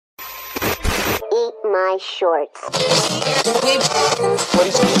see my shorts.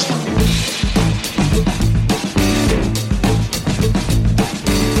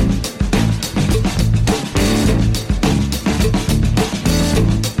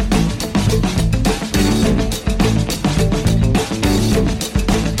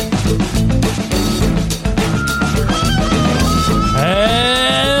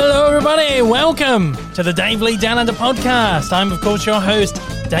 Welcome to the Dave Lee Down Under podcast. I'm, of course, your host,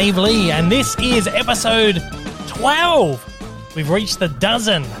 Dave Lee, and this is episode 12. We've reached a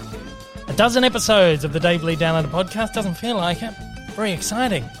dozen episodes of the Dave Lee Down Under podcast. Doesn't feel like it. Very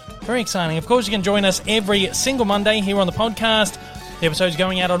exciting. Very exciting. Of course, you can join us every single Monday here on the podcast. The episode's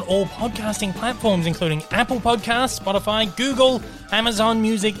going out on all podcasting platforms, including Apple Podcasts, Spotify, Google, Amazon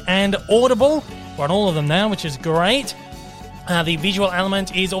Music, and Audible. We're on all of them now, which is great. The visual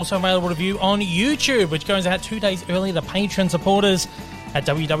element is also available to view on YouTube, which goes out 2 days early to Patreon supporters at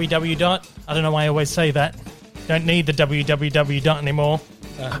www. I don't know why I always say that. Don't need the www anymore.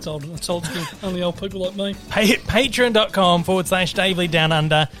 It's old school. Only old people like me. Patreon.com/Dave Lee Down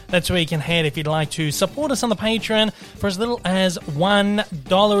Under. That's where you can head if you'd like to support us on the Patreon for as little as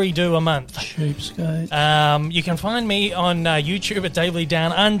 $1 a month. Cheapskate. You can find me on YouTube at Dave Lee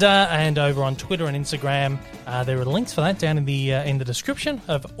Down Under and over on Twitter and Instagram. There are links for that down in the description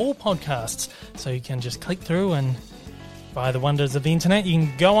of all podcasts. So you can just click through and by the wonders of the internet, you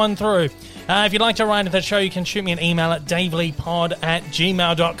can go on through. If you'd like to write into the show, you can shoot me an email at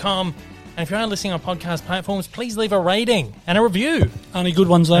daveleepod@gmail.com. And if you are listening on podcast platforms, please leave a rating and a review. Only good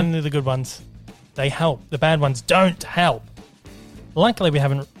ones, though. Only the good ones. They help. The bad ones don't help. Luckily, we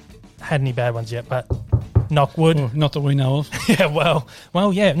haven't had any bad ones yet, but knock wood. Oh, not that we know of. Yeah, well,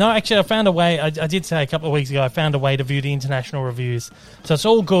 yeah. No, actually, I found a way. I did say a couple of weeks ago, I found a way to view the international reviews. So it's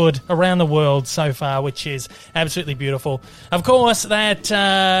all good around the world so far, which is absolutely beautiful. Of course,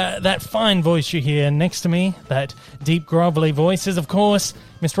 that fine voice you hear next to me, that deep, grovelly voice is, of course,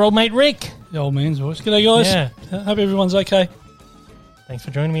 Mr. Old Mate Rick. The old man's voice. G'day, guys. Yeah. Hope everyone's okay. Thanks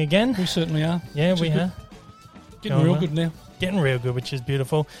for joining me again. We certainly are. Yeah, we are. Getting real good now. Getting real good, which is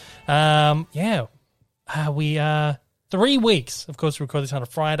beautiful. We are 3 weeks. Of course, we record this on a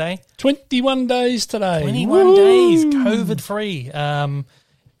Friday. 21 days today. 21 Woo! days, COVID-free.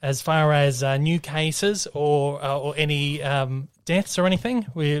 As far as new cases or any deaths or anything,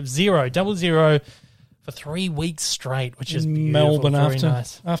 we're 0 for 3 weeks straight, which is beautiful. Melbourne very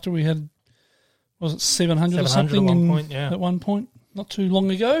nice. After we had, was it 700 or 700 something at one point, yeah. At one point, not too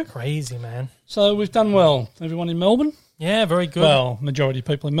long ago. Crazy, man. So we've done well. Everyone in Melbourne? Yeah, very good. Well, majority of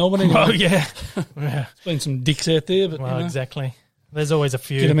people in Melbourne anyway. Well, yeah. There's been some dicks out there, but Well, exactly. There's always a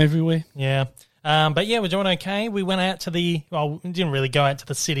few. Get them everywhere. Yeah. But yeah, we're doing okay. We went out to we didn't really go out to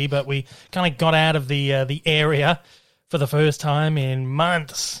the city, but we kind of got out of the area for the first time in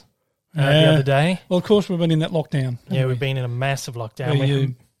months the other day. Well, of course, we've been in that lockdown. Yeah, we've been in a massive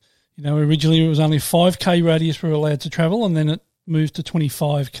lockdown. Originally it was only 5K radius we were allowed to travel, and then it moved to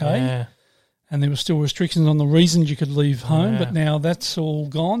 25K. Yeah. And there were still restrictions on the reasons you could leave home, but now that's all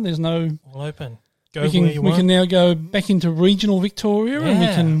gone. There's no... All open. We can now go back into regional Victoria and we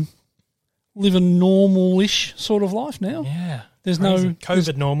can live a normal-ish sort of life now. Yeah. There's crazy. no...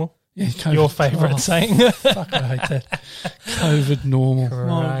 COVID normal. Yeah, COVID. Your favourite saying. Fuck, I hate that. COVID normal.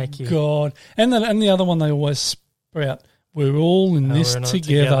 Crikey. Oh, God. And the other one they always sprout, we're all in this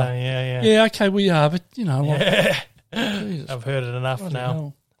together. Yeah. Yeah, okay, we are, but, I've heard it enough now.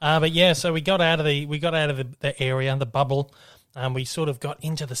 Hell. But yeah, so we got out of the area, the bubble. We sort of got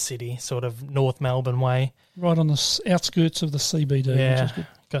into the city, sort of North Melbourne way. Right on the outskirts of the CBD, which is good.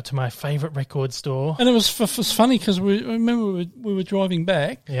 Got to my favourite record store. And it was funny because I remember we were driving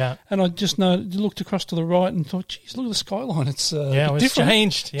back, and I just looked across to the right and thought, geez, look at the skyline. It's it's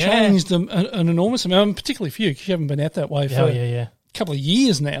changed. Yeah. Changed an enormous amount, particularly for you because you haven't been out that way for a couple of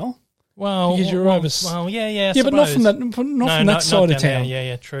years now. Well, because you're over. Well, yeah. Yeah, but not from that side of town.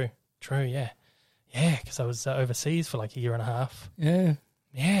 Yeah, true, yeah. Yeah, because I was overseas for like a year and a half. Yeah.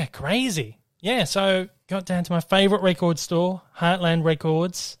 Yeah, crazy. Yeah, so got down to my favourite record store, Heartland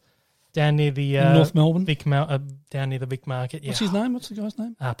Records, down near the... North Melbourne. Down near the Vic Market, yeah. What's his name? What's the guy's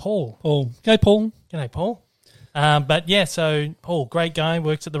name? Paul. Paul. Okay, Paul. G'day, Paul. But yeah, so Paul, great guy,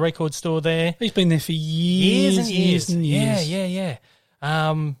 works at the record store there. He's been there for years and years. Yeah.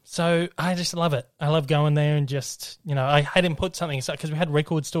 So I just love it. I love going there and just, I had him put something aside because we had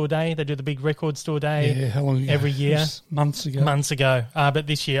record store day. They do the big record store day. Yeah, how long ago? Every year. Months ago. But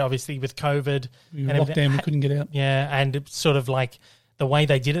this year, obviously, with COVID. We were locked down, we couldn't get out. Yeah, and it's sort of like the way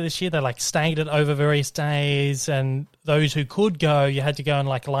they did it this year. They like staggered it over various days, and those who could go, you had to go and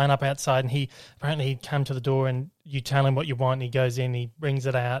like line up outside. And he'd come to the door, and you tell him what you want, and he goes in, he brings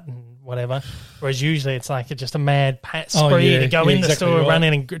it out, and whatever. Whereas usually it's like just a mad spree to go in the store, run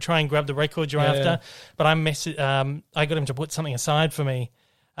in, and try and grab the record you're after. But I got him to put something aside for me,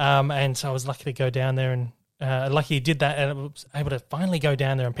 and so I was lucky to go down there and. Lucky he did that, and I was able to finally go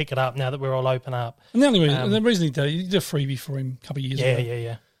down there and pick it up now that we're all open up. And the reason he did a freebie for him a couple of years ago.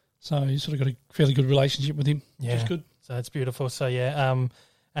 Yeah. So you sort of got a fairly good relationship with him, which is good. So it's beautiful. So, so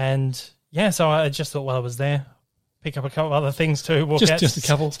I just thought while I was there, pick up a couple of other things too. Just a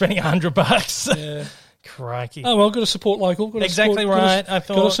couple. Spending $100. Yeah. Crikey. Oh, well, got to support local. Exactly right. I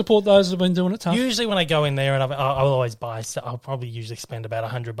thought got to support those that have been doing it tough. Usually when I go in there, and I'll always buy, so I'll probably usually spend about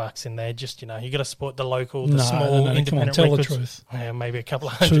 $100 in there. Just, you got to support the local, small, independent tell records. The truth. Yeah, maybe a couple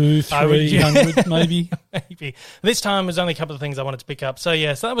of hundred. 200-300 maybe. Maybe. This time was only a couple of things I wanted to pick up.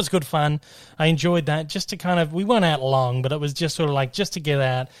 So, so that was good fun. I enjoyed that. Just to kind of, we weren't out long, but it was just sort of like just to get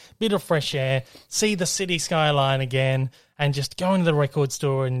out, bit of fresh air, see the city skyline again, and just go into the record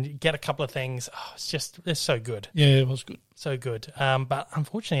store and get a couple of things. Oh, it's so good. Yeah, it was good. So good. But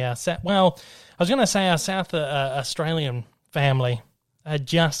unfortunately, I was going to say our South Australian family had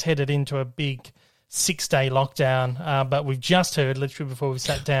just headed into a big 6-day lockdown, but we've just heard, literally before we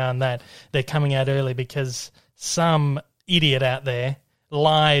sat down, that they're coming out early because some idiot out there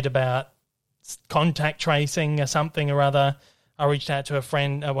lied about contact tracing or something or other. I reached out to a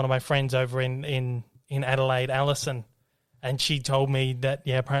friend, one of my friends over in Adelaide, Alison, and she told me that,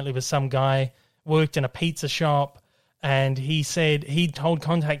 apparently it was some guy worked in a pizza shop, and he said he told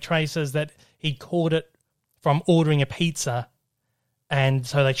contact tracers that he caught it from ordering a pizza, and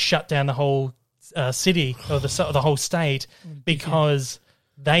so they shut down the whole city or the whole state because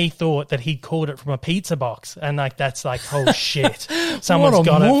they thought that he caught it from a pizza box. And that's like, oh shit, someone's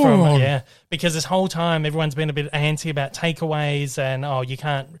got it from because this whole time everyone's been a bit antsy about takeaways and you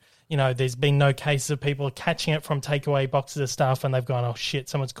can't. There's been no cases of people catching it from takeaway boxes of stuff, and they've gone, oh, shit,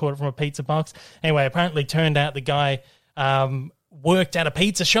 someone's caught it from a pizza box. Anyway, apparently turned out the guy worked at a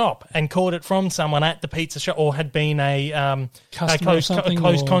pizza shop and caught it from someone at the pizza shop, or had been a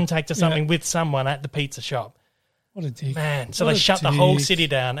close contact or something with someone at the pizza shop. What a dick. Man, so they shut the whole city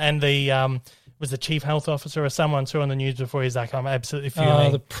down, and the was the chief health officer or someone saw on the news before, he's like, I'm absolutely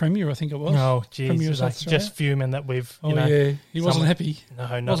fuming. The Premier, I think it was. Oh, geez. Like just fuming that we've, he wasn't happy.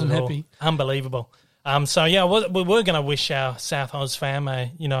 No, not wasn't at all. Happy. Unbelievable. We were going to wish our South Oz fam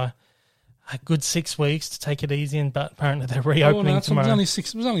a good 6 weeks to take it easy, but apparently they're reopening tomorrow. It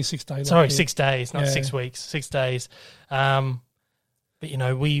was only 6 days. Sorry, 6 days, not 6 weeks, 6 days. But,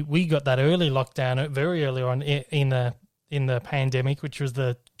 we got that early lockdown, very early on in the pandemic, which was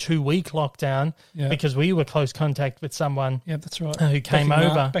the 2-week lockdown, because we were close contact with someone. Yeah, that's right. Who came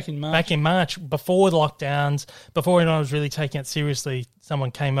over back in March, before the lockdowns, before anyone was really taking it seriously. Someone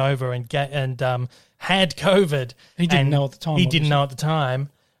came over and had COVID. He didn't know at the time. He didn't know at the time.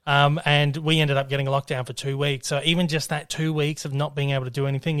 And we ended up getting a lockdown for 2 weeks. So even just that 2 weeks of not being able to do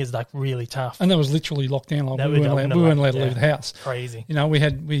anything is like really tough. And that was literally lockdown. Like we weren't allowed to leave the house. Crazy. We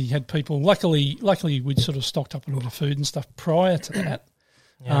had people. Luckily we'd sort of stocked up on all the food and stuff prior to that.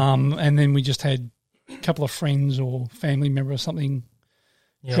 And then we just had a couple of friends or family member or something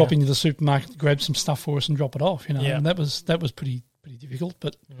drop into the supermarket, grab some stuff for us and drop it off. And that was pretty difficult,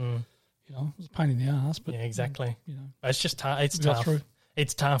 but it was a pain in the ass. But exactly. It's just it's tough.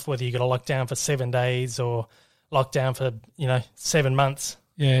 It's tough whether you got to lock down for 7 days or lock down for 7 months.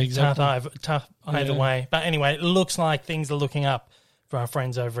 Yeah, exactly. Tough either way. But anyway, it looks like things are looking up for our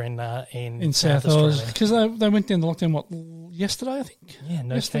friends over in South Oz, because they went down the lockdown yesterday, I think. Yeah,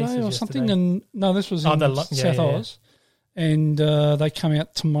 no yesterday cases or something. Yesterday. And no, this was in South Oz, and they come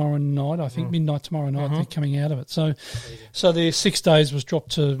out tomorrow night. I think midnight tomorrow night. They're coming out of it. So their 6 days was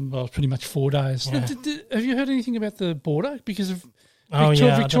dropped to pretty much 4 days. Yeah. Have you heard anything about the border because of?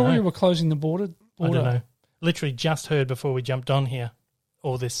 Victoria were closing the border. I don't know. Literally just heard before we jumped on here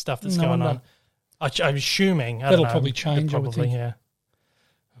all this stuff that's going on. I'm assuming. That'll probably change. Probably, yeah.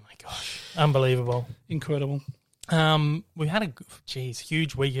 Oh, my gosh. Unbelievable. Incredible. We had a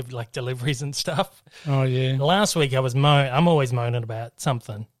huge week of deliveries and stuff. Oh, yeah. Last week I'm always moaning about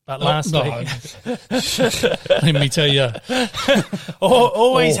something. But last week... Let me tell you.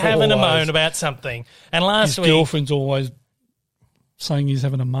 always having a moan about something. And last week... His girlfriend's always... saying he's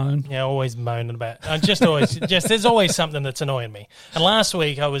having a moan. Yeah, always moaning about. There's always something that's annoying me. And last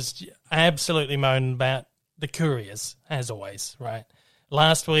week I was absolutely moaning about the couriers, as always, right?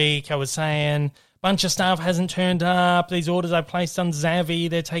 Last week I was saying bunch of stuff hasn't turned up. These orders I placed on Zavvi,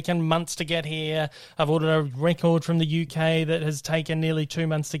 they're taking months to get here. I've ordered a record from the UK that has taken nearly 2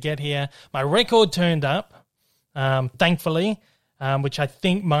 months to get here. My record turned up, thankfully, which I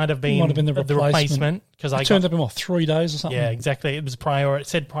think might have been the replacement. Because I turned up in 3 days or something? Yeah, exactly. It was it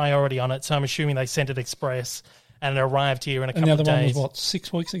said priority on it, so I'm assuming they sent it express and it arrived here in a couple of days. And the other one was,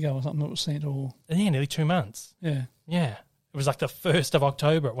 6 weeks ago or something that was sent? Yeah, nearly 2 months. Yeah. Yeah. It was like the 1st of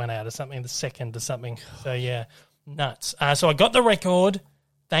October it went out or something, the 2nd or something. So, yeah, nuts. So I got the record,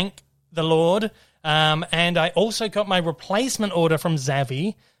 thank the Lord, and I also got my replacement order from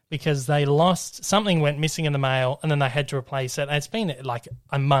Zavvi because they lost, something went missing in the mail and then they had to replace it. And it's been like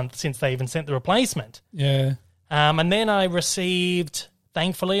a month since they even sent the replacement. Yeah. And then I received,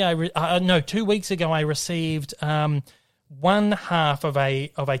 thankfully, 2 weeks ago I received one half of a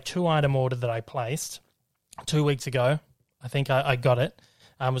 2-item order that I placed 2 weeks ago. I think I got it.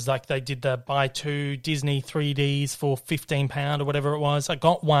 It was like they did the buy 2 Disney 3Ds for £15 or whatever it was. I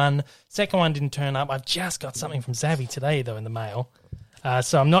got one. Second one didn't turn up. I've just got something from Zavvi today, though, in the mail.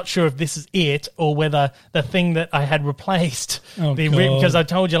 So I'm not sure if this is it or whether the thing that I had replaced because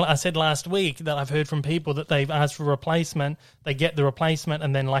I said last week that I've heard from people that they've asked for a replacement, they get the replacement,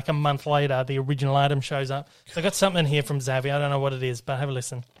 and then like a month later the original item shows up. So I got something here from Zavvi. I don't know what it is, but have a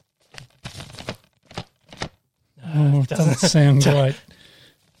listen. It doesn't sound great.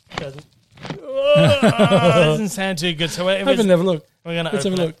 Doesn't sound too good. So have a look. Let's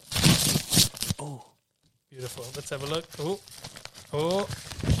have a look. Oh, beautiful. Let's have a look.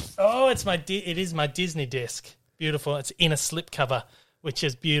 Oh, it is my Disney disc. Beautiful. It's in a slipcover, which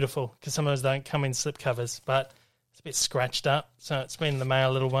is beautiful because some of those don't come in slipcovers, but it's a bit scratched up. So it's been in the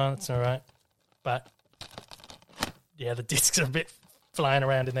mail a little while. It's all right. But yeah, the discs are a bit flying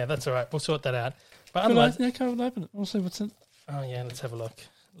around in there. That's all right. We'll sort that out. But otherwise, open it. We'll see what's in. Oh yeah, let's have a look.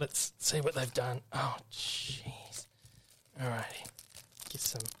 Let's see what they've done. Oh jeez. All righty. Get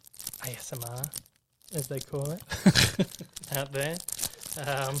some ASMR, as they call it, out there.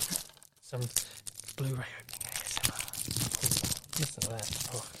 Some Blu-ray opening ASMR. Listen to that.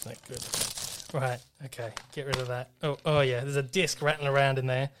 Oh, isn't that good? Right. Okay. Get rid of that. Oh yeah. There's a disc rattling around in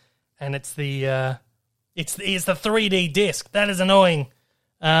there, and it's the 3D disc. That is annoying.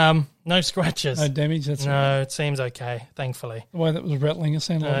 No scratches. No damage. It seems okay, thankfully. The way that was rattling, it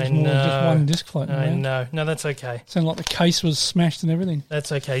sounded like it was more than just one disc floating around. No, that's okay. It sounded like the case was smashed and everything.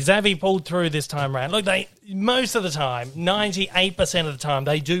 That's okay. Zavvi pulled through this time around. Look, most of the time, 98% of the time,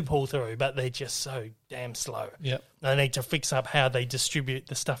 they do pull through, but they're just so damn slow. Yep. They need to fix up how they distribute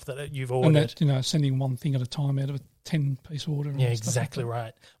the stuff that you've ordered. And that, sending one thing at a time out of a 10-piece order. Yeah, exactly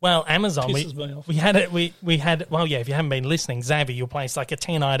right. Well, Amazon, pisses me off. we had it. We had. Well, yeah. If you haven't been listening, Zavvi, you'll place like a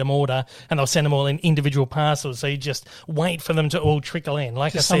 10-item order, and they'll send them all in individual parcels. So you just wait for them to all trickle in.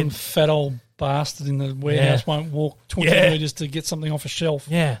 Like just I said, some fat old bastard in the warehouse won't walk 20 meters to get something off a shelf.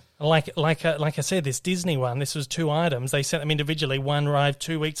 Yeah. Like I said, this Disney one, this was 2 items. They sent them individually. One arrived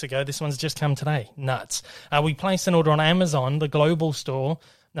 2 weeks ago. This one's just come today. Nuts. We placed an order on Amazon, the global store.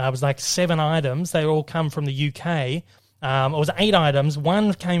 It was like 7 items. They all come from the UK. It was 8 items.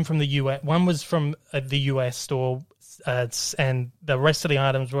 One came from the US. One was from the US store, and the rest of the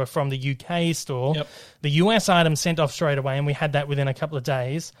items were from the UK store. Yep. The US items sent off straight away, and we had that within a couple of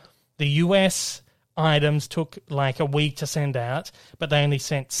days. The US items took like a week to send out, but they only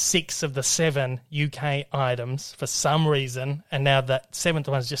sent 6 of the 7 UK items for some reason, and now that 7th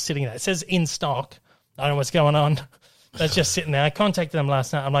one's just sitting there. It says in stock. I don't know what's going on. That's just sitting there. I contacted them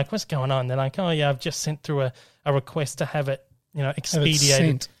last night. I'm like, what's going on? They're like, oh, yeah, I've just sent through a request to have it,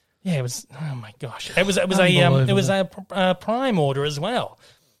 expedited. Yeah, it was. Oh my gosh, it was a Prime order as well.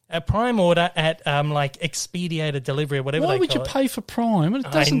 A Prime order at like expedited delivery or whatever. Why would you pay for Prime? It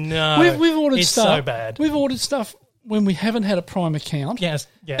doesn't, I know. We've ordered it's stuff. So bad. We've ordered stuff when we haven't had a Prime account. Yes,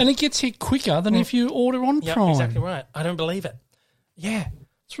 yeah. And it gets here quicker than if you order on Prime. Exactly right. I don't believe it. Yeah.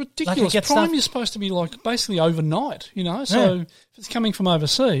 It's ridiculous. Like Prime is supposed to be like basically overnight, So if it's coming from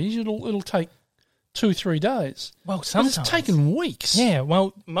overseas, it'll take 2-3 days. Well, sometimes it's taken weeks. Yeah.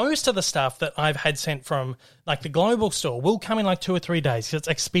 Well, most of the stuff that I've had sent from like the global store will come in like 2 or 3 days because it's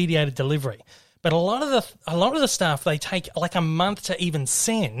expedited delivery. But a lot of the stuff they take like a month to even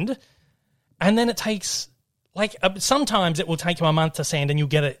send, and then it takes like sometimes it will take them a month to send, and you'll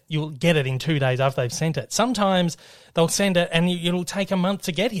get it in 2 days after they've sent it. Sometimes they'll send it, and it'll take a month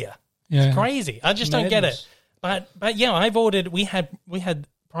to get here. Yeah. It's crazy. I just don't get it. But yeah, I've ordered. We had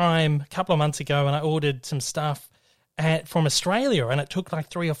Prime a couple of months ago, and I ordered some stuff from Australia, and it took like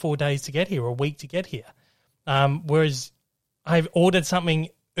 3 or 4 days to get here, or a week to get here. Whereas I've ordered something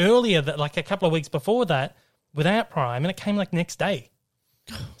earlier, that like a couple of weeks before that, without Prime, and it came like next day.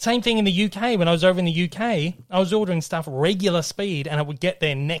 Same thing in the UK. When I was over in the UK, I was ordering stuff regular speed and it would get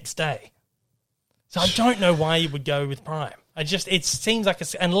there next day. So I don't know why you would go with Prime. It seems like,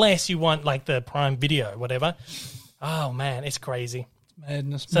 unless you want like the Prime Video, whatever. Oh man, it's crazy.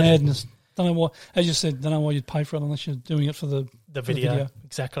 Madness. Don't know why, as you said, don't know why you'd pay for it unless you're doing it for the video.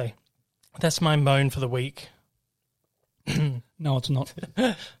 Exactly. That's my moan for the week. No, it's not.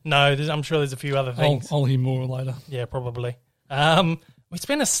 No, I'm sure there's a few other things. I'll hear more later. Yeah, probably. It's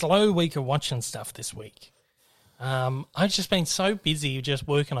been a slow week of watching stuff this week. I've just been so busy just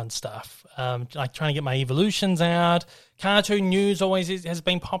working on stuff, like trying to get my evolutions out. Cartoon news always has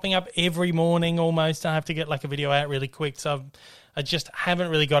been popping up every morning almost. I have to get like a video out really quick, so I just haven't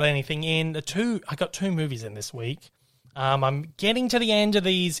really got anything in. I got 2 movies in this week. I'm getting to the end of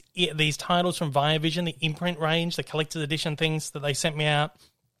these titles from Viavision, the imprint range, the collector's edition things that they sent me out.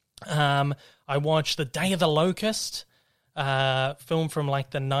 I watched The Day of the Locust, film from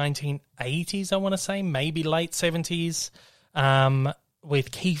like the 1980s, I want to say, maybe late 70s,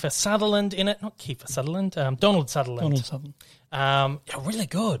 with Kiefer Sutherland in it. Not Kiefer Sutherland, Donald Sutherland. Really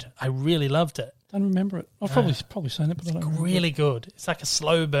good. I really loved it. I don't remember it. I've probably seen it, but I don't remember really it. Good. It's like a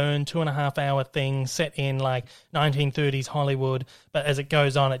slow burn, 2.5 hour thing set in like 1930s Hollywood. But as it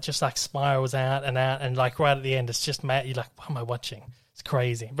goes on, it just like spirals out, and like right at the end, it's just mad. You're like, what am I watching? It's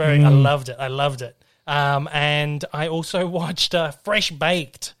crazy. I loved it. And I also watched Fresh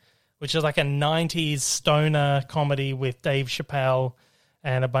Baked, which is like a 90s stoner comedy with Dave Chappelle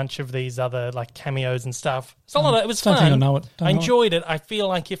and a bunch of these other like cameos and stuff. It was fun. Think I know it. I enjoyed it. I feel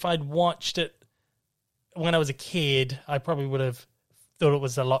like if I'd watched it when I was a kid, I probably would have thought it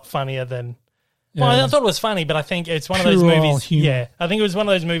was a lot funnier than... Yeah. Well, I thought it was funny, but I think it's one of those movies... Humor. Yeah, I think it was one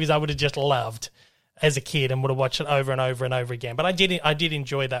of those movies I would have just loved as a kid and would have watched it over and over and over again. But I did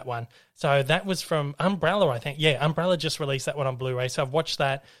enjoy that one. So that was from Umbrella, I think. Yeah, Umbrella just released that one on Blu-ray, so I've watched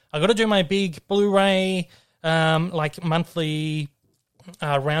that. I got to do my big Blu-ray, like monthly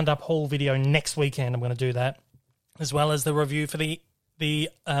roundup haul video next weekend. I'm going to do that, as well as the review for the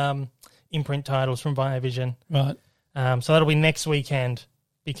imprint titles from Viavision. Right. So that'll be next weekend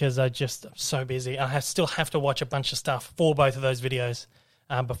because I'm so busy. I still have to watch a bunch of stuff for both of those videos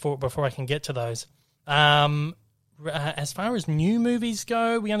before I can get to those. As far as new movies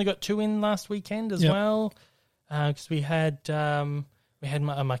go, we only got 2 in last weekend as well, because we had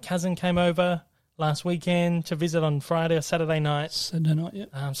my cousin came over last weekend to visit on Friday or Saturday night. So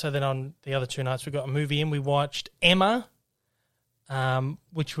then on the other 2 nights we got a movie in. We watched Emma,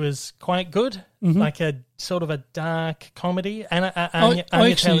 which was quite good, like a sort of a dark comedy. I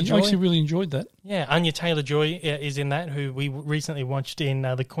actually really enjoyed that. Yeah, Anya Taylor-Joy is in that, who we recently watched in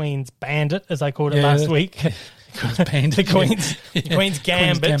The Queen's Bandit, as I called it last week. The Queen's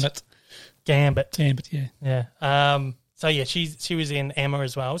Gambit. Gambit, yeah. So yeah, she was in Emma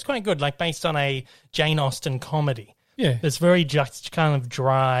as well. It was quite good, like based on a Jane Austen comedy. Yeah, it's very just kind of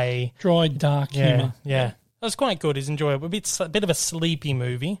dry, dark humor. Yeah. It was quite good. It's enjoyable. It's a bit of a sleepy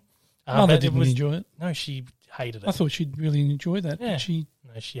movie. Mother didn't enjoy it. No, she hated it. I thought she'd really enjoy that. Yeah.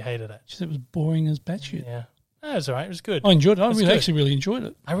 No, she hated it. She said it was boring as batshit. Yeah. No, it was all right. It was good. I enjoyed it. I actually really enjoyed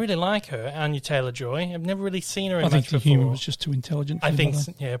it. I really like her, Anya Taylor-Joy. I've never really seen her in much before. I think the humour was just too intelligent for I think,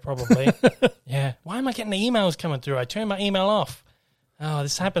 yeah, probably. Yeah. Why am I getting the emails coming through? I turned my email off. Oh,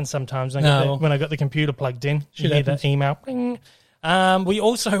 this happens sometimes when I got the computer plugged in. You hear that email. Bing. We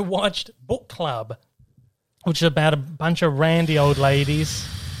also watched Book Club, which is about a bunch of randy old ladies.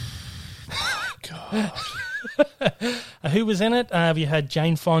 God. Who was in it? You had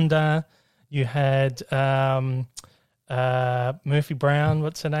Jane Fonda. You had Murphy Brown.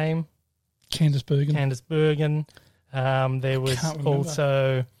 What's her name? Candice Bergen. There was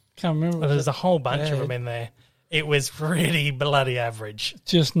also... Can't remember. There's a whole bunch of them in there. It was pretty bloody average.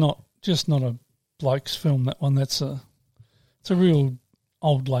 Just not a bloke's film, that one. It's a real...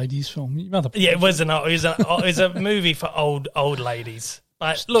 old ladies film. It was a movie for old ladies.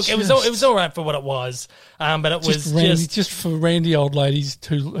 But look, it was all right for what it was. But it was just for randy old ladies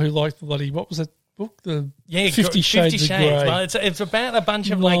who liked the bloody, what was that book? 50 Shades of Grey. Well, it's about a bunch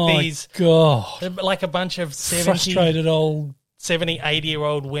of like a bunch of 70, frustrated old 70,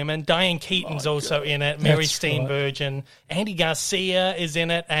 80-year-old women. Diane Keaton's also in it. Mary Steenburgen. Right. Andy Garcia is in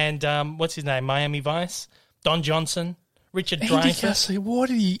it. And what's his name? Miami Vice. Don Johnson. Richard Dreyfuss. Andy Garcia, why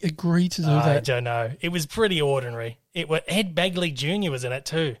did he agree to do that? I don't know. It was pretty ordinary. Ed Begley Jr. was in it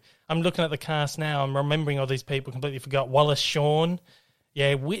too. I'm looking at the cast now. I'm remembering all these people. Completely forgot. Wallace Shawn.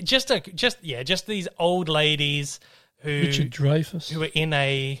 Yeah, just these old ladies Richard Dreyfuss, who were in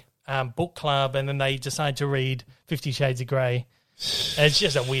a book club, and then they decide to read 50 Shades of Grey. It's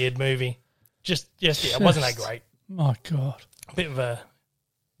just a weird movie. It wasn't that great. My God. A bit of a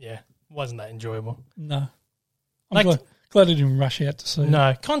yeah, wasn't that enjoyable. No. I'm glad I didn't rush out to see it.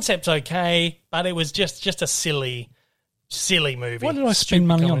 No, concept's okay, but it was just a silly movie. Why did I spend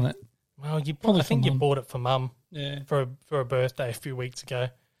money on that? Well, I think you bought it for Mum. Yeah. For a birthday a few weeks ago.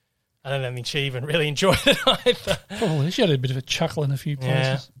 I don't think she even really enjoyed it either. Probably. She had a bit of a chuckle in a few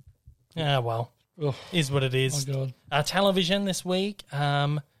places. Yeah, well, Ugh. is what it is. Oh, God. Our television this week,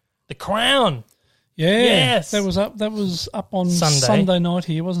 The Crown. Yeah. Yes. That was up on Sunday. Sunday night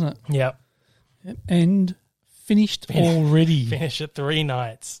here, wasn't it? Yep. And finished already. Finished it 3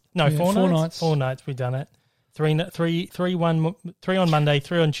 nights. No, Yeah, 4 4 nights. nights. 4 nights we've done it. 3 on Monday,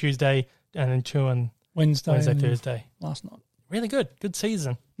 3 on Tuesday, and then 2 on Wednesday, Thursday. last night. Really good. Good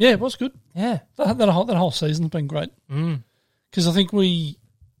season. Yeah, it was good. Yeah. That whole season's been great. Because I think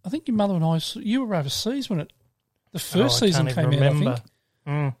your mother and you were overseas when the first season came out, I think.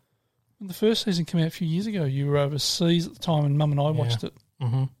 When the first season came out a few years ago, you were overseas at the time and Mum and I watched it.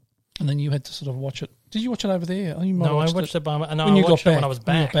 Mm-hmm. And then you had to sort of watch it. Did you watch it over there? I watched it by my... No, when I watched it when I was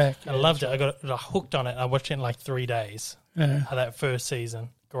back. Yeah, I loved it. I got hooked on it. I watched it in like 3 days. Yeah. That first season.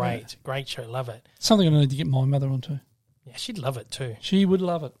 Great. Great show. Love it. Something I need to get my mother onto. Yeah, she'd love it too. She would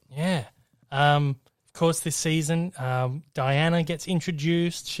love it. Yeah. Of course, this season, Diana gets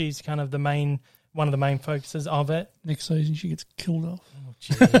introduced. She's kind of one of the main focuses of it. Next season, she gets killed off. Oh,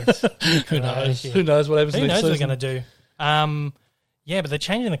 jeez. Who knows? Who knows what happens Who next knows season? what they're going to do? Yeah, but they're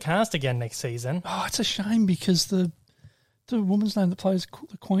changing the cast again next season. Oh, it's a shame because the woman's name that plays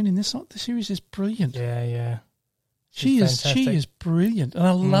the Queen in this series is brilliant. Yeah. She is brilliant, and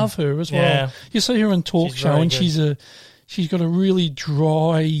I love her as well. Yeah. You see her on Talk Show, and good. she's got a really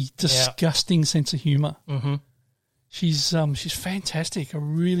dry, disgusting sense of humour. Mm-hmm. She's fantastic. I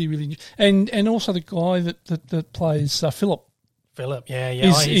really, really, and also the guy that plays Philip. Philip, yeah,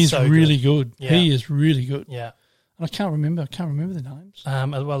 is so really good. Yeah. He is really good. Yeah. And I can't remember the names.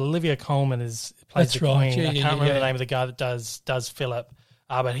 Well, Olivia Colman plays the Queen. I can't remember the name of the guy that does Philip.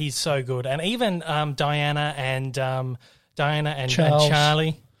 But he's so good, and even Diana and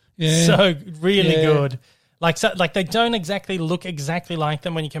Charlie, so really good. Like they don't exactly look exactly like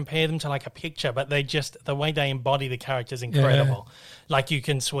them when you compare them to like a picture, but the way they embody the character is incredible. Yeah. Like you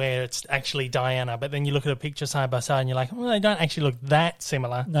can swear it's actually Diana, but then you look at a picture side by side and you're like, well, they don't actually look that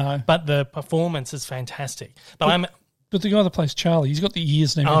similar. No, but the performance is fantastic. But the guy that plays Charlie, he's got the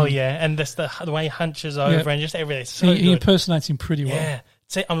ears and everything. Oh yeah, and the way he hunches over and just everything. So he impersonates him pretty well. Yeah.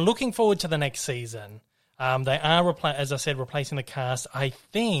 So I'm looking forward to the next season. They are, as I said, replacing the cast. I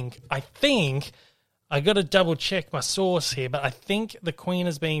think I got to double check my source here, but I think the Queen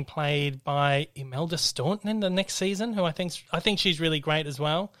is being played by Imelda Staunton in the next season, who I think she's really great as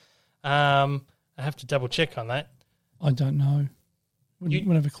well. I have to double check on that. I don't know.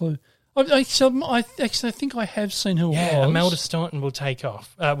 Wouldn't have a clue. I think I have seen who. Yeah, Imelda Staunton will take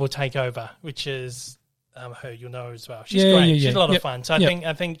over, which is. Her you'll know as well. She's great. She's a lot of fun. So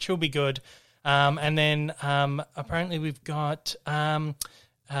I think she'll be good. And then apparently we've got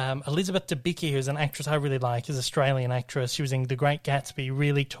Elizabeth Debicki, who's an actress I really like, is an Australian actress. She was in The Great Gatsby,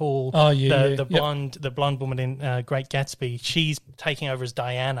 really tall. Oh yeah, the blonde woman in Great Gatsby. She's taking over as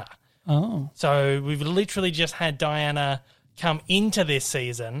Diana. Oh, so we've literally just had Diana come into this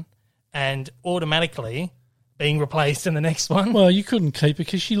season and automatically being replaced in the next one. Well, you couldn't keep her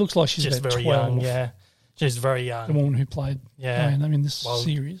because she looks like she's just about very 12. young. Yeah. She's very young. The woman who played Diana in this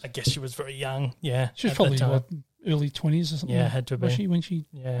series. I guess she was very young, yeah. She was probably early 20s or something. Yeah, had to be. Was she when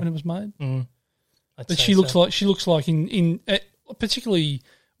it was made? Mm. But she looks like in particularly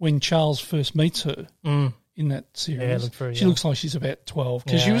when Charles first meets her in that series. She looks like she's about 12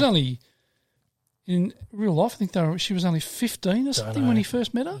 because she was only in real life. I think she was only 15 or something when he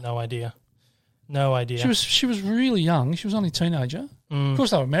first met her. No idea. She was really young. She was only a teenager. Of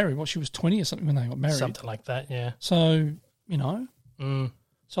course, they were married. She was 20 or something when they got married. Something like that, yeah. So,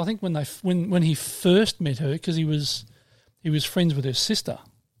 So I think when he first met her, because he was friends with her sister.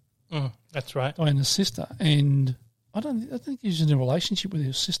 That's right. Diana's sister. And I think he was in a relationship with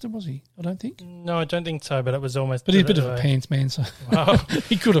his sister, was he? I don't think. No, I don't think so, but it was almost... But he's a bit of a pants man, so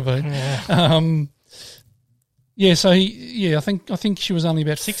he could have been. Yeah. I think she was only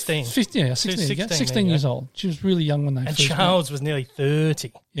about 16. 16 years old. She was really young when they and first Charles was nearly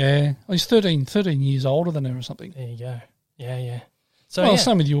 30. Yeah. He's 13 years older than her or something. There you go. Yeah. So,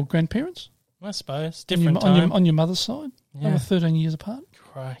 same with your grandparents. I suppose. Different time. On your mother's side. Yeah. They were 13 years apart.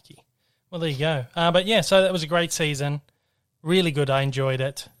 Crikey. Well, there you go. So that was a great season. Really good. I enjoyed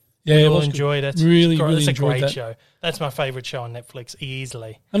it. Yeah, I enjoyed it. Really it's a enjoyed great that. show. That's my favourite show on Netflix,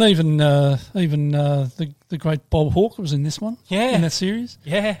 easily. And even the great Bob Hawke was in this one. Yeah, in that series.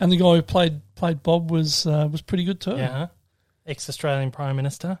 Yeah, and the guy who played Bob was pretty good too. Yeah, ex-Australian Prime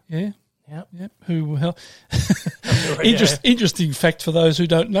Minister. Yeah. Yep. Yep. Who? Well, interesting fact for those who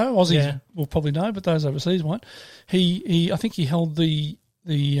don't know. Aussies will probably know, but those overseas won't. I think he held the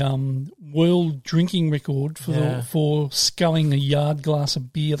world drinking record for sculling a yard glass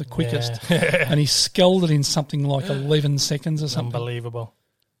of beer the quickest, and he sculled it in something like 11 seconds or something. Unbelievable.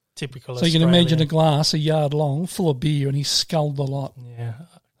 Typical. So you can imagine a glass a yard long full of beer, and he sculled a lot. Yeah.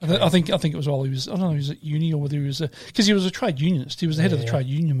 I think it was while he was, I don't know, he was at uni or whether he was because he was a trade unionist. He was the head of the trade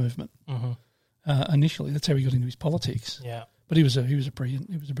union movement initially. That's how he got into his politics. Yeah, but he was a brilliant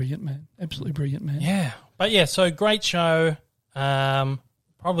man, absolutely brilliant man. Yeah, but so great show.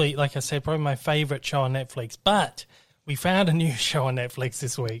 Probably, like I said, probably my favourite show on Netflix. But we found a new show on Netflix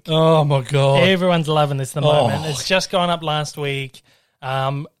this week. Oh my god, everyone's loving this at the moment. It's just gone up last week.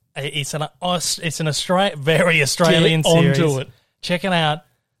 It's an very Australian series. Onto it. Check it out.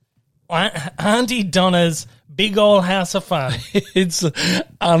 Auntie Donna's Big Ol' House of Fun. It's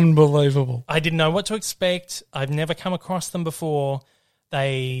unbelievable. I didn't know what to expect. I've never come across them before.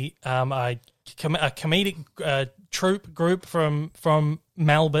 They a comedic troupe group from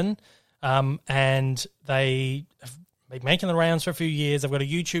Melbourne, and they have been making the rounds for a few years. They've got a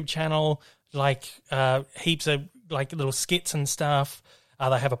YouTube channel, heaps of little skits and stuff.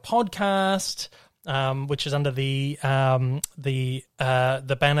 They have a podcast. Which is under the banner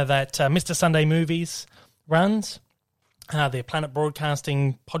that Mr. Sunday Movies runs, their Planet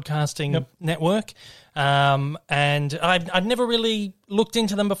Broadcasting podcasting network. And I'd never really looked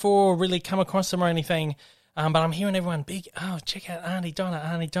into them before or really come across them or anything. But I'm hearing everyone check out Auntie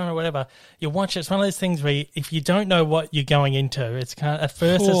Donna, whatever. You watch it. It's one of those things where if you don't know what you're going into, it's kind of, at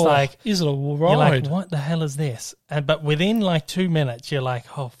first it's like, is it a ride? You're like, what the hell is this? But within 2 minutes, you're like,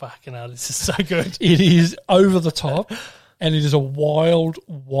 oh, fucking hell, this is so good. It is over the top, and it is a wild,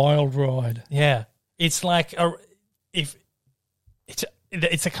 wild ride. Yeah. It's like it's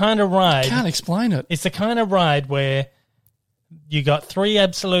a kind of ride. I can't explain it. It's the kind of ride where you got three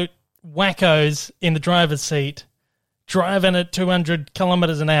absolute wackos in the driver's seat driving at 200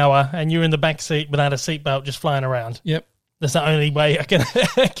 kilometres an hour, and you're in the back seat without a seatbelt just flying around. Yep. That's the only way I can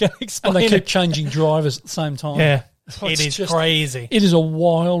explain it. And they keep changing drivers at the same time. Yeah. It is just crazy. It is a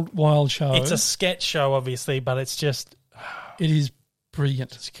wild, wild show. It's a sketch show, obviously, but it's just... It is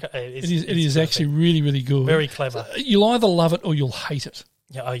brilliant. It is actually really, really good. Very clever. You'll either love it or you'll hate it.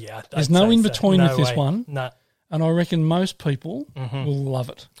 Yeah, oh, yeah. There's no in-between with this one. No. And I reckon most people will love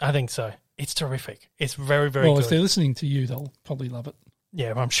it. I think so. It's terrific. It's very, very good. Well, if they're listening to you, they'll probably love it.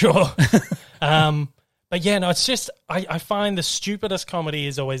 Yeah, I'm sure. But yeah, no, it's just, I find the stupidest comedy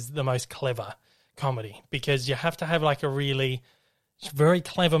is always the most clever comedy, because you have to have a really very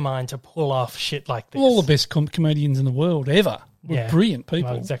clever mind to pull off shit like this. All the best comedians in the world ever were brilliant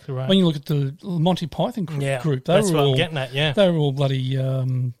people. Well, exactly right. When you look at the Monty Python group, that's what I'm getting at, yeah. They were all bloody...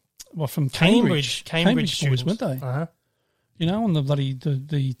 from Cambridge boys, weren't they? Uh-huh. You know, and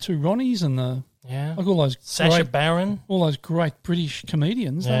the two Ronnies and all those Sacha Baron, all those great British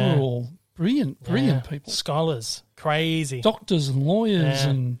comedians. They were all brilliant people, scholars, crazy doctors and lawyers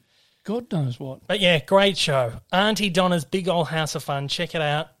and God knows what. But yeah, great show. Auntie Donna's Big Ol' House of Fun. Check it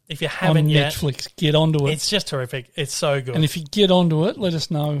out if you haven't yet. Netflix, get onto it. It's just terrific. It's so good. And if you get onto it, let us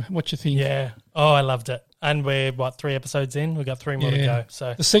know what you think. Yeah. Oh, I loved it. And we're, 3 episodes in? We've got 3 more to go.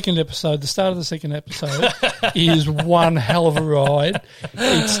 So the start of the second episode is one hell of a ride.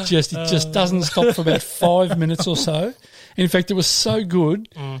 It just doesn't stop for about 5 minutes or so. In fact, it was so good.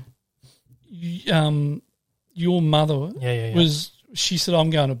 Your mother was... She said, I'm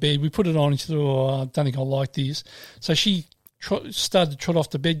going to bed. We put it on and she said, I don't think I like this. So she started to trot off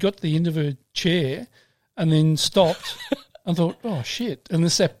to bed, got to the end of her chair and then stopped and thought, oh, shit. And then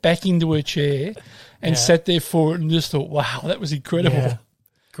sat back into her chair and sat there for it and just thought, wow, that was incredible. Yeah.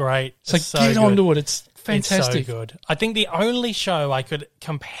 Great. So get onto it. It's fantastic. It's so good. I think the only show I could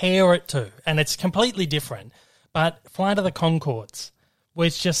compare it to, and it's completely different, but Flight of the Conchords, where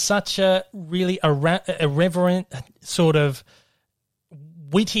it's just such a really irreverent sort of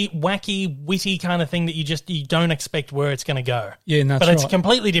witty kind of thing that you don't expect where it's going to go. Yeah, no, but it's a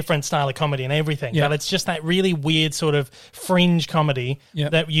completely different style of comedy and everything. Yeah. But it's just that really weird sort of fringe comedy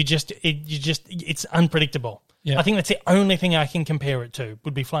that it's unpredictable. Yeah. I think that's the only thing I can compare it to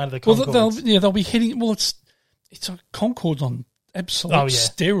would be Flight of the Conchords. Well, they'll be heading. Well, it's a Conchords on absolute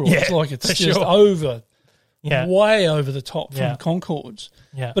steroids. Yeah, like it's just over. Yeah. Way over the top from Conchords.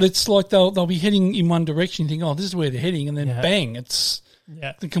 Yeah. But it's like they'll be heading in one direction, you think, oh, this is where they're heading, and then bang, it's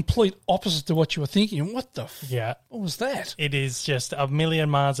Yeah. the complete opposite to what you were thinking. What the? Yeah. What was that? It is just a million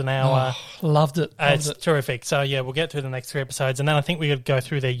miles an hour. Loved it. It's terrific. So, yeah, we'll get through the next 3 episodes. And then I think we could go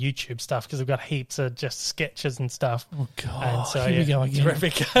through their YouTube stuff because we've got heaps of just sketches and stuff. Oh, God. And so, Here we go again.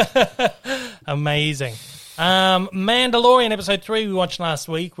 Terrific. Amazing. Mandalorian episode 3 we watched last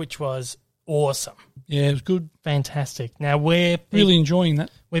week, which was awesome. Yeah, it was good. Fantastic. Now, we're Really enjoying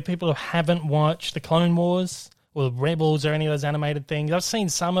that. people who haven't watched the Clone Wars or Rebels or any of those animated things. I've seen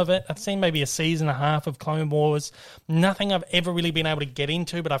some of it. I've seen maybe a season and a half of Clone Wars. Nothing I've ever really been able to get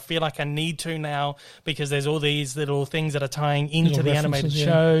into, but I feel like I need to now because there's all these little things that are tying into the animated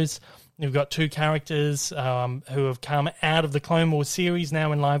shows. We've got 2 characters who have come out of the Clone Wars series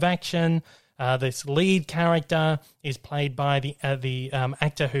now in live action. This lead character is played by the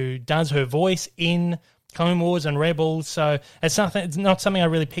actor who does her voice in Clone Wars and Rebels. So it's not something I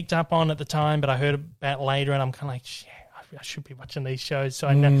really picked up on at the time, but I heard about later, and I'm kind of like, shit, I should be watching these shows. So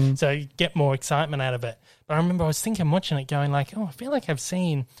I know, so you get more excitement out of it. But I remember I was thinking, watching it, going like, oh, I feel like I've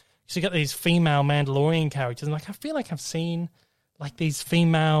seen. So you got these female Mandalorian characters, and like I feel like I've seen like these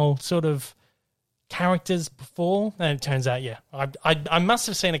female sort of characters before, and it turns out, yeah, I must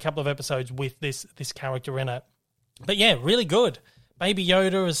have seen a couple of episodes with this character in it. But yeah, really good. Baby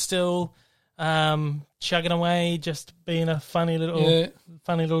Yoda is still chugging away, just being a funny little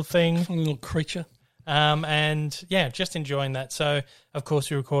thing, funny little creature. And yeah, just enjoying that. So of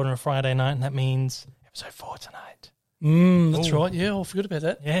course we record on a Friday night, and that means episode 4 tonight. That's right. Yeah, I forgot about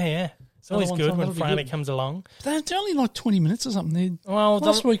that. Yeah. It's always good when Friday comes along. They're only like 20 minutes or something. Well,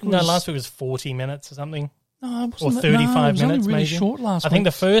 last week was 40 minutes or something. No, it or wasn't 35 it was minutes, only really maybe. Short last week. I think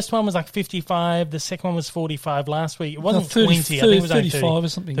the first one was like 55. The second one was 45 last week. It wasn't 30, 20. I think it was 35 30, or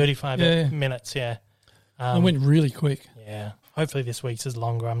something. 35 minutes, yeah. It went really quick. Yeah. Hopefully this week's is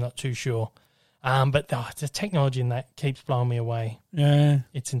longer. I'm not too sure. But the technology in that keeps blowing me away. Yeah.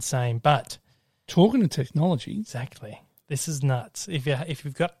 It's insane. But talking to technology. Exactly. This is nuts. If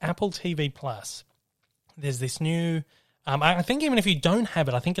you've got Apple TV Plus, there's this new I think even if you don't have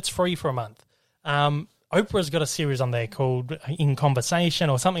it, I think it's free for a month. Oprah's got a series on there called In Conversation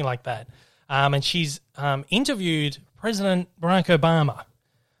or something like that. And she's interviewed President Barack Obama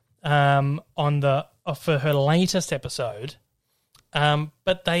for her latest episode.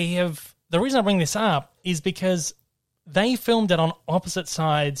 But the reason I bring this up is because they filmed it on opposite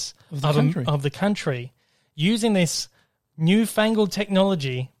sides of the country using this newfangled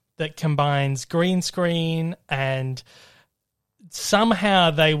technology that combines green screen, and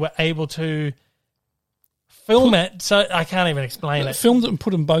somehow they were able to film it. So I can't even explain it. Filmed it and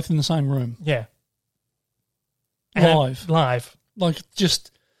put them both in the same room. Yeah. Live. Like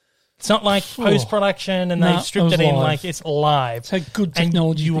just... It's not like post-production and they stripped it in live. like it's live. It's how good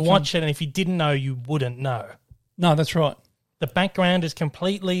technology and you watch it, and if you didn't know, you wouldn't know. No, that's right. The background is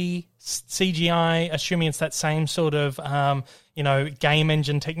completely CGI, assuming it's that same sort of, game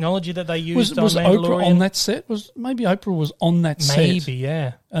engine technology that they used on Mandalorian. Was Oprah on that set? Maybe Oprah was on that set. Maybe,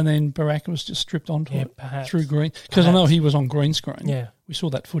 yeah. And then Barack was just stripped onto it perhaps. Through green. Because I know he was on green screen. Yeah. We saw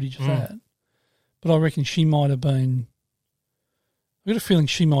that footage of that. But I reckon she might have been... I've got a feeling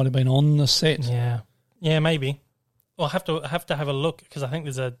she might have been on the set. Yeah, maybe. Well, I have to have a look because I think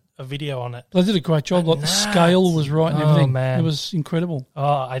there's a video on it. But they did a great job. Like the scale was right and everything. Man. It was incredible. Oh,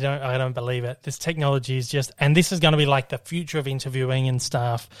 I don't believe it. This technology is just, and this is going to be like the future of interviewing and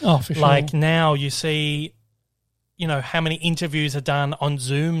stuff. Oh, for sure. Like now you see, how many interviews are done on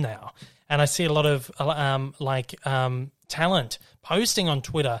Zoom now, and I see a lot of talent posting on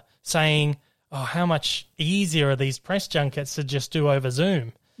Twitter saying, "Oh, how much easier are these press junkets to just do over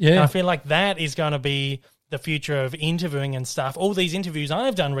Zoom?" Yeah, and I feel like that is going to be the future of interviewing and stuff. All these interviews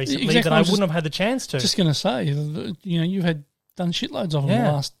I've done recently that I wouldn't have had the chance to. Just going to say, you had done shitloads of them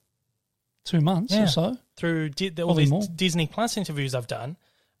the last 2 months or so. Through all these Disney Plus interviews I've done.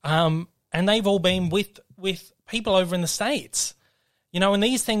 And they've all been with people over in the States. And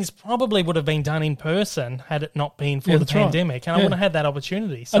these things probably would have been done in person had it not been for the pandemic. Right. And I wouldn't have had that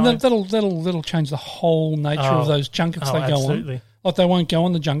opportunity. So and that'll change the whole nature of those junkets they go absolutely. on. Like they won't go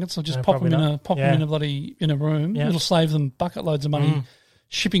on the junkets. They'll just pop them in a room. Yeah. It'll save them bucket loads of money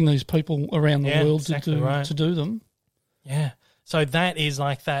shipping these people around the world to do them. Yeah. So that is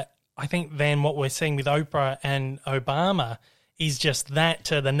like that. I think then what we're seeing with Oprah and Obama is just that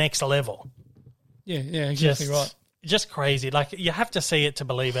to the next level. Yeah, exactly right. Just crazy. Like you have to see it to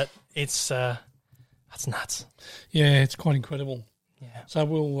believe it. It's that's nuts. Yeah, it's quite incredible. Yeah. So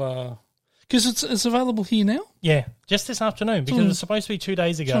we'll because it's available here now. Yeah, just this afternoon because it was supposed to be 2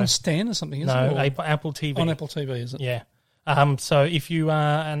 days ago. It's on Stan or something, isn't it? No, Apple TV. On Apple TV, is it? Yeah. So if you're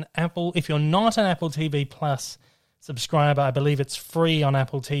not an Apple TV Plus subscriber, I believe it's free on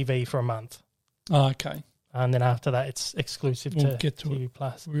Apple TV for a month. Oh, okay. And then after that, it's exclusive We'll to get to TV it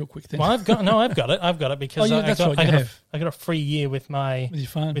Plus. real quick then. Well, I've got it because Oh, yeah, that's right, you have. I got a free year with my With your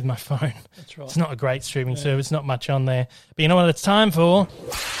phone. with my phone. That's right. It's not a great streaming service, not much on there. But you know what it's time for?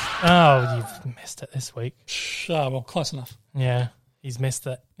 Oh, you've missed it this week. Oh, well, close enough. Yeah, he's missed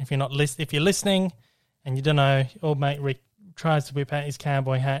it. If you're listening and you don't know, old mate Rick tries to whip out his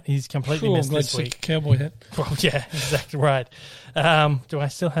cowboy hat. He's completely Sure, I'm missed glad this you week. said cowboy hat. Well, yeah, exactly right. Do I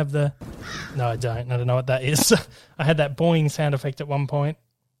still have the... No, I don't. I don't know what that is. I had that boing sound effect at one point.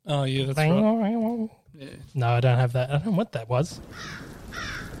 Oh, yeah, that's right. Yeah. No, I don't have that. I don't know what that was.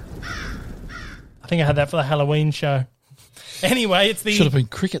 I think I had that for the Halloween show. Anyway, it's the... Should have been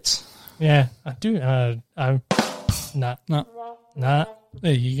crickets. Yeah, I do. Nah. No. Nah.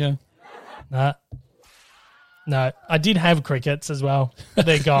 There you go. Nah. No, I did have crickets as well, but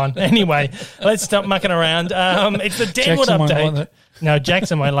they're gone. Anyway, let's stop mucking around. It's the Deadwood Jackson won't update. like that. No,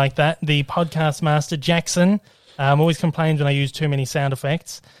 Jackson won't like that. The podcast master, Jackson, always complains when I use too many sound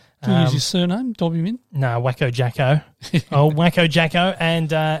effects. Do you use his surname? Dob him in? No, Wacko Jacko. Wacko Jacko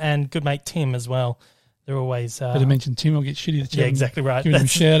and good mate Tim as well. They're always... Better mention Tim, I'll get shitty. yeah, exactly right. Give him a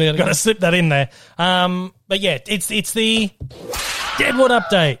shout out. Got to slip that in there. But yeah, it's the Deadwood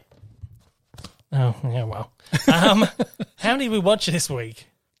update. Oh, yeah, well. How many did we watch this week?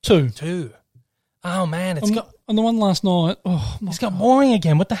 2. 2. Oh, man, On the one last night, it's got boring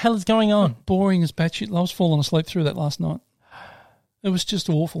again. What the hell is going on? boring as batshit. I was falling asleep through that last night. It was just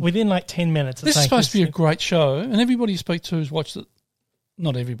awful. Within like 10 minutes. This is supposed to be a great show, and everybody you speak to who's watched it,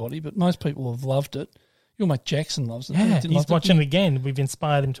 not everybody, but most people have loved it. Your mate Jackson loves it. Yeah, Didn't he's love it. watching it again. We've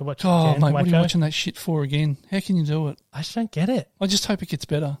inspired him to watch it Oh, again. mate, what are you Wacko. watching that shit for again? How can you do it? I just don't get it. I just hope it gets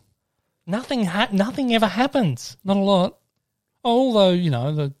better. Nothing ever happens. Not a lot. Although,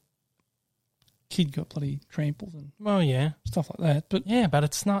 the kid got bloody trampled and Well, yeah. stuff like that. But But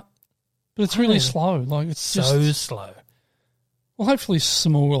it's not it's really slow. Like it's so just slow. well, hopefully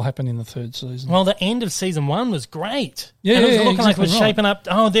some more will happen in the third season. Well, the end of season 1 was great. Yeah, and it was yeah, looking like it was exactly right. shaping up.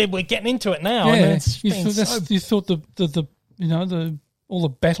 Oh, we're getting into it now. yeah, And it's you, been thought so you thought the all the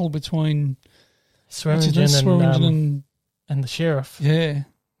battle between Swearingen Swearingen and the sheriff. yeah,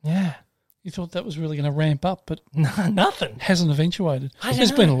 Yeah. you thought that was really going to ramp up, but Nothing. hasn't eventuated. I don't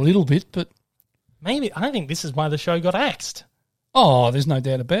There's know. been a little bit, but Maybe. I think this is why the show got axed. there's no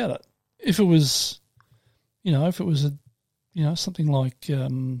doubt about it. If it was, something like,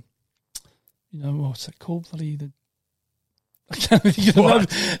 what's that called? Bloody I can't think of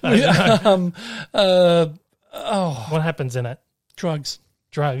the name. What happens in it? Drugs.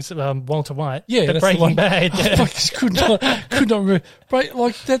 Drugs. Walter White. Yeah, The that's the Breaking one. Bad. I just could not remember. But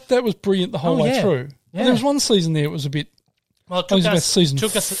like that was brilliant the whole way yeah. through. Yeah. And there was one season there. It was a bit. Well, It was about season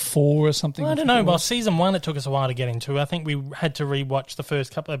 4 or something. I don't know. Well, season 1, it took us a while to get into. I think we had to rewatch the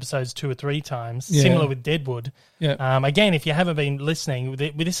first couple episodes 2 or 3 times, Yeah. similar with Deadwood. Yeah. Again, if you haven't been listening,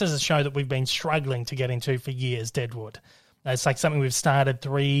 this is a show that we've been struggling to get into for years, Deadwood. It's like something we've started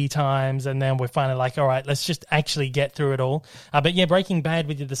 3 times, and then we're finally like, all right, let's just actually get through it all. But yeah, Breaking Bad,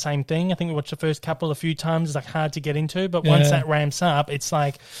 we did the same thing. I think we watched the first couple a few times. It's like hard to get into, but once that ramps up, it's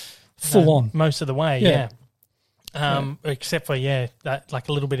like full on most of the way. Yeah. Except for that like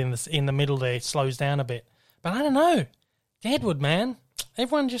a little bit in the middle there, it slows down a bit. But I don't know, Deadwood, man,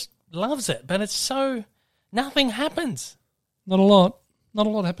 everyone just loves it, but it's so nothing happens. Not a lot. Not a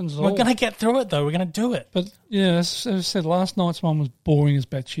lot happens at all. We're gonna get through it though. We're gonna do it. But yeah, as I said, last night's one was boring as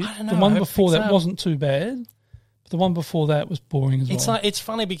batshit. I don't know, The one I hope before it picks that up. wasn't too bad. But the one before that was boring as It's well. like it's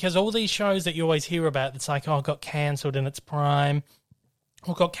funny because all these shows that you always hear about, it's like, oh, it got cancelled in its prime.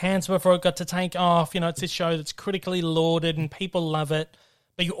 Or got cancelled before it got to take off. It's this show that's critically lauded and people love it.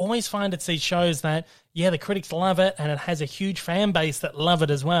 But you always find it's these shows that, the critics love it and it has a huge fan base that love it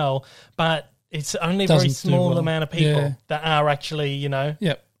as well. But it's only a very Doesn't do small well. amount of people Yeah. that are actually,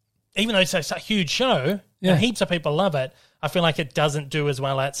 Yep. even though it's a huge show, Yeah. and heaps of people love it, I feel like it doesn't do as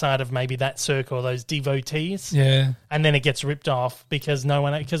well outside of maybe that circle or those devotees. Yeah. And then it gets ripped off because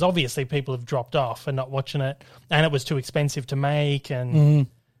because obviously people have dropped off and not watching it, and it was too expensive to make, and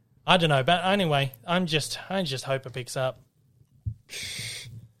I don't know. But anyway, I just hope it picks up.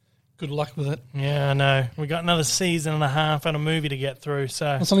 Good luck with it. Yeah, I know. We got another season and a half and a movie to get through, so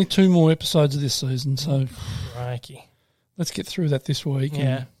There's only 2 more episodes of this season, so crikey. let's get through that this week.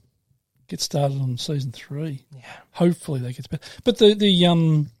 Yeah. And get started on season 3. Yeah. Hopefully that gets better. But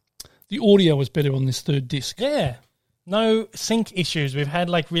the audio was better on this third disc. Yeah. No sync issues. We've had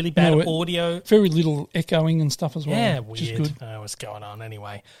like really bad audio. Very little echoing and stuff as well. Yeah, which is weird. good. I don't know what's going on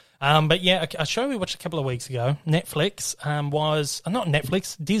anyway. But yeah, a show we watched a couple of weeks ago, Netflix, was not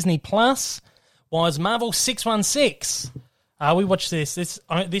Netflix, Disney Plus was Marvel 616. We watched this.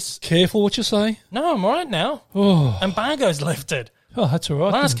 Careful what you say. No, I'm all right now. Oh, Embargo's lifted. oh that's all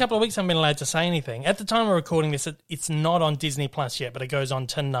right. Last couple of weeks, I haven't been allowed to say anything. At the time of recording this, it's not on Disney Plus yet, but it goes on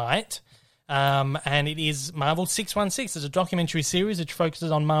tonight. And it is Marvel 616. It's a documentary series which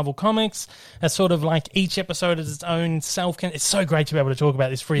focuses on Marvel Comics. It's sort of like each episode is its own It's so great to be able to talk about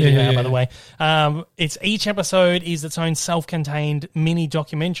this freely now, by the way. Each episode is its own self-contained mini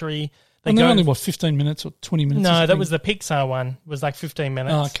documentary. And they're only, 15 minutes or 20 minutes? No, that was the Pixar one. Was like 15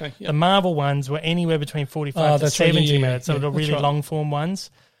 minutes. Oh, okay. Yep. The Marvel ones were anywhere between 45 to 70 minutes. So the really right. long-form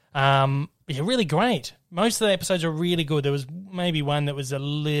ones. Really great. Most of the episodes are really good. There was maybe one that was a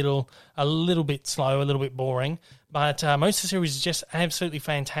little bit slow, a little bit boring, but most of the series is just absolutely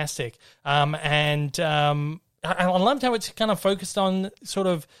fantastic. I loved how it's kind of focused on sort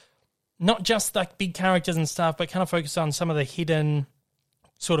of not just like big characters and stuff, but kind of focused on some of the hidden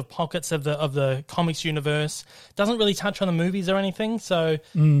sort of pockets of the comics universe. Doesn't really touch on the movies or anything. So,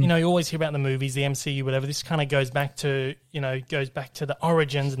 you always hear about the movies, the MCU, whatever. This kind of goes back to the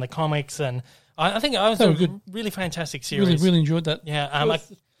origins and the comics. And I think it was a really fantastic series. Really enjoyed that. Yeah.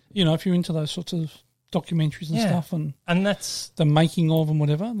 If you're into those sorts of documentaries and stuff and that's the making of and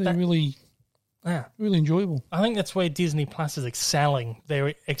whatever, they're really enjoyable. I think that's where Disney Plus is excelling.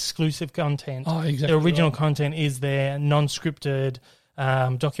 Their exclusive content. Oh, exactly. Their original content is their non-scripted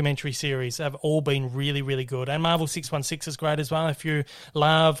documentary series have all been really, really good. And Marvel 616 is great as well. If you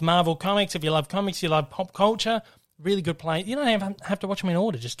love Marvel Comics, if you love comics, you love pop culture, really good play. You don't even have to watch them in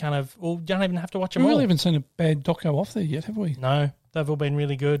order, you don't even have to watch them all. We really haven't seen a bad doco off there yet, have we? No, they've all been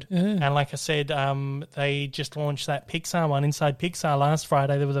really good. Yeah. And like I said, they just launched that Pixar one, Inside Pixar, last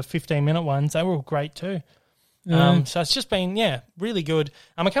Friday. There was a 15-minute one. They were all great too. So it's just been, really good.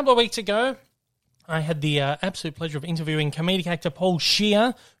 A couple of weeks ago, I had the absolute pleasure of interviewing comedic actor Paul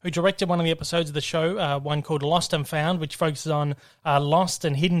Scheer, who directed one of the episodes of the show, one called Lost and Found, which focuses on lost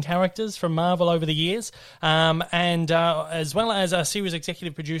and hidden characters from Marvel over the years, and as well as a series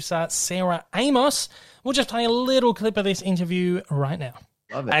executive producer, Sarah Amos. We'll just play a little clip of this interview right now.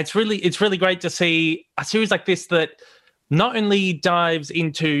 Love it. It's really great to see a series like this that not only dives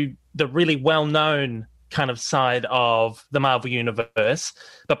into the really well-known kind of side of the Marvel Universe,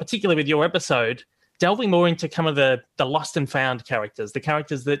 but particularly with your episode, delving more into kind of the lost and found characters, the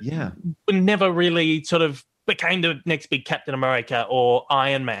characters that were never really sort of became the next big Captain America or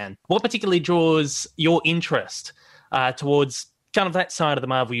Iron Man. What particularly draws your interest towards kind of that side of the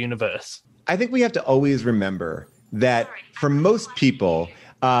Marvel Universe? I think we have to always remember that for most people,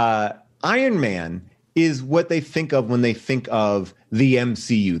 Iron Man is what they think of when they think of the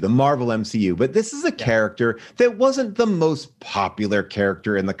MCU, the Marvel MCU. But this is a character that wasn't the most popular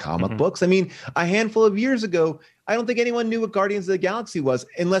character in the comic books. I mean, a handful of years ago, I don't think anyone knew what Guardians of the Galaxy was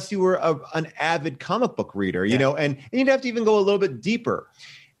unless you were an avid comic book reader, you know, and you'd have to even go a little bit deeper.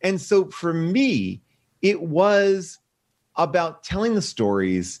 And so for me, it was about telling the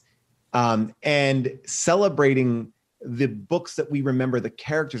stories and celebrating the books that we remember, the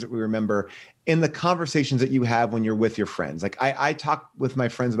characters that we remember, in the conversations that you have when you're with your friends. Like I talk with my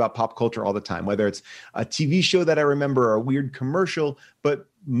friends about pop culture all the time, whether it's a TV show that I remember or a weird commercial, but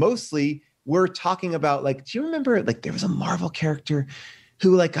mostly we're talking about, like, do you remember, like, there was a Marvel character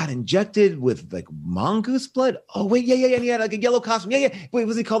who like got injected with like mongoose blood? Oh wait, yeah, and he had like a yellow costume. Yeah. Wait,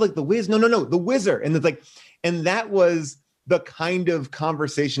 was he called like the Wiz? No, the Wizard. And it's like, and that was the kind of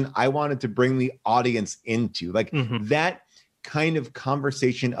conversation I wanted to bring the audience into, like that kind of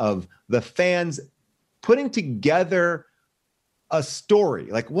conversation of the fans putting together a story.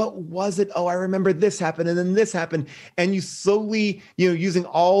 Like, what was it? Oh, I remember this happened and then this happened. And you slowly, using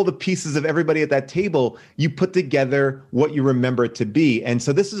all the pieces of everybody at that table, you put together what you remember it to be. And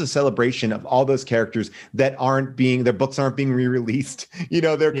so this is a celebration of all those characters that their books aren't being re-released.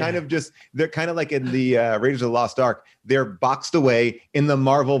 They're kind of like in the Raiders of the Lost Ark. They're boxed away in the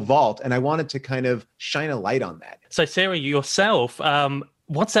Marvel vault. And I wanted to kind of shine a light on that. So Sarah, yourself,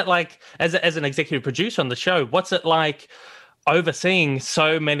 what's that like as an executive producer on the show? What's it like overseeing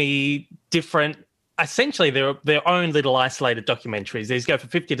so many different, essentially their own little isolated documentaries? These go for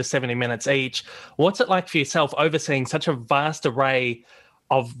 50 to 70 minutes each. What's it like for yourself overseeing such a vast array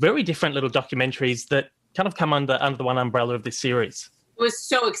of very different little documentaries that kind of come under the one umbrella of this series? It was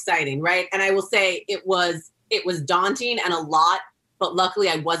so exciting, right? And I will say it was daunting and a lot, but luckily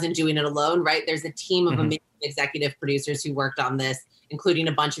I wasn't doing it alone, right? There's a team of amazing executive producers who worked on this, including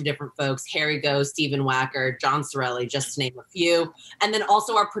a bunch of different folks, Harry Go, Stephen Wacker, John Sorelli, just to name a few. And then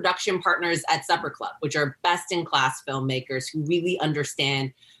also our production partners at Supper Club, which are best-in-class filmmakers who really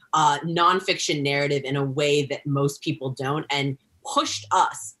understand nonfiction narrative in a way that most people don't, and pushed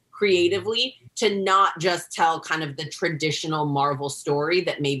us creatively to not just tell kind of the traditional Marvel story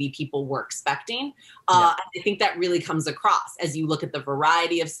that maybe people were expecting. I think that really comes across as you look at the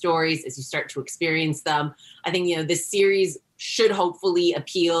variety of stories, as you start to experience them. I think, this series should hopefully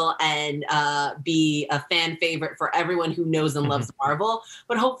appeal and be a fan favorite for everyone who knows and loves Marvel.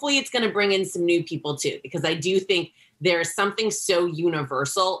 But hopefully it's going to bring in some new people too, because I do think there's something so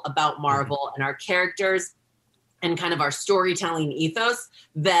universal about Marvel and our characters and kind of our storytelling ethos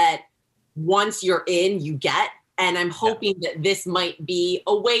that once you're in, you get. And I'm hoping that this might be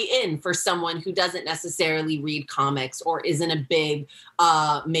a way in for someone who doesn't necessarily read comics or isn't a big,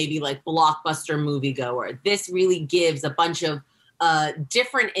 maybe like blockbuster moviegoer. This really gives a bunch of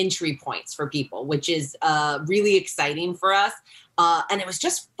different entry points for people, which is really exciting for us. And it was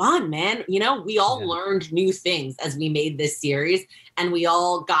just fun, man. We all learned new things as we made this series, and we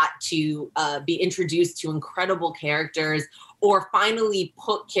all got to be introduced to incredible characters, or finally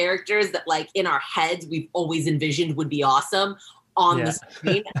put characters that, like, in our heads we've always envisioned would be awesome on the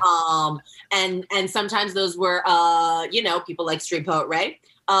screen. And sometimes those were, people like Street Poet Ray,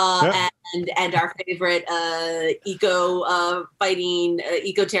 and our favorite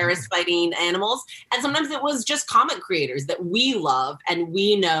eco-terrorist fighting animals. And sometimes it was just comic creators that we love and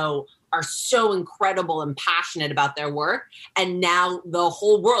we know are so incredible and passionate about their work. And now the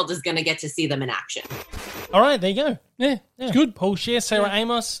whole world is going to get to see them in action. All right, there you go. Yeah, it's good. Paul Scheer, Sarah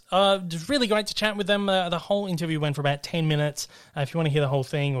Amos. It was really great to chat with them. The whole interview went for about 10 minutes. If you want to hear the whole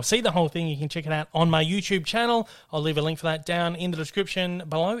thing or see the whole thing, you can check it out on my YouTube channel. I'll leave a link for that down in the description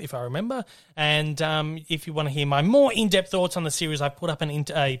below, if I remember. And if you want to hear my more in-depth thoughts on the series, I put up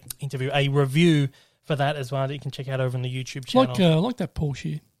a review for that as well that you can check out over on the YouTube channel. Like that Paul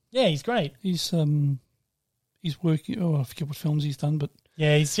Scheer. Yeah, he's great. He's working. I forget what films he's done, but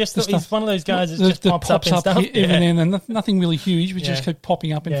yeah, he's one of those guys that just pops up in stuff. Even then, and nothing really huge, but just keep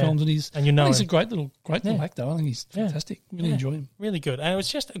popping up in films. And he's a great little actor. I think he's fantastic. Really enjoy him. Really good, and it was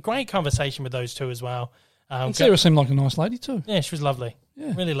just a great conversation with those two as well. And Sarah seemed like a nice lady too. Yeah, she was lovely.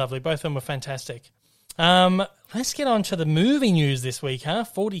 Yeah. Really lovely. Both of them were fantastic. Let's get on to the movie news this week,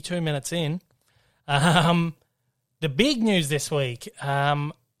 42 minutes in. The big news this week.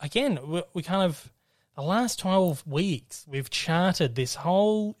 Again, we kind of, the last 12 weeks, we've charted this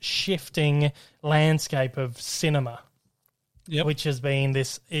whole shifting landscape of cinema, which has been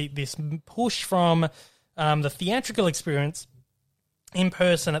this push from the theatrical experience in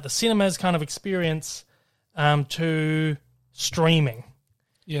person at the cinemas kind of experience to streaming.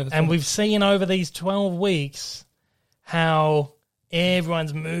 Yeah, and we've seen over these 12 weeks how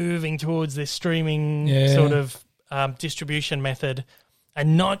everyone's moving towards this streaming sort of distribution method.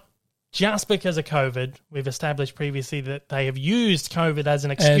 And not just because of COVID. We've established previously that they have used COVID as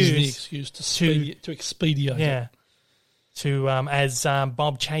an excuse. As the excuse to expedite. Yeah. To, as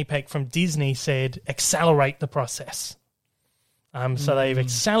Bob Chapek from Disney said, accelerate the process. So they've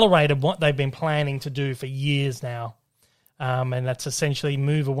accelerated what they've been planning to do for years now. And that's essentially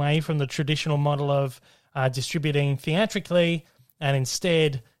move away from the traditional model of distributing theatrically and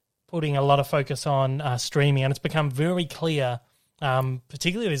instead putting a lot of focus on streaming. And it's become very clear,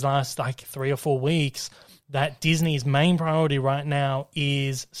 particularly these last 3 or 4 weeks, that Disney's main priority right now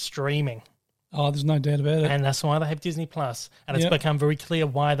is streaming. Oh, there's no doubt about it. And that's why they have Disney Plus. And it's become very clear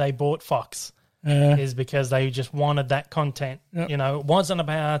why they bought Fox, is because they just wanted that content. Yep. It wasn't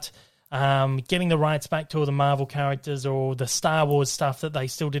about getting the rights back to all the Marvel characters or the Star Wars stuff that they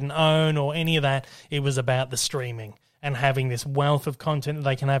still didn't own or any of that. It was about the streaming and having this wealth of content that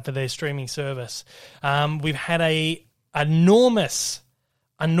they can have for their streaming service. We've had a enormous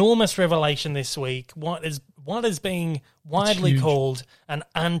revelation this week. What is being widely called an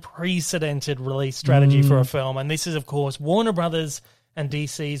unprecedented release strategy for a film. And this is, of course, Warner Brothers and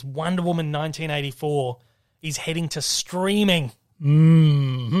DC's Wonder Woman 1984 is heading to streaming.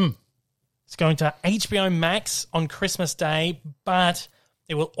 Mm-hmm. It's going to HBO Max on Christmas Day, but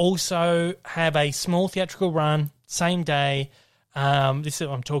it will also have a small theatrical run, same day. I'm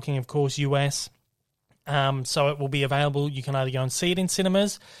talking, of course, US. So it will be available. You can either go and see it in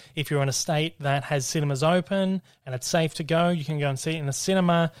cinemas. If you're in a state that has cinemas open and it's safe to go, you can go and see it in a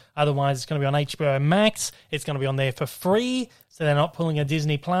cinema. Otherwise, it's going to be on HBO Max. It's going to be on there for free. So they're not pulling a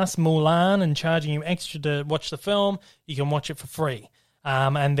Disney Plus, Mulan, and charging you extra to watch the film. You can watch it for free.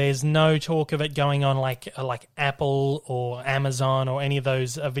 And there's no talk of it going on like Apple or Amazon or any of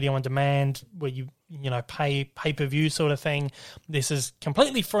those video on demand where you pay-per-view sort of thing. This is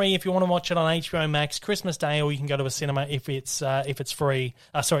completely free if you want to watch it on HBO Max Christmas Day, or you can go to a cinema if it's free.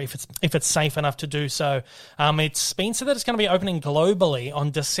 If it's safe enough to do so. It's been said that it's going to be opening globally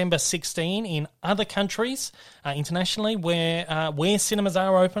on December 16 in other countries internationally where cinemas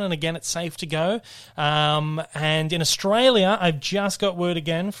are open, and again, it's safe to go. And in Australia, I've just got word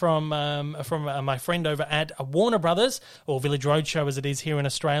again from my friend over at Warner Brothers, or Village Roadshow as it is here in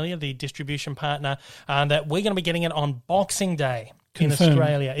Australia, the distribution partner, that we're going to be getting it on Boxing Day. Confirmed. In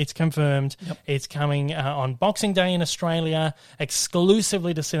Australia. It's confirmed. Yep. It's coming on Boxing Day in Australia,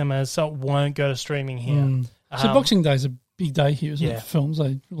 exclusively to cinemas, so it won't go to streaming here. So Boxing Day is a big day here, isn't it, for films?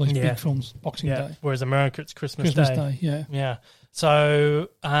 They release big films Boxing Day. Whereas America, it's Christmas Day. Yeah. So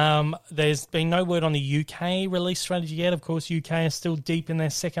there's been no word on the UK release strategy yet. Of course, UK is still deep in their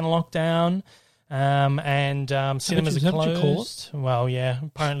second lockdown. And cinemas are closed. Well, yeah,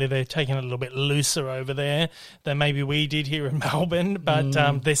 apparently they're taking it a little bit looser over there than maybe we did here in Melbourne. But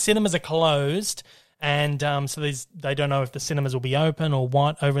their cinemas are closed, and so they don't know if the cinemas will be open or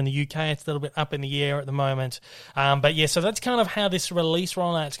what over in the UK. It's a little bit up in the air at the moment. But yeah, so that's kind of how this release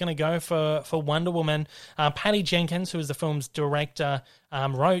rollout is going to go for Wonder Woman. Patty Jenkins, who is the film's director,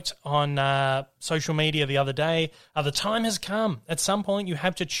 wrote on social media the other day, the time has come. At some point, you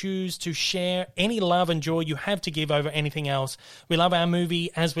have to choose to share any love and joy you have to give over anything else. We love our movie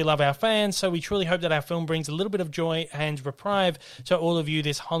as we love our fans, so we truly hope that our film brings a little bit of joy and reprieve to all of you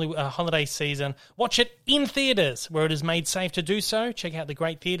this holiday season. Watch it in theatres where it is made safe to do so. Check out the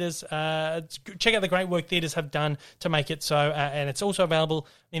great theatres. Check out the great work theatres have done to make it so, and it's also available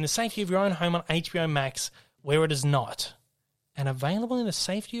in the safety of your own home on HBO Max where it is not. And available in the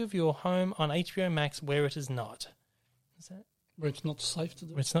safety of your home on HBO Max where it is not. Is that where it's not safe to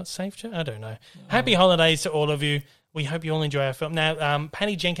do? Where it's not safe to? I don't know. Happy holidays to all of you. We hope you all enjoy our film. Now,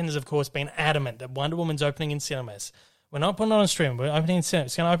 Patty Jenkins has, of course, been adamant that Wonder Woman's opening in cinemas. We're not putting it on stream. We're opening in cinemas.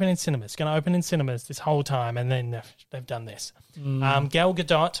 It's going to open in cinemas. It's going to open in cinemas this whole time, and then they've done this. Gal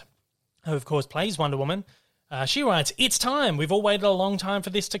Gadot, who, of course, plays Wonder Woman, she writes, "It's time. We've all waited a long time for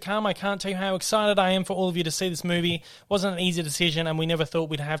this to come. I can't tell you how excited I am for all of you to see this movie. It wasn't an easy decision, and we never thought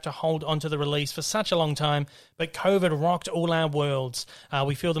we'd have to hold onto the release for such a long time, but COVID rocked all our worlds.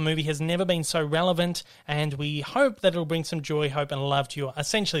 We feel the movie has never been so relevant, and we hope that it'll bring some joy, hope, and love to you."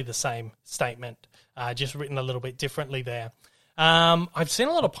 Essentially the same statement, just written a little bit differently there. I've seen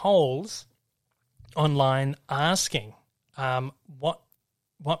a lot of polls online asking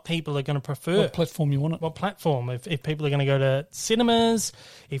what people are going to prefer. What platform you want it? What platform? If people are going to go to cinemas,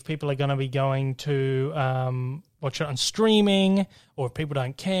 if people are going to be going to watch it on streaming, or if people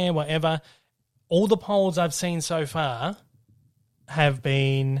don't care, whatever. All the polls I've seen so far have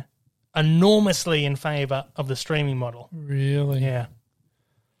been enormously in favour of the streaming model. Really? Yeah.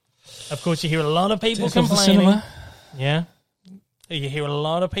 Of course, you hear a lot of people complaining. Yeah. You hear a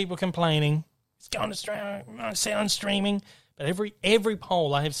lot of people complaining. It's going to streaming. I see it on streaming. But every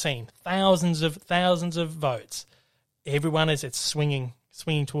poll I have seen, thousands of votes, everyone it's swinging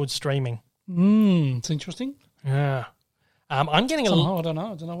towards streaming. It's interesting. Yeah. I'm getting I don't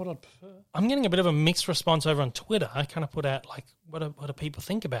know what I'd prefer. I'm getting a bit of a mixed response over on Twitter. I kind of put out like, what do people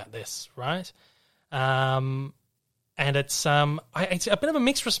think about this, right? And it's a bit of a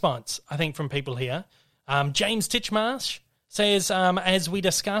mixed response, I think, from people here. James Titchmarsh says, as we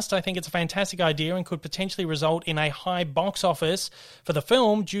discussed, I think it's a fantastic idea and could potentially result in a high box office for the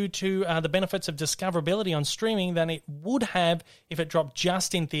film due to the benefits of discoverability on streaming than it would have if it dropped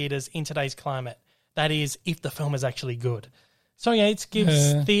just in theatres in today's climate. That is, if the film is actually good. So, yeah, it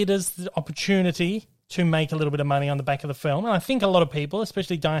gives theatres the opportunity to make a little bit of money on the back of the film. And I think a lot of people,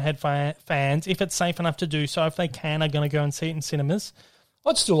 especially diehard fans, if it's safe enough to do so, if they can, are going to go and see it in cinemas.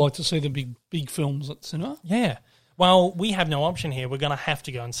 I'd still like to see the big films at cinema. Yeah. Well, we have no option here. We're going to have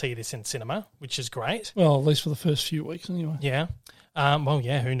to go and see this in cinema, which is great. Well, at least for the first few weeks anyway. Yeah.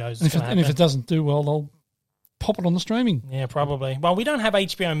 Who knows? And if it doesn't do well, they'll pop it on the streaming. Yeah, probably. Well, we don't have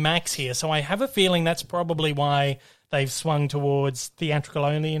HBO Max here, so I have a feeling that's probably why they've swung towards theatrical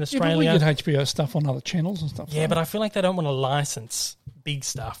only in Australia. Yeah, but we get HBO stuff on other channels and stuff. Yeah, but I feel like they don't want to license big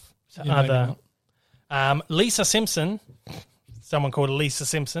stuff to other. Lisa Simpson, someone called Lisa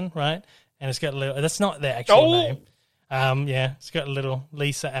Simpson, right? And it's got a little, that's not their actual name. It's got a little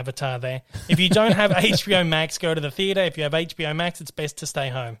Lisa avatar there. If you don't have HBO Max, go to the theatre. If you have HBO Max, it's best to stay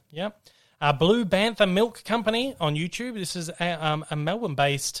home. Yep. Blue Banther Milk Company on YouTube. This is a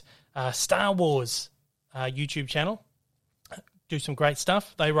Melbourne-based Star Wars YouTube channel. Do some great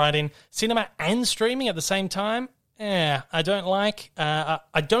stuff. They write in cinema and streaming at the same time. I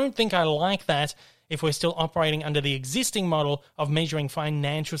don't think I like that. if we're still operating under the existing model of measuring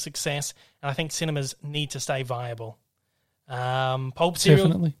financial success, and I think cinemas need to stay viable. Pulp Cereal,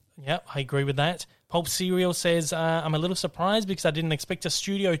 Definitely. Yep, I agree with that. Pulp Cereal says, I'm a little surprised because I didn't expect a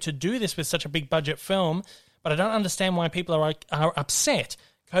studio to do this with such a big budget film, but I don't understand why people are upset.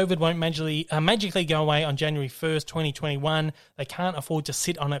 COVID won't magically go away on January 1st, 2021. They can't afford to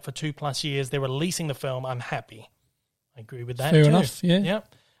sit on it for 2+ years. They're releasing the film. I'm happy. I agree with that. Fair too. enough, yeah.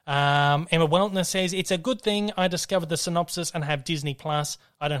 Yep. Emma Weltner says, it's a good thing I discovered the synopsis and have Disney Plus.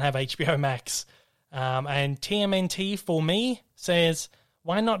 I don't have HBO Max. And TMNT for me says,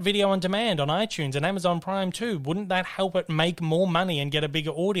 why not video on demand on iTunes and Amazon Prime too? Wouldn't that help it make more money and get a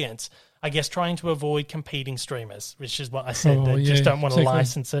bigger audience? I guess trying to avoid competing streamers, which is what I said. They just don't want to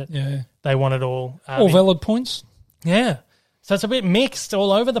license it. Yeah. They want it all. All valid points. Yeah. So it's a bit mixed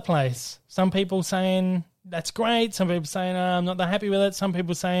all over the place. Some people saying that's great. Some people saying I'm not that happy with it. Some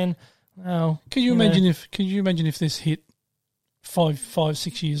people saying, oh. Can you imagine if this hit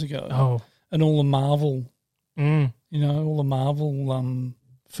 5-6 years ago? Oh. And all the Marvel, all the Marvel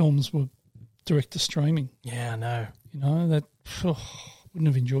films were direct to streaming. Yeah, I know. That wouldn't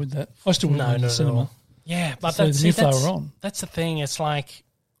have enjoyed that. I still wouldn't have gone to cinema. Yeah, but they were on. That's the thing. It's like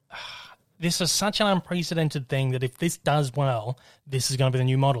this is such an unprecedented thing that if this does well, this is going to be the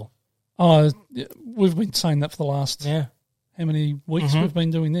new model. Oh, we've been saying that for the last how many weeks we've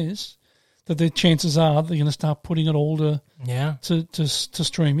been doing this. That the chances are they're going to start putting it all to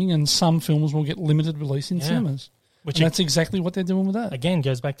streaming, and some films will get limited release in cinemas. And that's exactly what they're doing with that. Again,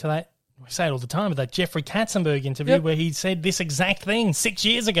 goes back to that, we say it all the time, but that Jeffrey Katzenberg interview where he said this exact thing 6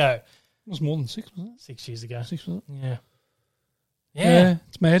 years ago. It was more than 6, wasn't it? 6 years ago. 6, was it? Yeah. Yeah,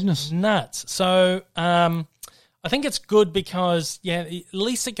 it's madness. Nuts. So I think it's good because, at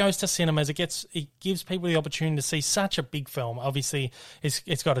least it goes to cinemas. It gives people the opportunity to see such a big film. Obviously,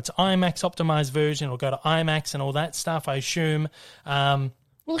 it's got its IMAX optimized version. It'll go to IMAX and all that stuff, I assume.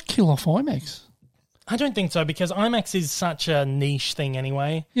 Will it kill off IMAX? I don't think so because IMAX is such a niche thing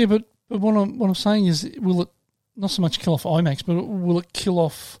anyway. Yeah, but what I'm saying is, will it not so much kill off IMAX, but will it kill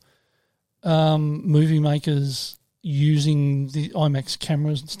off movie makers using the IMAX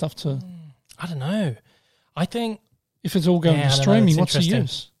cameras and stuff to... I don't know. I think... If it's all going to streaming, what's the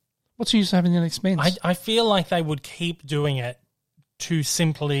use? What's the use of having that expense? I feel like they would keep doing it to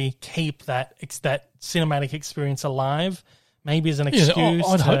simply keep that cinematic experience alive, maybe as an excuse.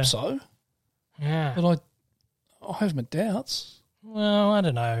 I'd hope so. Yeah. But I have my doubts. Well, I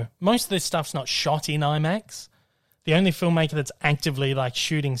don't know. Most of this stuff's not shot in IMAX. The only filmmaker that's actively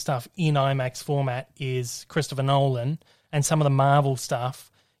shooting stuff in IMAX format is Christopher Nolan, and some of the Marvel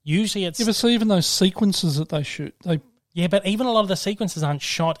stuff. Usually it's... Yeah, but so even those sequences that they shoot, Yeah, but even a lot of the sequences aren't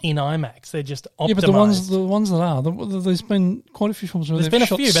shot in IMAX. They're just optimized. Yeah, but the ones that are, there's been quite a few films where they've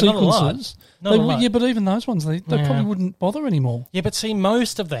shot sequences. But not a lot. Yeah, but even those ones, they probably wouldn't bother anymore. Yeah, but see,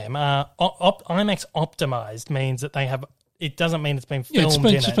 most of them are IMAX optimized means that they have... It doesn't mean it's been filmed in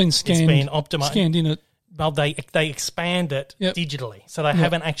it. It's been scanned, it's been optimized. Scanned in it. Well, they expand it digitally, so they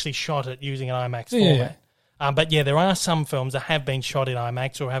haven't actually shot it using an IMAX format. But there are some films that have been shot in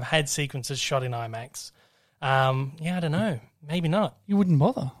IMAX or have had sequences shot in IMAX. I don't know. Maybe not. You wouldn't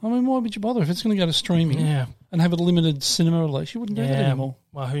bother. I mean, why would you bother? If it's going to go to streaming and have a limited cinema release, you wouldn't do that anymore.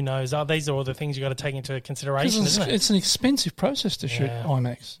 Well, who knows? These are all the things you've got to take into consideration, isn't it? It's an expensive process to shoot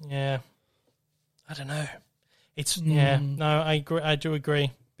IMAX. Yeah. I don't know. It's no, I agree. I do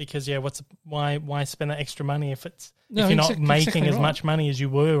agree because why spend that extra money if you're not making as much money as you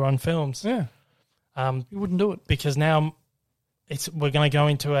were on films? Yeah. You wouldn't do it because now we're going to go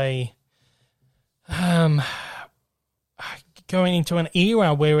into an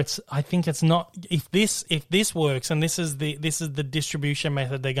era where I think it's not if this works and this is the distribution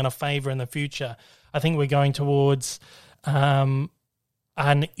method they're going to favor in the future. I think we're going towards an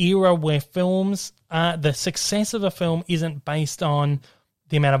era where films the success of a film isn't based on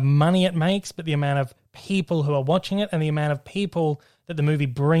the amount of money it makes, but the amount of people who are watching it and the amount of people that the movie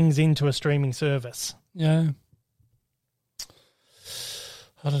brings into a streaming service. Yeah.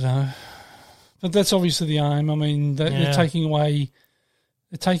 I don't know. But that's obviously the aim. I mean, they're taking away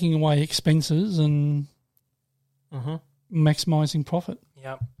expenses and maximising profit.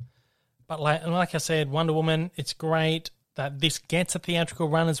 Yeah. But like I said, Wonder Woman, it's great that this gets a theatrical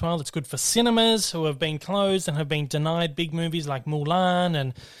run as well. It's good for cinemas who have been closed and have been denied big movies like Mulan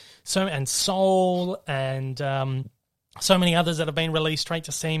and Soul and so many others that have been released straight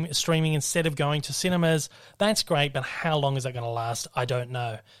to streaming instead of going to cinemas. That's great, but how long is that going to last? I don't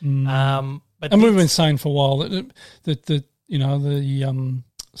know. But we've been saying for a while that the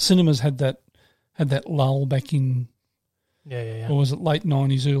cinemas had that lull back in Or was it late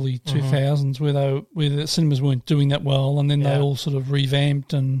 90s, early 2000s, where the cinemas weren't doing that well, and then they all sort of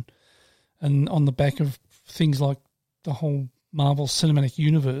revamped and on the back of things like the whole Marvel Cinematic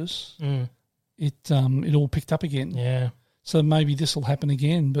Universe, it all picked up again. Yeah. So maybe this will happen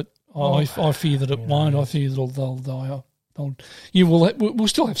again, but I fear that it won't. I fear that they'll die. We'll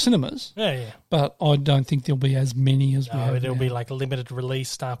still have cinemas. Yeah. But I don't think there'll be as many as we have. It'll now. be like limited release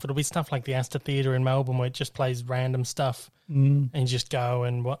stuff. It'll be stuff like the Astor Theatre in Melbourne where it just plays random stuff and you just go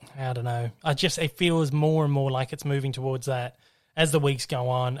and I don't know. It feels more and more like it's moving towards that as the weeks go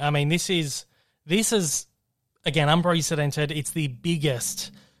on. I mean, this is again unprecedented. It's the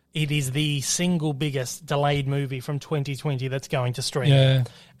biggest. It is the single biggest delayed movie from 2020 that's going to stream. Yeah.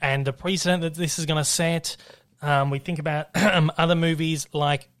 And the precedent that this is going to set. We think about other movies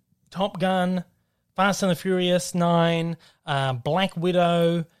like Top Gun, Fast and the Furious 9, Black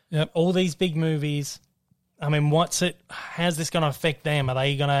Widow, all these big movies. I mean, how's this going to affect them? Are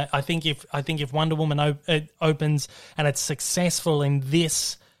they going to? I think if Wonder Woman opens and it's successful in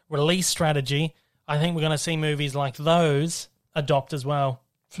this release strategy, I think we're going to see movies like those adopt as well.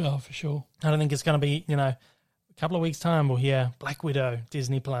 For sure. I don't think it's going to be a couple of weeks' time we'll hear Black Widow,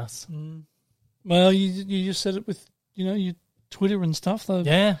 Disney Plus. Well, you just said it with your Twitter and stuff.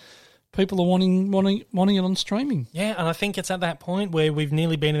 Yeah, people are wanting it on streaming. Yeah, and I think it's at that point where we've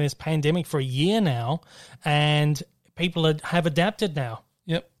nearly been in this pandemic for a year now, and people have adapted now.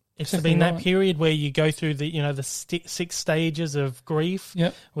 Yep, it's been that period where you go through the 6 stages of grief.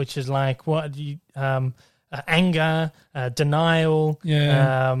 Yep, which is like anger, denial,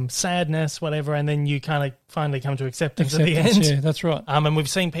 sadness, whatever, and then you kind of finally come to acceptance at the end. Yeah, that's right. And we've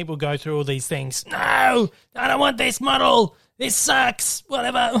seen people go through all these things. No, I don't want this model. This sucks.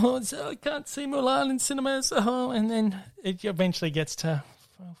 Whatever. Oh, I can't see Mulan in cinemas. Oh, and then it eventually gets to.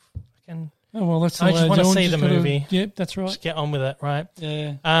 I just want to see the movie. Yep, that's right. Just get on with it, right?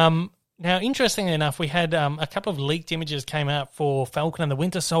 Yeah. Now, interestingly enough, we had a couple of leaked images came out for Falcon and the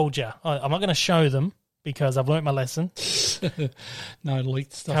Winter Soldier. I'm not going to show them, because I've learnt my lesson. No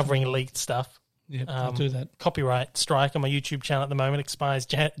leaked stuff. Covering leaked stuff. Yeah, I'll do that. Copyright strike on my YouTube channel at the moment expires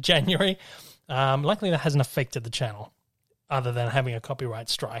January. Luckily, that hasn't affected the channel, other than having a copyright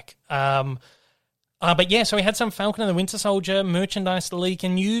strike. But yeah, so we had some Falcon and the Winter Soldier merchandise leak,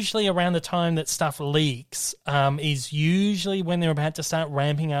 and usually around the time that stuff leaks is usually when they're about to start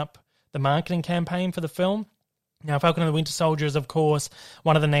ramping up the marketing campaign for the film. Now, Falcon and the Winter Soldier is, of course,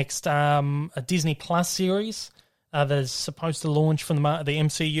 one of the next a Disney Plus series that is supposed to launch from the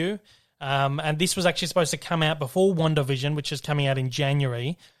MCU. And this was actually supposed to come out before WandaVision, which is coming out in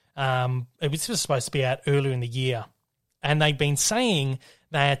January. It was supposed to be out earlier in the year. And they've been saying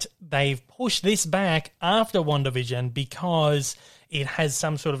that they've pushed this back after WandaVision because it has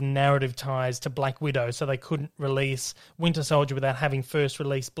some sort of narrative ties to Black Widow, so they couldn't release Winter Soldier without having first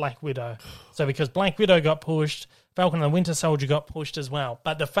released Black Widow. So because Black Widow got pushed, Falcon and the Winter Soldier got pushed as well.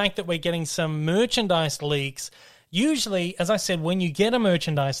 But the fact that we're getting some merchandise leaks, usually, as I said, when you get a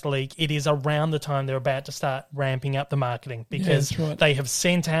merchandise leak, it is around the time they're about to start ramping up the marketing, because they have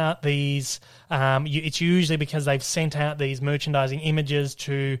sent out these, it's usually because they've sent out these merchandising images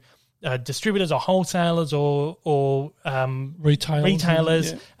to distributors or wholesalers or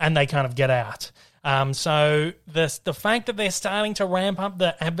retailers, and they kind of get out. So the fact that they're starting to ramp up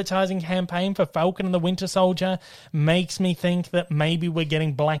the advertising campaign for Falcon and the Winter Soldier makes me think that maybe we're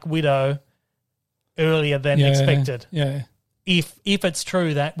getting Black Widow earlier than expected. Yeah. If it's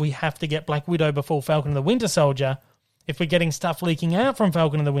true that we have to get Black Widow before Falcon and the Winter Soldier, if we're getting stuff leaking out from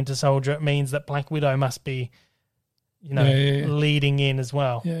Falcon and the Winter Soldier, it means that Black Widow must be, leading in as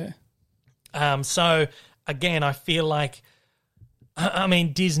well. Yeah. So again, I feel like,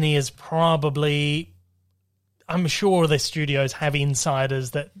 Disney is probably, I'm sure the studios have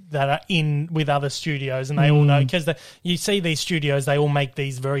insiders that are in with other studios, and they all know, because you see these studios, they all make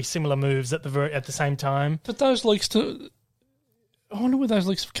these very similar moves at the same time. But those leaks, I wonder where those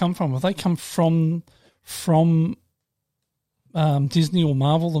leaks have come from. Have they come from Disney or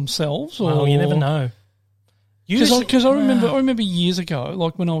Marvel themselves? Or you never know. Because I remember years ago,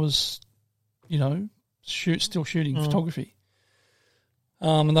 like when I was, still shooting photography.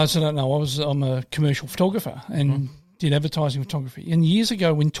 And those that don't know, I'm a commercial photographer and did advertising photography. And years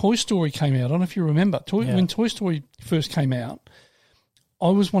ago, when Toy Story came out, I don't know if you remember, when Toy Story first came out, I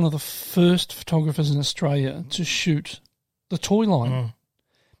was one of the first photographers in Australia to shoot the toy line.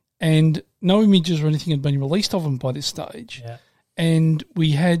 And no images or anything had been released of them by this stage. Yeah. And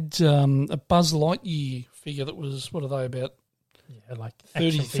we had a Buzz Lightyear figure that was, what are they, about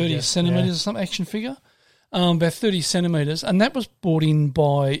 30 centimetres or something, action figure. about 30 centimetres, and that was brought in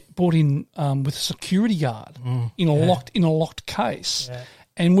with a security guard in a locked case. Yeah.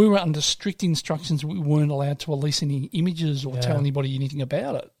 And we were under strict instructions. We weren't allowed to release any images or tell anybody anything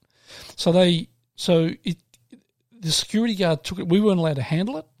about it. The security guard took it. We weren't allowed to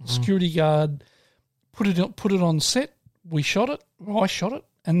handle it. The security guard put it on set. We shot it. I shot it,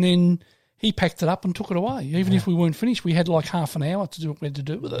 and then he packed it up and took it away. Even if we weren't finished, we had like half an hour to do what we had to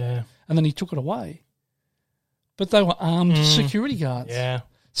do with it, and then he took it away. But they were armed security guards. Yeah.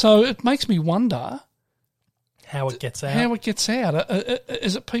 So it makes me wonder how it gets out.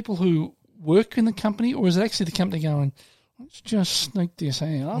 Is it people who work in the company, or is it actually the company going, let's just sneak this out,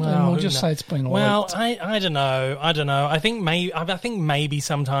 and we'll just say it's been leaked? Well, I don't know. I think maybe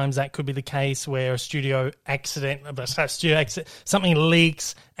sometimes that could be the case where a studio something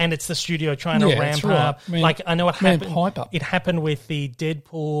leaks, and it's the studio trying to ramp up. I know it happened. It happened with the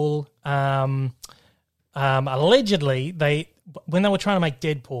Deadpool. Allegedly, when they were trying to make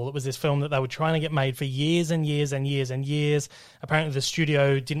Deadpool, it was this film that they were trying to get made for years and years and years and years. Apparently the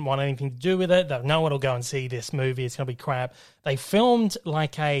studio didn't want anything to do with it. No one will go and see this movie. It's going to be crap. They filmed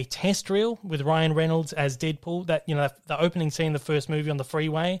like a test reel with Ryan Reynolds as Deadpool, that, you know, the opening scene, the first movie on the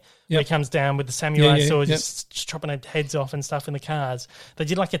freeway, where he comes down with the samurai sword, just chopping their heads off and stuff in the cars. They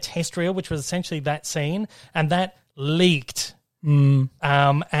did like a test reel, which was essentially that scene, and that leaked.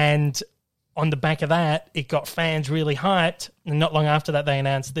 And on the back of that, it got fans really hyped, and not long after that, they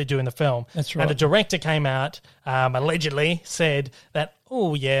announced they're doing the film. That's right. And the director came out, allegedly said that,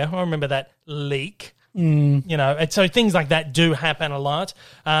 oh, yeah, I remember that leak. You know, and so things like that do happen a lot.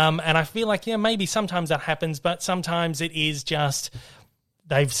 And I feel like, maybe sometimes that happens, but sometimes it is just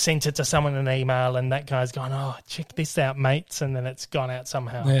they've sent it to someone in an email, and that guy's gone, oh, check this out, mates, and then it's gone out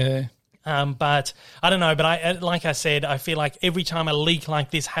somehow. Yeah. But I don't know. But like I said, I feel like every time a leak like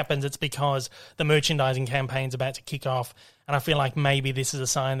this happens, it's because the merchandising campaign's about to kick off. And I feel like maybe this is a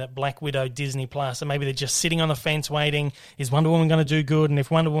sign that Black Widow, Disney Plus, and maybe they're just sitting on the fence waiting. Is Wonder Woman going to do good? And if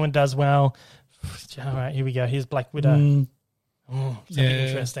Wonder Woman does well, all right, here we go. Here's Black Widow. It's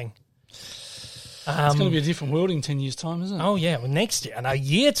interesting. It's going to be a different world in 10 years' time, isn't it? Oh, yeah. Well, next year. And a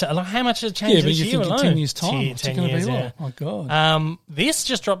year to... Like, how much has it changed this year alone? 10 years' time. What's it going to be like? Oh, God. This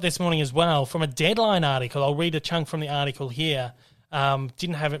just dropped this morning as well from a Deadline article. I'll read a chunk from the article here.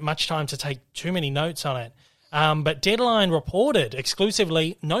 Didn't have much time to take too many notes on it. But Deadline reported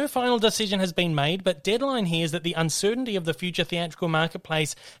exclusively, no final decision has been made, but Deadline hears that the uncertainty of the future theatrical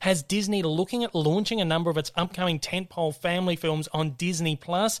marketplace has Disney looking at launching a number of its upcoming tentpole family films on Disney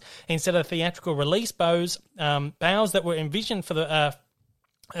Plus instead of theatrical release bows that were envisioned for the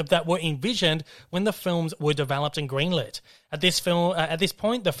that were envisioned when the films were developed and greenlit. At this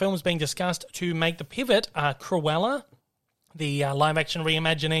point, the films being discussed to make the pivot are Cruella, the live-action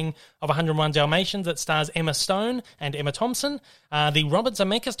reimagining of 101 Dalmatians that stars Emma Stone and Emma Thompson, the Robert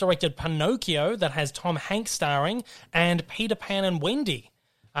Zemeckis-directed Pinocchio that has Tom Hanks starring, and Peter Pan and Wendy,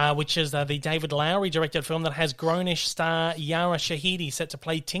 which is the David Lowery-directed film that has Grownish star Yara Shahidi set to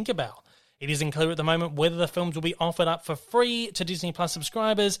play Tinkerbell. It is unclear at the moment whether the films will be offered up for free to Disney Plus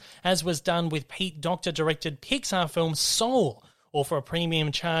subscribers, as was done with Pete Docter-directed Pixar film Soul, or for a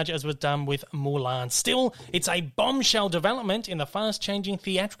premium charge as was done with Mulan. Still, it's a bombshell development in the fast-changing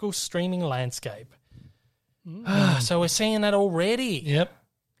theatrical streaming landscape. So we're seeing that already. Yep.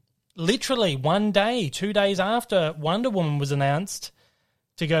 Literally 1 day, 2 days after Wonder Woman was announced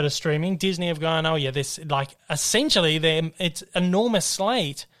to go to streaming, Disney have gone, oh yeah, this, like, essentially it's enormous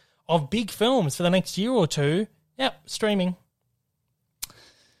slate of big films for the next year or two. Yep, streaming.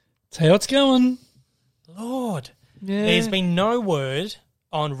 That's how it's going. Lord. Yeah. There's been no word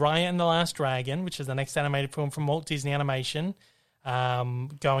on Raya and the Last Dragon, which is the next animated film from Walt Disney Animation,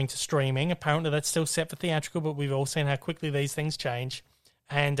 going to streaming. Apparently that's still set for theatrical, but we've all seen how quickly these things change.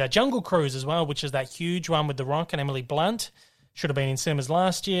 And Jungle Cruise as well, which is that huge one with The Rock and Emily Blunt. Should have been in cinemas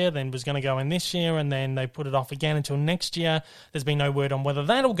last year, then was going to go in this year, and then they put it off again until next year. There's been no word on whether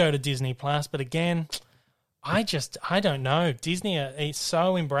that'll go to Disney Plus, but again, I don't know. Disney is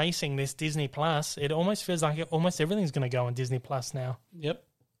so embracing this Disney Plus. It almost feels like almost everything's going to go on Disney Plus now. Yep.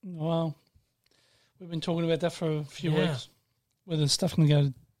 Well, we've been talking about that for a few weeks. Whether stuff can go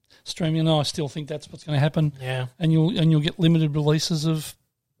to streaming, I still think that's what's going to happen. Yeah. And you'll get limited releases of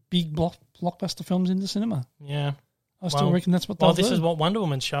big blockbuster films in the cinema. Yeah. I still reckon that's what they'll do. This is what Wonder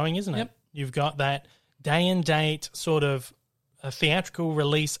Woman's showing, isn't it? Yep. You've got that day and date sort of a theatrical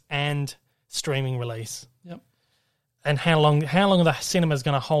release and streaming release. Yep. And how long are the cinemas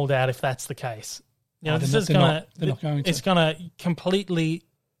going to hold out if that's the case? You know, they're not going to. It's going to completely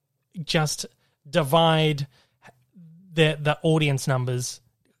just divide the audience numbers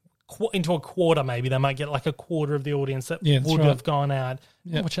into a quarter, maybe they might get like a quarter of the audience that would have gone out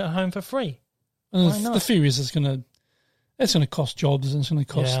and watch it at home for free. And the fear is it's going to cost jobs, and it's going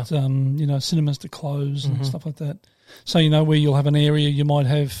to cost cinemas to close and stuff like that. So where you'll have an area, you might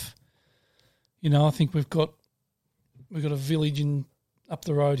have, I think we've got a village up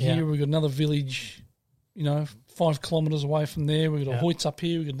the road here. We've got another village, 5 kilometres away from there. We've got a Hoyts up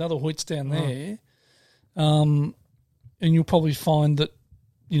here. We've got another Hoyts down there. And you'll probably find that,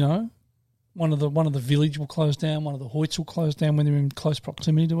 one of the village will close down, one of the Hoyts will close down when they're in close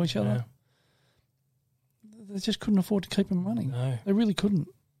proximity to each other. They just couldn't afford to keep them running. No. They really couldn't.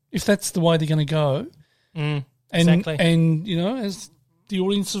 If that's the way they're going to go. Exactly. And as the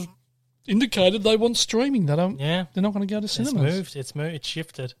audience have indicated, they want streaming. They don't. Yeah. They're not going to go to cinemas. It's moved. It's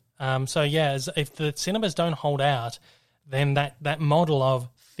shifted. If the cinemas don't hold out, then that model of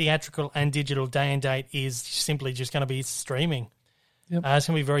theatrical and digital day and date is simply just going to be streaming. Yep. It's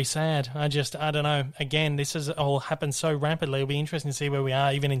going to be very sad. I don't know. Again, this has all happened so rapidly. It'll be interesting to see where we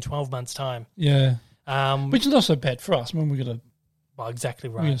are even in 12 months' time. Yeah. Which is not so bad for us. I mean, we've got exactly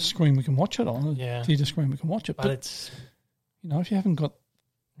right. We got a screen we can watch it on. Yeah. Theatre screen we can watch it. But it's... if you haven't got...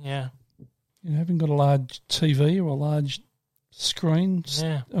 Yeah. You haven't got a large TV or a large screen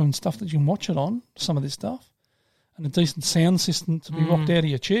and stuff that you can watch it on, some of this stuff, and a decent sound system to be rocked out of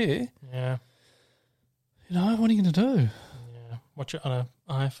your chair. Yeah. What are you going to do? Yeah. Watch it on an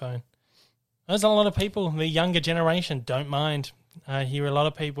iPhone. There's a lot of people, the younger generation, don't mind. I hear a lot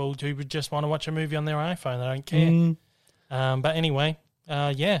of people who just want to watch a movie on their iPhone. They don't care. But anyway,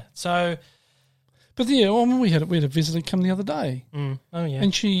 so... But we had a visitor come the other day. Oh yeah,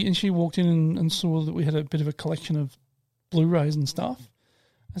 and she walked in and saw that we had a bit of a collection of Blu-rays and stuff.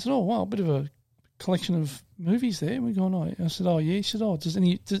 I said, "Oh wow, a bit of a collection of movies there." And we're going, "Oh," I said, "Oh yeah." She said, "Oh, does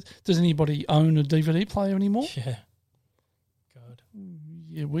anybody own a DVD player anymore?" Yeah. God.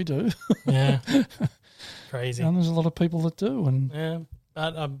 Yeah, we do. Yeah. Crazy. And there's a lot of people that do, and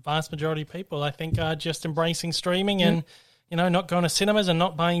but a vast majority of people, I think, are just embracing streaming and. Not going to cinemas and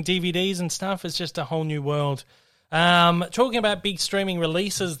not buying DVDs and stuff. It's just a whole new world. Talking about big streaming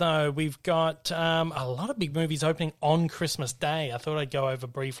releases, though, we've got a lot of big movies opening on Christmas Day. I thought I'd go over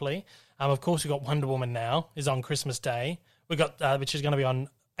briefly. Of course, we've got Wonder Woman now is on Christmas Day. We've got which is going to be on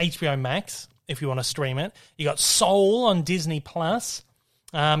HBO Max if you want to stream it. You got Soul on Disney Plus.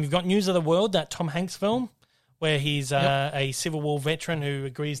 You've got News of the World, that Tom Hanks film, where he's a Civil War veteran who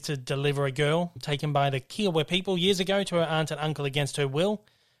agrees to deliver a girl taken by the Kiowa people years ago to her aunt and uncle against her will.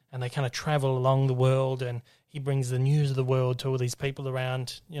 And they kind of travel along the world, and he brings the news of the world to all these people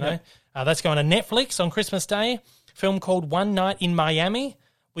around, That's going to Netflix on Christmas Day. A film called One Night in Miami,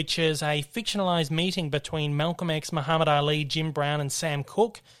 which is a fictionalized meeting between Malcolm X, Muhammad Ali, Jim Brown, and Sam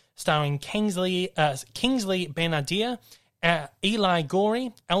Cooke, starring Kingsley Ben-Adir, Eli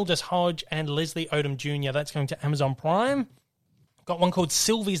Gorey, Aldous Hodge, and Leslie Odom Jr. That's going to Amazon Prime. Got one called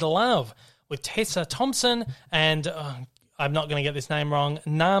Sylvie's Love with Tessa Thompson and, I'm not going to get this name wrong,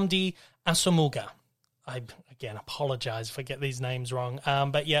 Nnamdi Asomugha. I, again, apologize if I get these names wrong.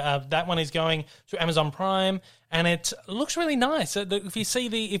 That one is going to Amazon Prime, and it looks really nice. If you see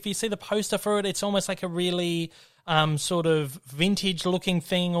the poster for it, it's almost like a really... sort of vintage-looking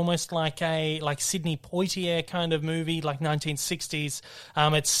thing, almost like Sidney Poitier kind of movie, like 1960s.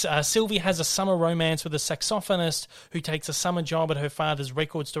 Sylvie has a summer romance with a saxophonist who takes a summer job at her father's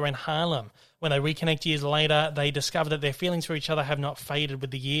record store in Harlem. When they reconnect years later, they discover that their feelings for each other have not faded with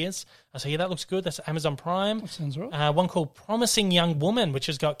the years. So that looks good. That's Amazon Prime. That sounds right. One called Promising Young Woman, which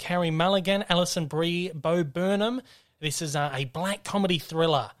has got Carey Mulligan, Alison Brie, Bo Burnham. This is a black comedy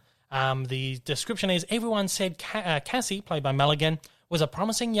thriller. The description is, everyone said Cassie, played by Mulligan, was a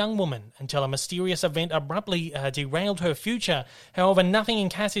promising young woman until a mysterious event abruptly derailed her future. However, nothing in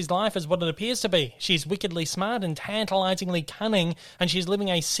Cassie's life is what it appears to be. She's wickedly smart and tantalizingly cunning, and she's living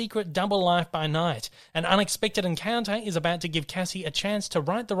a secret double life by night. An unexpected encounter is about to give Cassie a chance to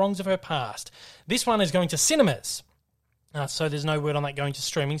right the wrongs of her past. This one is going to cinemas. So there's no word on that going to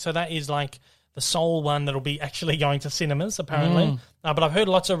streaming. So that is like the sole one that'll be actually going to cinemas, apparently. But I've heard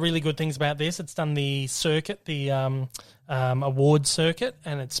lots of really good things about this. It's done the circuit, the award circuit,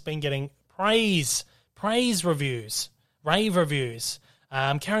 and it's been getting praise reviews, rave reviews.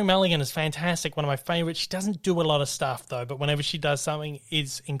 Carey Mulligan is fantastic, one of my favourites. She doesn't do a lot of stuff, though, but whenever she does something,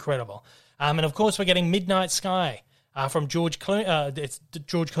 it's incredible. And, of course, we're getting Midnight Sky. From George Clooney.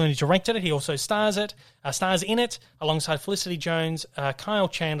 George Clooney directed it. He also stars in it, alongside Felicity Jones, Kyle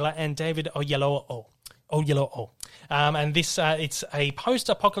Chandler, and David Oyelowo. Old Yellow All. And this it's a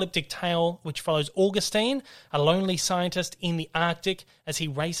post-apocalyptic tale which follows Augustine, a lonely scientist in the Arctic, as he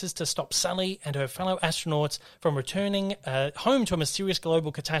races to stop Sully and her fellow astronauts from returning home to a mysterious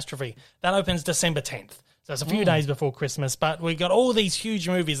global catastrophe. That opens December 10th. So it's a few days before Christmas, but we've got all these huge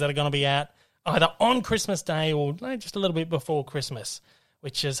movies that are going to be out either on Christmas Day or just a little bit before Christmas,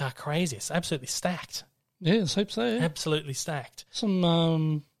 which is crazy. It's absolutely stacked. Yeah, let's hope so. Yeah. Absolutely stacked.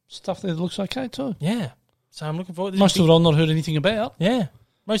 Some stuff there that looks okay too. Yeah. So I'm looking forward to Most of it I've not heard anything about. Yeah.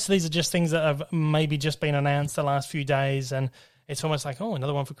 Most of these are just things that have maybe just been announced the last few days, and it's almost like, oh,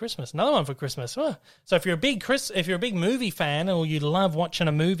 another one for Christmas, another one for Christmas. Oh. So if you're a big movie fan or you love watching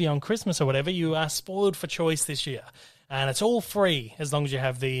a movie on Christmas or whatever, you are spoiled for choice this year. And it's all free as long as you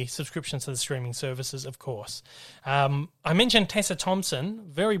have the subscriptions to the streaming services, of course. I mentioned Tessa Thompson,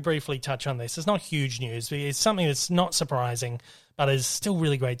 very briefly touch on this. It's not huge news. It's something that's not surprising, but is still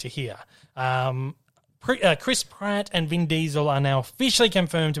really great to hear. Chris Pratt and Vin Diesel are now officially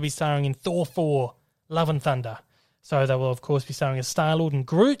confirmed to be starring in Thor 4, Love and Thunder. So they will, of course, be starring as Star-Lord and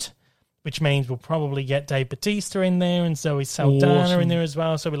Groot, which means we'll probably get Dave Bautista in there and Zoe Saldana in there as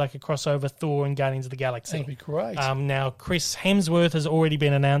well. So it'll be like a crossover Thor and Guardians of the Galaxy. That'd be great. Now, Chris Hemsworth has already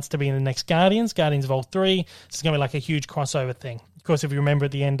been announced to be in the next Guardians Vol 3. So it's going to be like a huge crossover thing. Of course, if you remember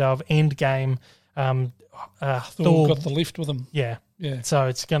at the end of Endgame, Thor got the lift with them. Yeah. Yeah. So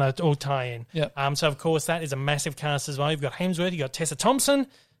it's going to all tie in. Yeah. So, of course, that is a massive cast as well. You've got Hemsworth, you've got Tessa Thompson,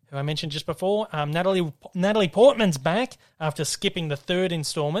 who I mentioned just before. Natalie Portman's back after skipping the third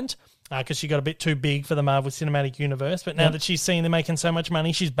installment because she got a bit too big for the Marvel Cinematic Universe. But now that she's seen them making so much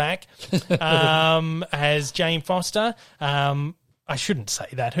money, she's back as Jane Foster. I shouldn't say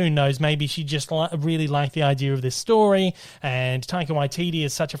that. Who knows? Maybe she just really liked the idea of this story, and Taika Waititi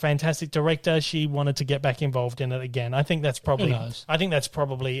is such a fantastic director. She wanted to get back involved in it again. I think that's probably.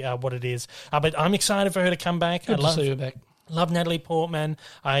 What it is. But I'm excited for her to come back. Good to see her back. Love Natalie Portman.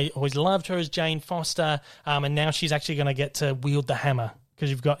 I always loved her as Jane Foster, and now she's actually going to get to wield the hammer. Because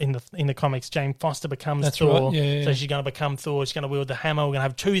you've got in the comics, Jane Foster becomes Thor. Right. Yeah. So she's going to become Thor. She's going to wield the hammer. We're going to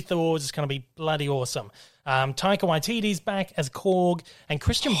have 2 Thors. It's going to be bloody awesome. Taika Waititi's back as Korg, and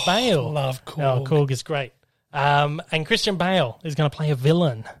Christian Bale. I love Korg. Oh, Korg is great. And Christian Bale is going to play a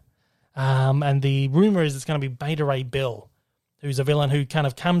villain. And the rumor is it's going to be Beta Ray Bill, who's a villain who kind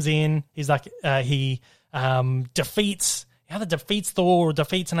of comes in. He's like he defeats Thor or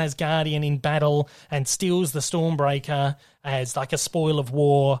defeats an Asgardian in battle and steals the Stormbreaker as like a spoil of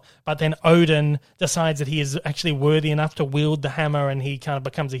war. But then Odin decides that he is actually worthy enough to wield the hammer, and he kind of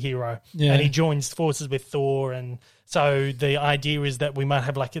becomes a hero. Yeah. And he joins forces with Thor. And so the idea is that we might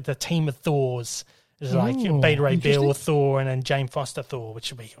have like the team of Thors. It's like Beta Ray Bill Thor and then Jane Foster Thor,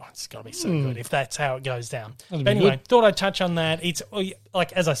 which would be, it's going to be so good if that's how it goes down. But anyway, thought I'd touch on that. It's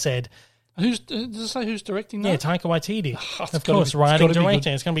like, as I said, Does it say who's directing that? Yeah, Taika Waititi. Of course, writing,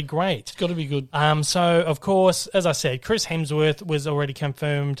 directing. It's going to be great. It's got to be good. So, of course, as I said, Chris Hemsworth was already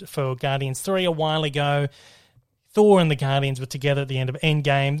confirmed for Guardians 3 a while ago. Thor and the Guardians were together at the end of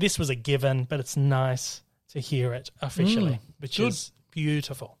Endgame. This was a given, but it's nice to hear it officially, which is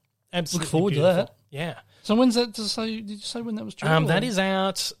beautiful. Absolutely Look forward beautiful. to that. Yeah. So when's that? Did you say when that was true? That is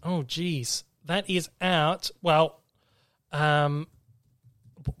out. Oh, geez. That is out. Well,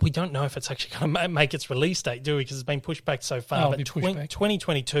 we don't know if it's actually going to make its release date, do we? Because it's been pushed back so far. Oh, but it'll be pushed back.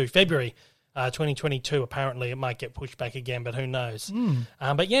 2022, February 2022, apparently it might get pushed back again, but who knows?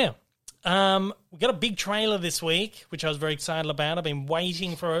 But yeah, we got a big trailer this week, which I was very excited about. I've been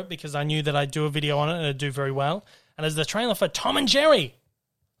waiting for it because I knew that I'd do a video on it and it'd do very well. And it's the trailer for Tom and Jerry.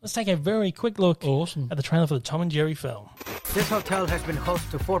 Let's take a very quick look at the trailer for the Tom and Jerry film. This hotel has been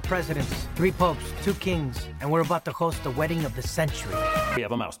host to 4 presidents, 3 popes, 2 kings, and we're about to host the wedding of the century. We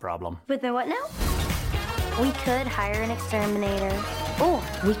have a mouse problem. With the what now? We could hire an exterminator, or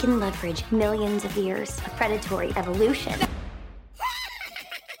we can leverage millions of years of predatory evolution.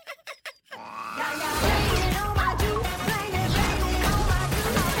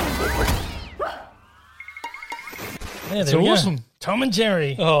 Yeah, it's there we awesome. Go. Tom and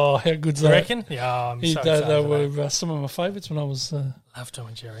Jerry. Oh, how good's You that? reckon? Yeah, I'm so excited. They for that. were some of my favourites when I was Love Tom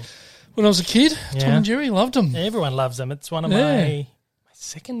and Jerry. when I was a kid. Yeah. Tom and Jerry, loved them. Everyone loves them. It's one of my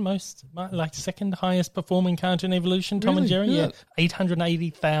second highest performing cartoon evolution. Tom and Jerry. Really? Yeah,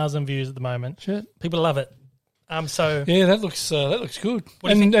 880,000 views at the moment. Shit. People love it. So Yeah, that looks good.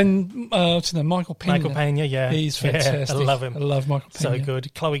 What do you And what's his name? Michael Pena. Michael Pena, yeah, He's fantastic. Yeah, I love him. I love Michael Pena. So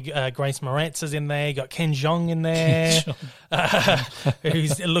good. Chloe Grace Moretz is in there. You got Ken Jeong in there.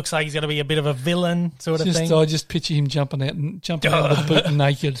 It looks like he's going to be a bit of a villain sort of thing. I just picture him jumping out of the boot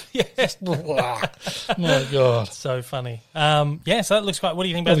naked. Yes. My God. So funny. So that looks quite. What do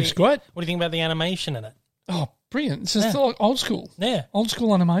you think about? That looks great. What do you think about the animation in it? Oh, brilliant. It's just like old school. Yeah. Old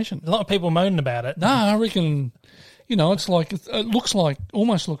school animation. A lot of people moaning about it. No, I reckon, it's like, it looks like,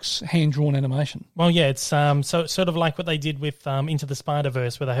 almost looks hand-drawn animation. Well, yeah, it's so sort of like what they did with Into the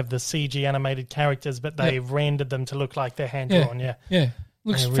Spider-Verse, where they have the CG animated characters, but they've rendered them to look like they're hand-drawn, Yeah.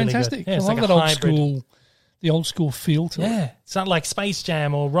 Looks really fantastic. good. Yeah, I it's love like that a old hybrid. school, the old school feel to it. Yeah, it's not like Space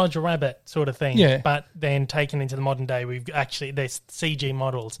Jam or Roger Rabbit sort of thing. Yeah. But then taken into the modern day, there's CG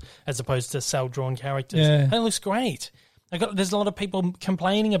models as opposed to cell-drawn characters. Yeah. And it looks great. There's a lot of people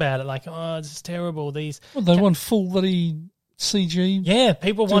complaining about it, like, oh, this is terrible. They want full bloody CG. Yeah,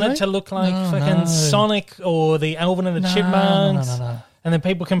 people want it to look like fucking Sonic or the Alvin and the Chipmunks. No. And then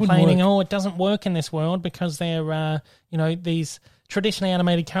people complaining, it doesn't work in this world because they're, these traditionally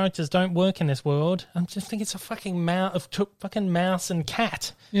animated characters don't work in this world. I just think it's a fucking mouse and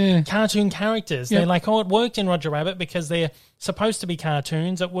cat. Yeah. Cartoon characters. Yep. They're like, it worked in Roger Rabbit because they're supposed to be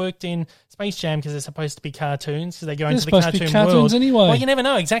cartoons. It worked in Space Jam because they're supposed to be cartoons because they go into the supposed to be cartoon cartoons world. anyway. Well, you never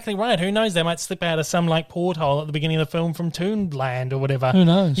know. Exactly right. Who knows? They might slip out of some like porthole at the beginning of the film from Toonland or whatever. Who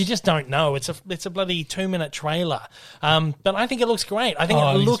knows? You just don't know. It's a bloody 2-minute trailer. But I think it looks great. I think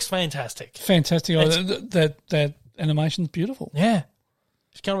it looks fantastic. Fantastic. That animation's beautiful. Yeah.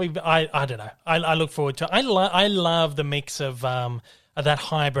 It's going to be. I don't know. I look forward to it. I love the mix of that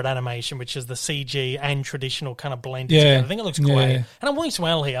hybrid animation, which is the CG and traditional kind of blended together. I think it looks great, and it works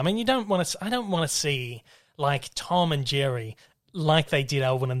well here. I mean, I don't want to see like Tom and Jerry like they did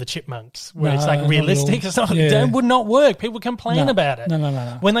Alvin and the Chipmunks, where it's like realistic. It's not. It would not work. People complain about it.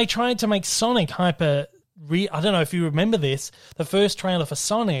 No. When they tried to make Sonic hyper. I don't know if you remember this. The first trailer for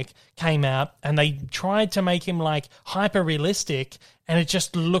Sonic came out, and they tried to make him like hyper realistic, and it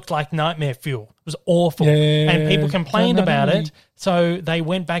just looked like nightmare fuel. It was awful, and people complained about it. So they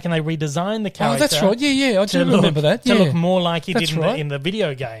went back and they redesigned the character. Oh, that's right. Yeah. I do remember that. To look more like he did in the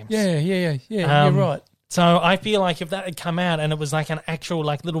video games. Yeah. You're right. So I feel like if that had come out and it was like an actual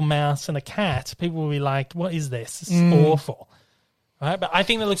like little mouse and a cat, people would be like, "What is this? This is awful." Right, but I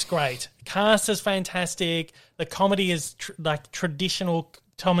think that looks great. Cast is fantastic. The comedy is like traditional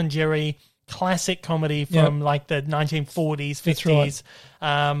Tom and Jerry classic comedy from like the 1940s, 50s.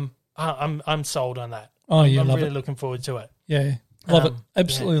 Right. I'm sold on that. Oh, yeah, I'm love really it. looking forward to it. Yeah, love it.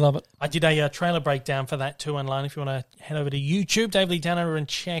 Absolutely love it. I did a trailer breakdown for that too online. If you want to head over to YouTube, Dave Lee Downer, and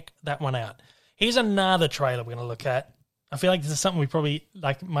check that one out. Here's another trailer we're going to look at. I feel like this is something we probably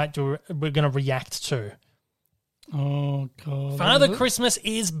might do. We're going to react to. Oh, God. Father Christmas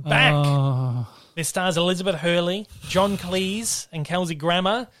is back. This stars Elizabeth Hurley, John Cleese, and Kelsey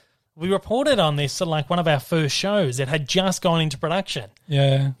Grammer. We reported on this sort of like one of our first shows. It had just gone into production.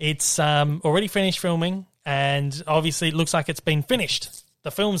 Yeah. It's already finished filming, and obviously it looks like it's been finished.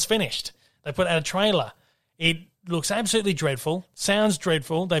 The film's finished. They put out a trailer. It looks absolutely dreadful. Sounds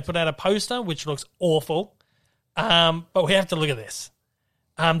dreadful. They put out a poster, which looks awful. But we have to look at this.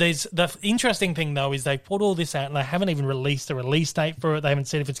 There's the interesting thing, though, is they put all this out and they haven't even released a release date for it. They haven't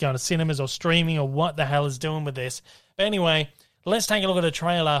said if it's going to cinemas or streaming or what the hell is doing with this. But anyway, let's take a look at the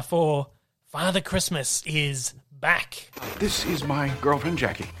trailer for Father Christmas is back. This is my girlfriend,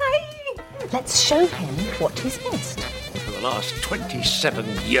 Jackie. Hey, let's show him what he's missed. For the last 27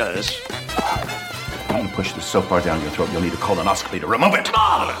 years. I'm going to push this so far down your throat, you'll need a colonoscopy to remove it.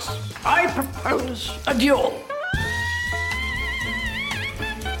 Marvelous. I propose a duel.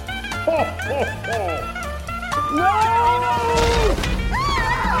 Ho, ho, ho. No!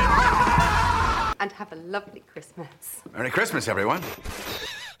 And have a lovely Christmas. Merry Christmas, everyone.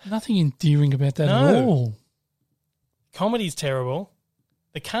 Nothing endearing about that at all. Comedy's terrible.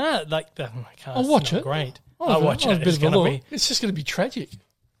 The car, like the cast, I'll watch it. Great. I'll watch it. It's going to be. It's just going to be tragic.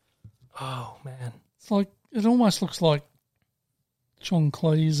 Oh man, it's like it almost looks like John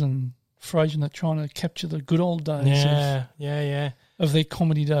Cleese and Fraser trying to capture the good old days. Yeah. Of their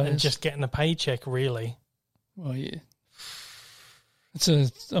comedy days, and just getting a paycheck, really. Well, yeah.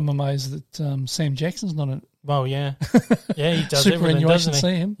 I'm amazed that Sam Jackson's not in it. Well, yeah, he does Superannuation, everything, doesn't he?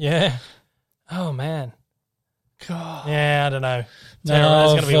 see him. Yeah. Oh man. God. Yeah, I don't know. No,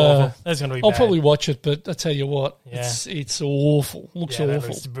 that's going to be awful. That's going to be. I'll bad. probably watch it, but I tell you what, yeah. it's awful. Looks awful. That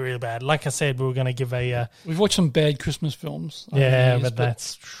looks really bad. Like I said, we were going to give a. We've watched some bad Christmas films. Yeah, but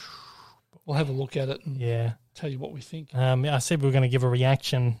that's. We'll have a look at it. And tell you what we think. I said we were going to give a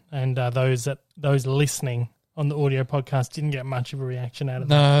reaction, and those listening on the audio podcast didn't get much of a reaction out of it.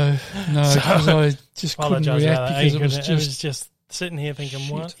 No, because I just couldn't react because it was just sitting here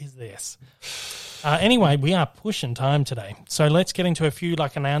thinking, what is this? Anyway, we are pushing time today, so let's get into a few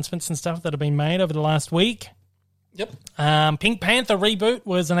announcements and stuff that have been made over the last week. Yep. Pink Panther reboot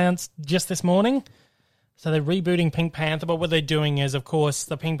was announced just this morning. So they're rebooting Pink Panther, but what they're doing is, of course,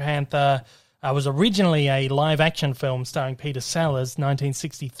 the Pink Panther was originally a live-action film starring Peter Sellers,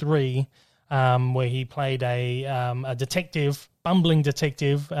 1963, where he played a detective, bumbling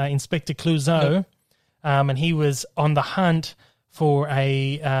detective, Inspector Clouseau, and he was on the hunt for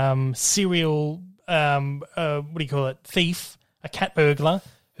a serial, thief, a cat burglar,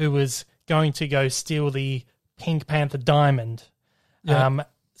 who was going to go steal the Pink Panther diamond. Yeah.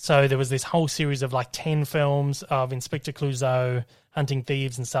 So there was this whole series of like 10 films of Inspector Clouseau hunting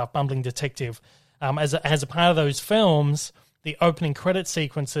thieves and stuff, bumbling detective. As a part of those films, the opening credit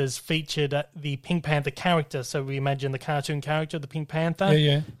sequences featured the Pink Panther character. So we imagine the cartoon character, the Pink Panther.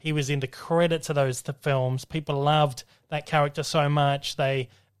 Yeah. He was in the credits of those films. People loved that character so much they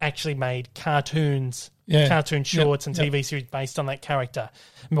actually made cartoon shorts and TV series based on that character.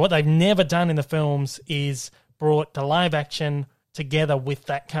 And what they've never done in the films is brought the live action together with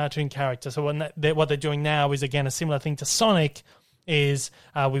that cartoon character. So what they're doing now is, again, a similar thing to Sonic, is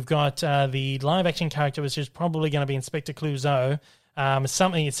we've got the live-action character, which is probably going to be Inspector Clouseau.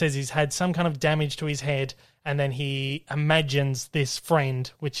 Something, it says he's had some kind of damage to his head, and then he imagines this friend,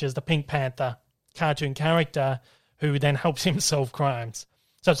 which is the Pink Panther cartoon character, who then helps him solve crimes.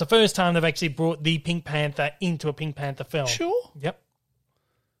 So it's the first time they've actually brought the Pink Panther into a Pink Panther film. Sure? Yep.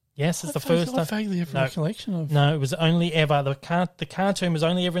 Yes, it's the first time. I vaguely have a recollection of. No, it was only ever the cartoon was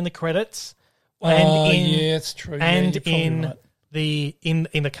only ever in the credits. Yeah, it's true. And in right. in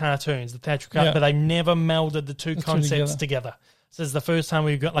the cartoons, the theatrical but they never melded the two concepts together. So this is the first time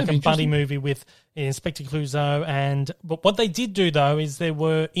we've got like a buddy movie with Inspector Clouseau. But what they did do though is there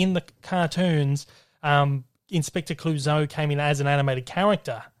were in the cartoons, Inspector Clouseau came in as an animated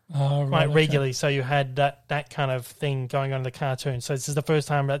character. Quite regularly, so you had that kind of thing going on in the cartoon. So this is the first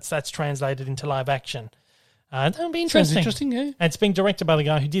time that's translated into live action. That'll be interesting. Sounds interesting, yeah. And it's being directed by the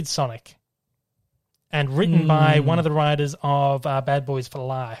guy who did Sonic, and written by one of the writers of Bad Boys for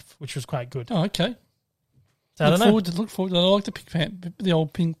Life, which was quite good. Oh, okay. So look forward to. I like the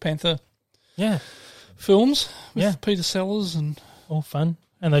old Pink Panther, films with Peter Sellers and all fun.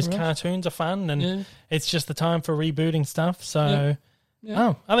 And those cartoons are fun, and it's just the time for rebooting stuff. So. Yeah. Yeah.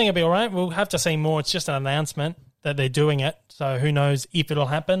 Oh, I think it'll be all right. We'll have to see more. It's just an announcement that they're doing it. So who knows if it'll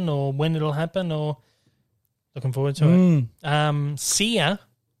happen or when it'll happen, or looking forward to it. Sia,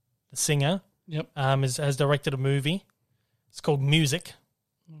 the singer, has directed a movie. It's called Music.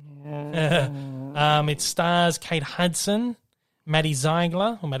 It stars Kate Hudson, Maddie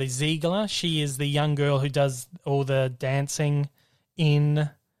Ziegler. She is the young girl who does all the dancing in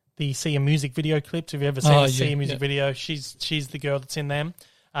the Sia music video clips. Have you ever seen the Sia music video? She's the girl that's in them.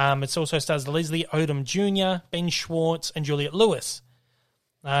 It also stars Leslie Odom Jr., Ben Schwartz, and Juliette Lewis.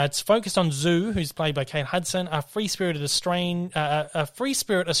 It's focused on Zoo, who's played by Kate Hudson, a free spirit estranged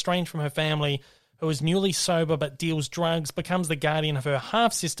from her family, who is newly sober but deals drugs, becomes the guardian of her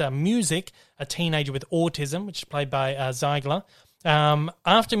half-sister Music, a teenager with autism, which is played by Ziegler.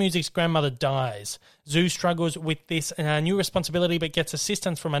 After Music's grandmother dies, Zoo struggles with this new responsibility but gets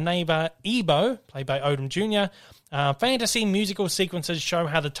assistance from a neighbour, Ebo, played by Odom Jr. Fantasy musical sequences show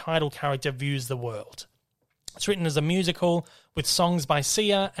how the title character views the world. It's written as a musical with songs by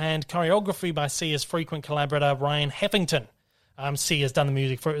Sia and choreography by Sia's frequent collaborator, Ryan Heffington. Sia's done the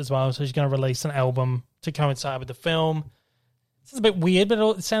music for it as well, so she's going to release an album to coincide with the film. This is a bit weird, but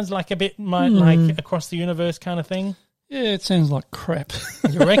it sounds like a bit like Across the Universe kind of thing. Yeah, it sounds like crap.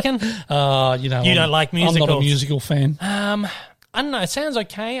 You reckon? You don't like musicals. I'm not a musical fan. I don't know. It sounds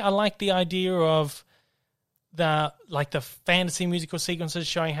okay. I like the idea of the fantasy musical sequences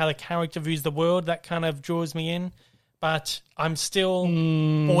showing how the character views the world. That kind of draws me in. But I'm still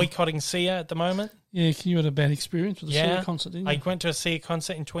boycotting Sia at the moment. Yeah, you had a bad experience with the Sia concert, didn't you? I went to a Sia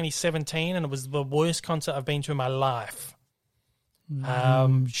concert in 2017, and it was the worst concert I've been to in my life.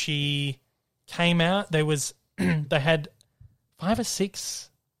 She came out. There was... they had 5 or 6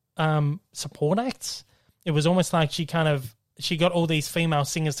 support acts. It was almost like she got all these female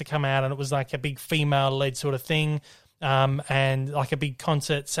singers to come out, and it was like a big female-led sort of thing, and like a big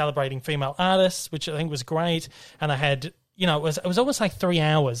concert celebrating female artists, which I think was great. And I had, it was almost like 3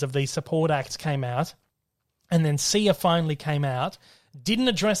 hours of these support acts came out, and then Sia finally came out. Didn't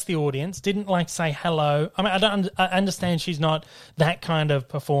address the audience, didn't say hello. I mean, I understand she's not that kind of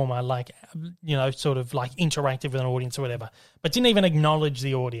performer, sort of like interactive with an audience or whatever, but didn't even acknowledge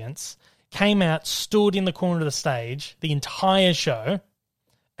the audience. Came out, stood in the corner of the stage the entire show,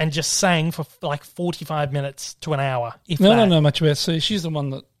 and just sang for like 45 minutes to an hour. I don't know much about Sia. She's the one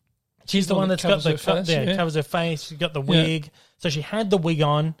that... She's the one that's got the covers her face. She's got the wig. So she had the wig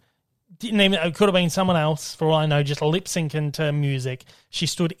on. It could have been someone else, for all I know, just lip syncing to music. She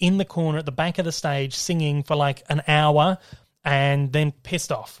stood in the corner at the back of the stage singing for like an hour, and then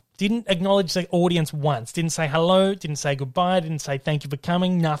pissed off. Didn't acknowledge the audience once. Didn't say hello. Didn't say goodbye. Didn't say thank you for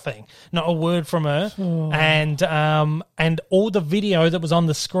coming. Nothing. Not a word from her. Oh. And all the video that was on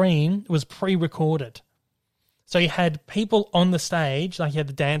the screen was pre-recorded. So you had people on the stage, like you had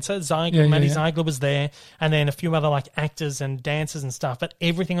the dancer, Ziegler, Maddie Ziegler was there, and then a few other like actors and dancers and stuff. But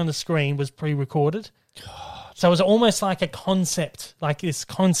everything on the screen was pre-recorded. God. So it was almost like a concept, like this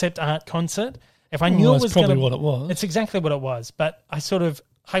concept art concert. If I knew it was probably what it was. It's exactly what it was. But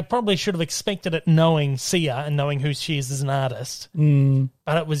I probably should have expected it knowing Sia and knowing who she is as an artist.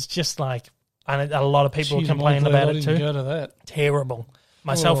 But it was just like, and a lot of people were complaining about it too. Go to that. Terrible.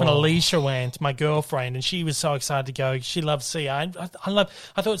 Myself and Alicia went, my girlfriend, and she was so excited to go. She loves Sia.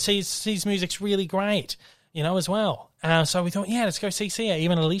 I thought Sia's music's really great, as well. So we thought, let's go see Sia.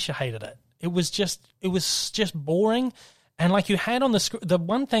 Even Alicia hated it. It was just boring. And like you had on the screen, the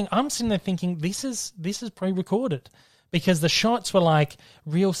one thing I'm sitting there thinking, this is pre-recorded. Because the shots were like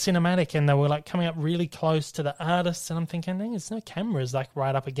real cinematic and they were like coming up really close to the artists. And I'm thinking, there's no cameras like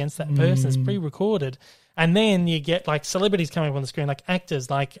right up against that person. It's pre-recorded. And then you get like celebrities coming up on the screen, like actors,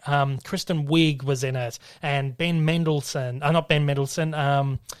 like Kristen Wiig was in it, and Ben Mendelsohn. Not Ben Mendelsohn.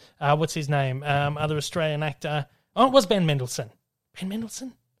 What's his name? Other Australian actor. Oh, it was Ben Mendelsohn. Ben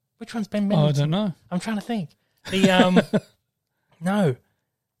Mendelsohn? Which one's Ben Mendelsohn? I don't know. I'm trying to think. The no,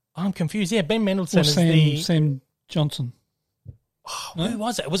 I'm confused. Yeah, Ben Mendelsohn is Sam Johnson. Oh, no? Who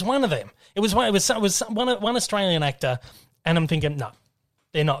was it? It was one of them. It was one Australian actor, and I'm thinking, no,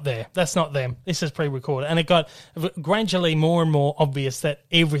 they're not there. That's not them. This is pre-recorded, and it got gradually more and more obvious that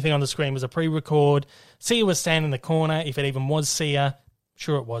everything on the screen was a pre-record. Sia was standing in the corner, if it even was Sia.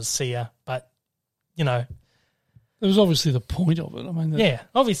 Sure, it was Sia, but it was obviously the point of it. I mean,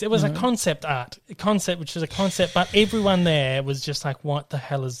 obviously it was a concept art, which is a concept, but everyone there was just like, "What the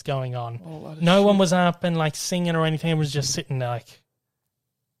hell is going on?" No one was up and like singing or anything. It was just sitting there like.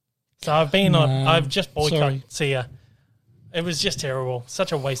 So I've just boycotted Sia. It was just terrible.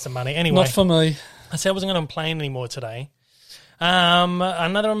 Such a waste of money. Anyway, not for me. I said I wasn't going to complain anymore today.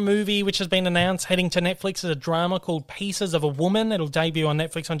 Another movie which has been announced heading to Netflix is a drama called Pieces of a Woman. It'll debut on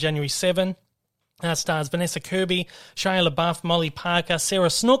Netflix on January 7. Stars Vanessa Kirby, Shia LaBeouf, Molly Parker, Sarah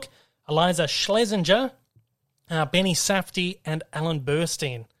Snook, Eliza Schlesinger, Benny Safdie, and Alan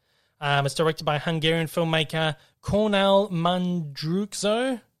Burstyn. It's directed by Hungarian filmmaker Kornél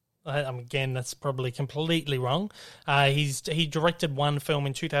Mundruczó. Again, that's probably completely wrong. He directed one film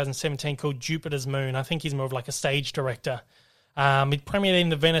in 2017 called Jupiter's Moon. I think he's more of like a stage director. It premiered in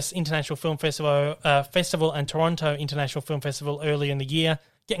the Venice International Film Festival and Toronto International Film Festival earlier in the year.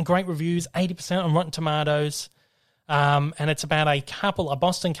 Getting great reviews, 80% on Rotten Tomatoes. And it's about a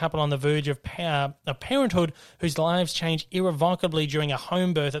Boston couple on the verge of parenthood whose lives change irrevocably during a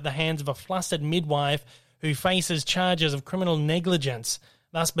home birth at the hands of a flustered midwife who faces charges of criminal negligence.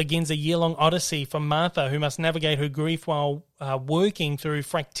 Thus begins a year-long odyssey for Martha, who must navigate her grief while working through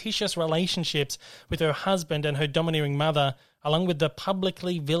fractious relationships with her husband and her domineering mother, along with the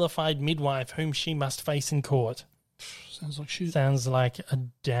publicly vilified midwife whom she must face in court. Sounds like shit. Sounds like a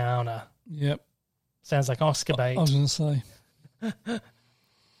downer. Yep. Sounds like Oscar bait. I was going to say.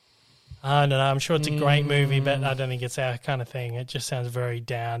 I don't know. I'm sure it's a great movie, but I don't think it's our kind of thing. It just sounds very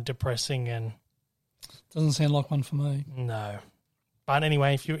down, depressing, and... Doesn't sound like one for me. No. But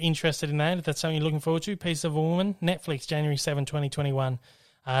anyway, if you're interested in that, if that's something you're looking forward to, Piece of a Woman, Netflix, January 7, 2021.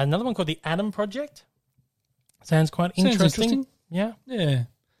 Another one called The Adam Project. Sounds quite interesting. Yeah. Yeah.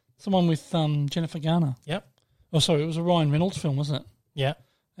 It's the one with Jennifer Garner. Yep. Oh, sorry, it was a Ryan Reynolds film, wasn't it? Yeah.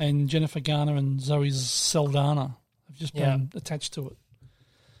 And Jennifer Garner and Zoe Saldana have just been attached to it.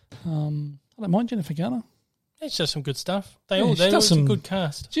 I don't mind Jennifer Garner. It's just some good stuff. They all some good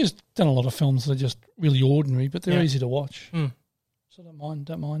cast. She's done a lot of films that are just really ordinary, but they're easy to watch. So don't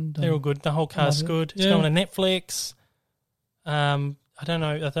mind. They're all good. The whole cast's good. It's going to Netflix. I don't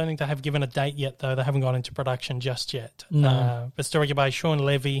know. I don't think they have given a date yet, though. They haven't gone into production just yet. No. But it's directed by Sean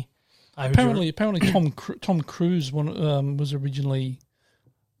Levy. Apparently, Tom Cruise was originally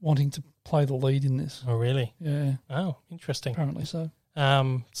wanting to play the lead in this. Oh, really? Yeah. Oh, interesting. Apparently so.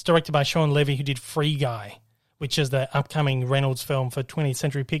 It's directed by Sean Levy, who did Free Guy, which is the upcoming Reynolds film for 20th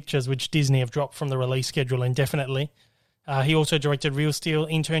Century Pictures, which Disney have dropped from the release schedule indefinitely. He also directed Real Steel,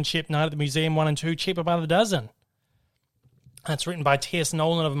 Internship, Night at the Museum 1 and 2, Cheaper by the Dozen. It's written by T.S.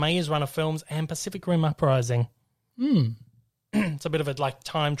 Nolan of Maze Runner Films and Pacific Rim Uprising. It's a bit of a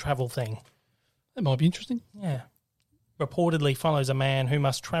time travel thing. That might be interesting. Yeah. Reportedly follows a man who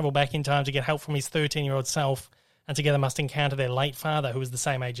must travel back in time to get help from his 13-year-old self, and together must encounter their late father, who is the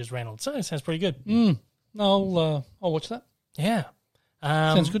same age as Reynolds. So it sounds pretty good. I'll watch that. Yeah.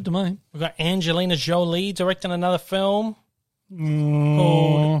 Sounds good to me. We've got Angelina Jolie directing another film.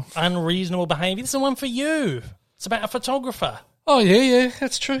 called Unreasonable Behaviour. This is the one for you. It's about a photographer. Oh, yeah,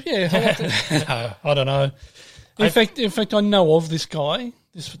 that's true. Yeah, no, I don't know. In fact, I know of this guy,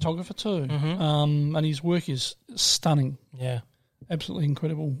 this photographer too, and his work is stunning. Yeah, absolutely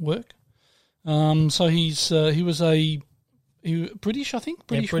incredible work. So he was British, I think,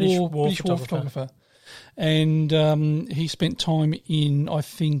 British war photographer, and he spent time in, I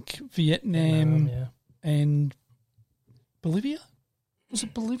think, Vietnam and Bolivia. Was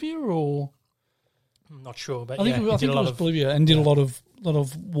it Bolivia or? I'm not sure, but I think it was Bolivia, and did a lot of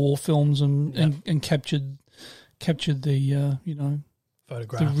war films and captured the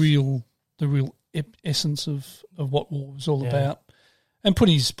photographs, the real essence of what war was all about, and put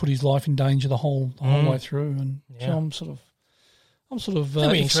his life in danger the whole way through. And so I'm sort of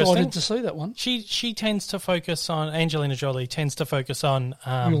excited to see that one. She tends to focus on, Angelina Jolie tends to focus on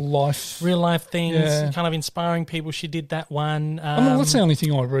real life things, kind of inspiring people. She did that one. That's the only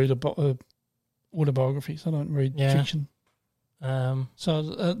thing I read about autobiographies. I don't read fiction.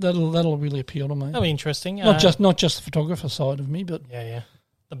 So that'll really appeal to me. That'll be interesting. Not just the photographer side of me, but the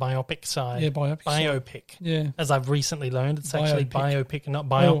biopic side. Yeah, biopic. Yeah, as I've recently learned, it's actually biopic and not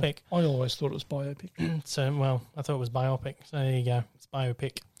biopic. I always thought it was biopic. I thought it was biopic. So there you go. It's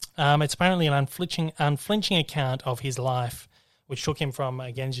biopic. It's apparently an unflinching account of his life, which took him from,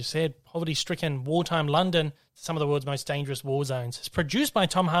 again, as you said, poverty-stricken wartime London to some of the world's most dangerous war zones. It's produced by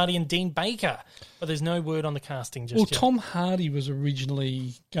Tom Hardy and Dean Baker, but there's no word on the casting just yet. Tom Hardy was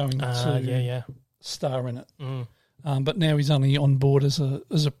originally going to star in it, but now he's only on board as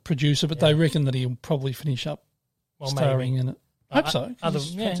a producer. But they reckon that he'll probably finish up starring in it. I hope so.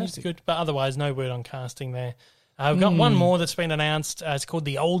 It's good, but otherwise, no word on casting there. We've got one more that's been announced. It's called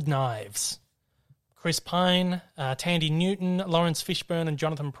The Old Knives. Chris Pine, Tandy Newton, Lawrence Fishburne, and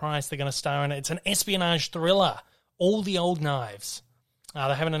Jonathan Pryce, they're going to star in it. It's an espionage thriller, All the Old Knives. They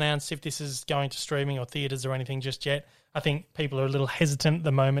haven't announced if this is going to streaming or theatres or anything just yet. I think people are a little hesitant at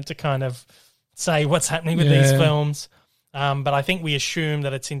the moment to kind of say what's happening with these films. But I think we assume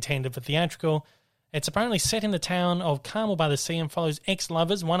that it's intended for theatrical. It's apparently set in the town of Carmel by the Sea and follows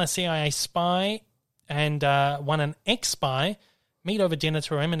ex-lovers, one a CIA spy and one an ex-spy, meet over dinner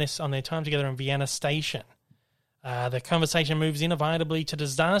to reminisce on their time together in Vienna Station. The conversation moves inevitably to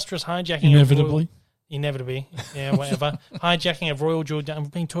disastrous hijacking. Inevitably, yeah, whatever. Hijacking of Royal Jordanian.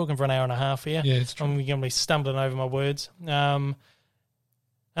 I've been talking for an hour and a half here. Yeah, it's true. I'm going to be stumbling over my words.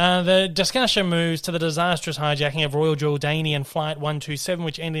 The discussion moves to the disastrous hijacking of Royal Jordanian Flight 127,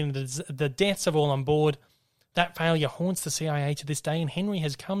 which ended in the deaths of all on board. That failure haunts the CIA to this day, and Henry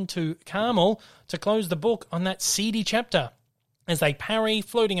has come to Carmel to close the book on that seedy chapter. As they parry,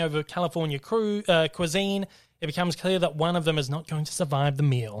 floating over California cuisine, it becomes clear that one of them is not going to survive the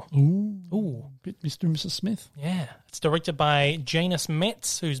meal. Ooh. Bit Mr. and Mrs. Smith. Yeah. It's directed by Janus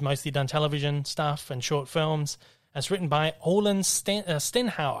Metz, who's mostly done television stuff and short films. It's written by Olin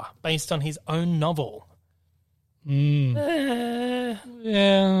Stenhauer, based on his own novel. Yeah.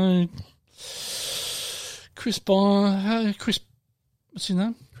 Chris, what's his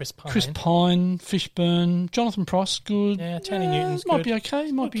name? Chris Pine, Fishburne, Jonathan Pryce, good. Yeah, Tandy Newton's might good. Be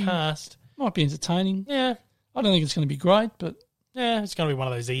okay. Might be cast. Might be entertaining. Yeah. I don't think it's going to be great, but yeah, it's going to be one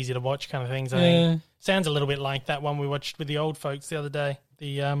of those easy to watch kind of things. I think. Sounds a little bit like that one we watched with the old folks the other day.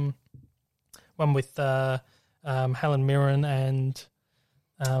 The one with Helen Mirren and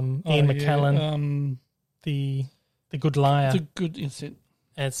Ian McKellen. The Good Liar. It's it.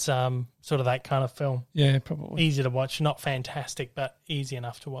 It's sort of that kind of film. Yeah, probably. Easy to watch, not fantastic, but easy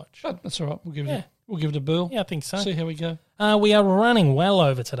enough to watch. But that's all right. We'll give it a burl. Yeah, I think so. See how we go. We are running well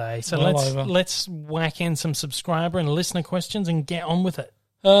over today, so let's whack in some subscriber and listener questions and get on with it.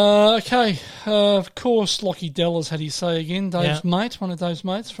 Okay. Of course, Lockie Dell has had his say again. Dave's mate, one of Dave's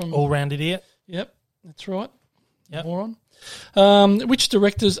mates from All-Round Idiot. Yep, that's right. Yep. Moron. Which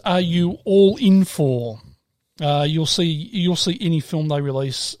directors are you all in for? You'll see any film they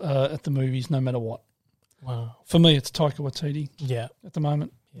release at the movies, no matter what. Wow. For me, it's Taika Waititi. Yeah. At the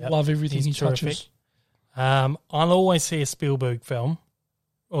moment, yep. Love everything he terrific. touches. I'll always see a Spielberg film,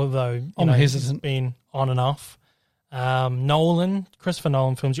 although I'm hesitant. It's been on and off. Christopher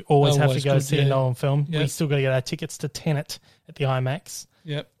Nolan films, you always have to go see a Nolan film. Yep. We still got to get our tickets to Tenet at the IMAX.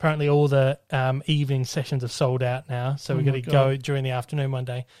 Yep. Apparently all the evening sessions have sold out now, so we've got to go during the afternoon one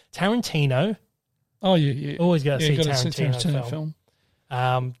day. Tarantino. Oh, yeah. Always got to see Tarantino film.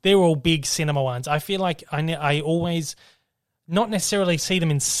 They're all big cinema ones. I feel like I always, not necessarily see them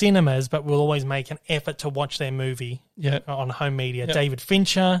in cinemas, but we'll always make an effort to watch their movie on home media. Yep. David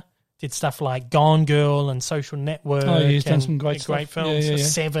Fincher, did stuff like Gone Girl and Social Network. Oh, yeah, he's done and some great stuff. films. Yeah.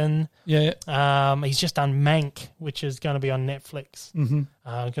 Seven. Yeah. He's just done Mank, which is going to be on Netflix. Mm-hmm.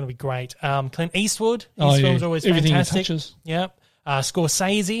 Going to be great. Clint Eastwood. His Oh, yeah. films are always Everything fantastic. he touches. Yep.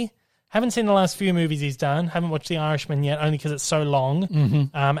 Scorsese. Haven't seen the last few movies he's done. Haven't watched The Irishman yet, only because it's so long.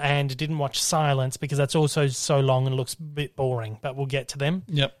 Mm-hmm. And didn't watch Silence because that's also so long and looks a bit boring. But we'll get to them.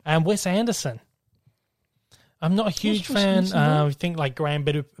 Yep. And Wes Anderson. I'm not a huge fan. I think like Grand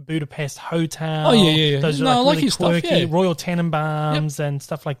Budapest Hotel. Oh, yeah. Those are No, I like really his stuff, quirky. yeah. Royal Tenenbaums and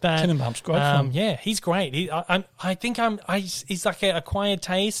stuff like that. Tenenbaum's great fun. Yeah, he's great. I think he's like an acquired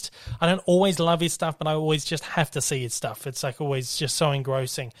taste. I don't always love his stuff, but I always just have to see his stuff. It's like always just so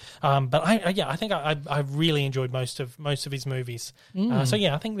engrossing. But I think I've really enjoyed most of his movies. So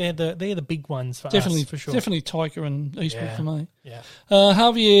yeah, I think they're the big ones for Definitely, us, for sure. Definitely Taika and Eastwood for me. Yeah.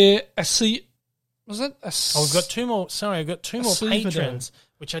 Javier Assi. Was that? We've got two more. Sorry, I've got two more patrons,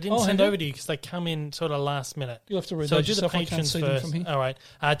 which I didn't send over to you because they come in sort of last minute. You'll have to read so those do the yourself. I can't patrons see them first. from here. All right.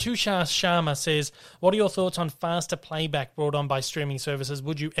 Tushar Sharma says, "What are your thoughts on faster playback brought on by streaming services?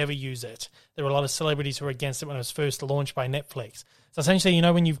 Would you ever use it? There were a lot of celebrities who were against it when it was first launched by Netflix. So essentially,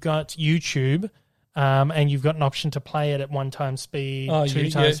 when you've got YouTube." And you've got an option to play it at 1 time speed, 2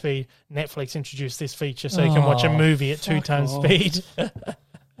 times speed. Netflix introduced this feature so you can watch a movie at 2 times speed.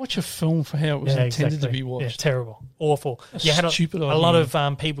 Watch a film for how it was intended to be watched. Yeah, terrible. Awful. Stupid idea. A lot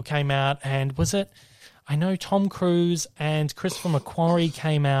of people came out, and was it? I know Tom Cruise and Christopher McQuarrie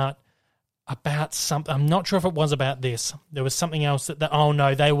came out about something. I'm not sure if it was about this. There was something else they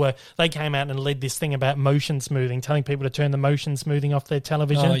came out and led this thing about motion smoothing, telling people to turn the motion smoothing off their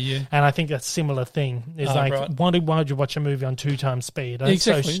television. Oh, yeah. And I think that's a similar thing. It's why would you watch a movie on 2 times speed? That's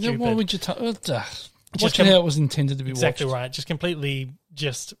exactly. so stupid. Why would you watch it how it was intended to be exactly watched? Right. Just completely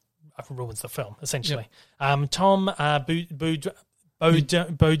ruins the film, essentially. Yep. Tom Bodun.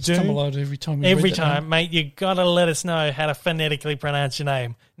 Stumble over every time. Every time, mate, you got to let us know how to phonetically pronounce your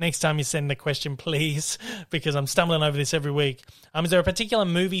name. Next time you send the question, please, because I'm stumbling over this every week. Is there a particular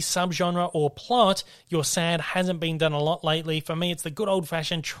movie, subgenre, or plot you're sad hasn't been done a lot lately? For me, it's the good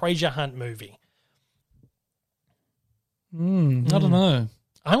old-fashioned treasure hunt movie. I don't know.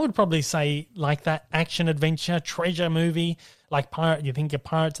 I would probably say like that action-adventure treasure movie, like you think of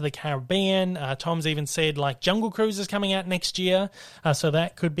Pirates of the Caribbean. Tom's even said like Jungle Cruise is coming out next year, so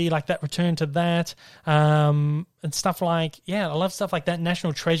that could be like that return to that. And stuff like, I love stuff like that.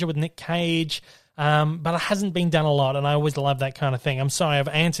 National Treasure with Nick Cage, but it hasn't been done a lot, and I always love that kind of thing. I'm sorry I've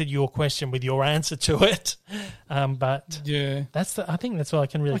answered your question with your answer to it, but yeah, I think that's all I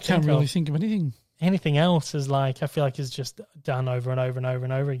can really think of. I can't really think of anything. Anything else is like, I feel like is just done over and over and over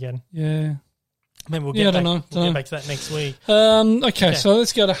and over again. Yeah. Maybe we'll get, get back to that next week. Okay, so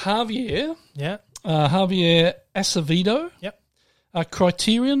let's go to Javier. Yeah. Javier Acevedo. Yep.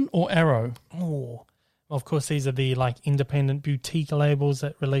 Criterion or Arrow? Oh, well, of course, these are the like independent boutique labels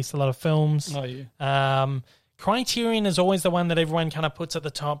that release a lot of films. Oh, yeah. Criterion is always the one that everyone kind of puts at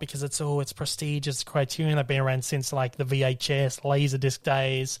the top because it's prestigious. Criterion, they've been around since like the VHS, Laserdisc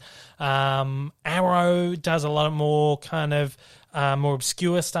days. Arrow does a lot more kind of more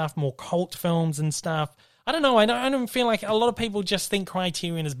obscure stuff, more cult films and stuff. I don't know. I don't feel like a lot of people just think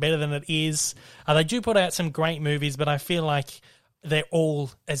Criterion is better than it is. They do put out some great movies, but I feel like they're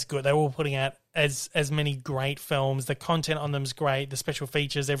all as good. They're all putting out as many great films. The content on them is great. The special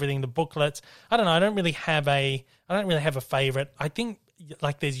features, everything, the booklets. I don't know. I don't really have a favorite. I think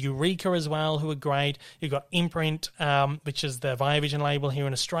like there's Eureka as well, who are great. You've got Imprint, which is the Viavision label here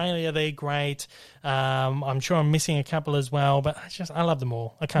in Australia. They're great. I'm sure I'm missing a couple as well, but I love them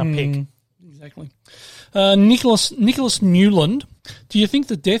all. I can't pick. Exactly. Nicholas Newland, do you think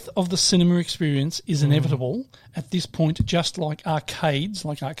the death of the cinema experience is inevitable at this point, just like arcades,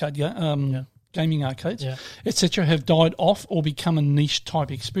 like gaming arcades, etc., have died off or become a niche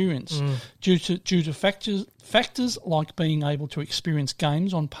type experience due to factors like being able to experience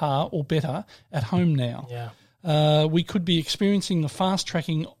games on par or better at home now? Yeah. We could be experiencing the fast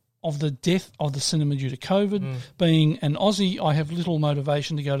tracking of the death of the cinema due to COVID. Being an Aussie, I have little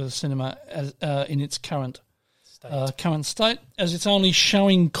motivation to go to the cinema as, in its current state, as it's only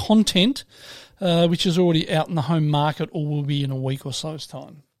showing content which is already out in the home market or will be in a week or so's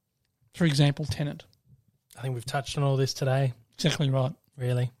time. For example, Tenet. I think we've touched on all this today. Exactly right.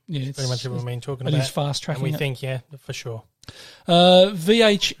 Really? Yeah, it's pretty much everyone been talking about. It is fast tracking. And we think, for sure.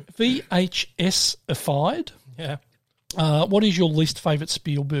 VHS-ified. Yeah. What is your least favourite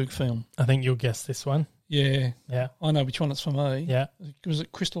Spielberg film? I think you'll guess this one. Yeah. Yeah. I know which one it's for me. Yeah. Was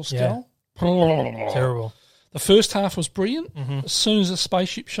it Crystal Skull? Yeah. Terrible. The first half was brilliant. As soon as the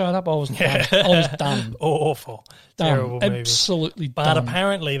spaceship showed up, I was done. I was done. Awful. Done. Terrible movie. Absolutely But done.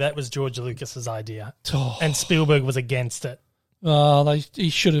 apparently that was George Lucas's idea. Oh. And Spielberg was against it. He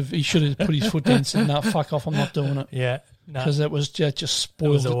should have put his foot down and said, "No, fuck off, I'm not doing it." Yeah. No. Because that was just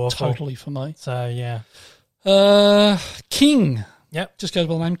spoiled it awful. totally for me. So, yeah. King. Yep. Just goes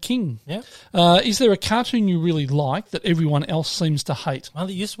by the name King. Yep. Is there a cartoon you really like that everyone else seems to hate? Well,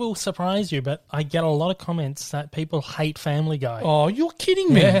 this will surprise you, but I get a lot of comments that people hate Family Guy. Oh, you're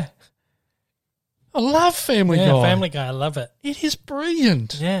kidding me. Yeah. I love Family Guy. Yeah, Family Guy, I love it. It is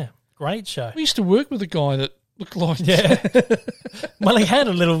brilliant. Yeah, great show. We used to work with a guy that looked like... Yeah. Well, he had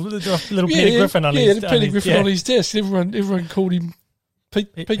a little Peter Griffin on his... Yeah, Peter Griffin on his desk. Everyone called him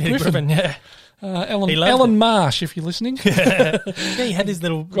Pete Griffin. Yeah. Alan Marsh, if you're listening. Yeah, he had his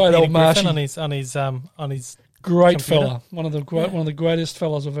little great Peter old Marshy on his great computer. fella. One of the greatest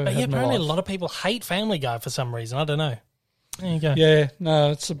fellas I've ever But had yeah, in my apparently life. a lot of people hate Family Guy for some reason. I don't know. There you go. Yeah,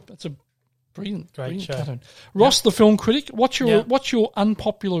 no, it's a brilliant show. cartoon. Ross, the film critic, what's your Yep.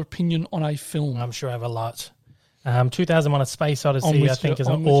 unpopular opinion on a film? I'm sure I have a lot. 2001: A Space I'm Odyssey, with I think, you. is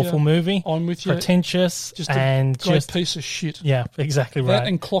an I'm with awful you. movie. I'm with you. Pretentious Just a and great just piece of shit. yeah, exactly That right.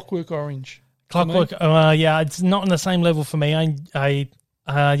 and Clockwork Orange. Clockwork, yeah, it's not on the same level for me. I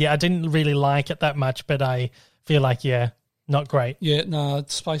didn't really like it that much, but I feel like not great. Yeah, no,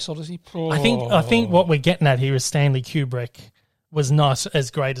 it's Space Odyssey. I think what we're getting at here is Stanley Kubrick was not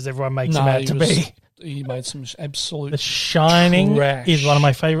as great as everyone makes him out to be. He made some absolute The Shining trash. is one of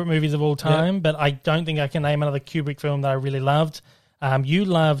my favorite movies of all time, but I don't think I can name another Kubrick film that I really loved. You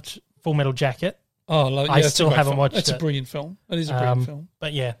loved Full Metal Jacket. Oh, yeah, I it's a still great haven't film. watched It's it. a brilliant film. It is a brilliant film.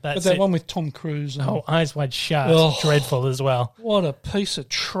 But yeah, But that's that it. one with Tom Cruise. And, Oh, Eyes Wide Shut. Oh. Dreadful as well. what a piece of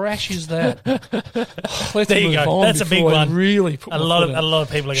trash is that? Let's There you move go. on That's a big before I one. Really put A my lot foot in. of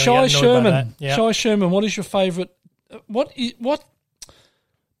people are going to Shai get annoyed by that. Sherman. Yeah. Shai Sherman, what is your favourite? What?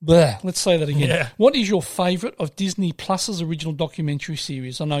 Bleh, let's say that again. Yeah. What is your favourite of Disney Plus's original documentary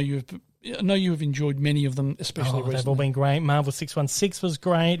series? I know you have enjoyed many of them, especially They've all recently. been great. Marvel 616 was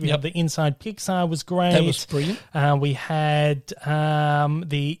great. We Yep. had the Inside Pixar was great. That was brilliant. We had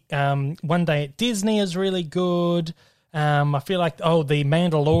the One Day at Disney is really good. I feel like the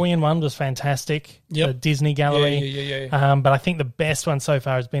Mandalorian one was fantastic. Yep. The Disney Gallery. Yeah. But I think the best one so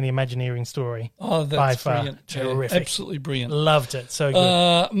far has been the Imagineering story. Oh, by that's far. brilliant. Terrific. Yeah, absolutely brilliant. Loved it. So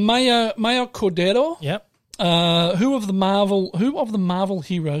good. Mayo Cordero. Yep. Who of the Marvel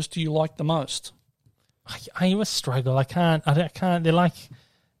heroes do you like the most? I always struggle. I can't. They're like,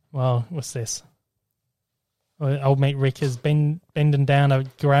 well, what's this? Old mate Rick is bending down to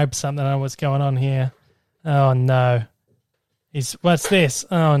grab something. I don't know what's going on here. Oh no. What's this?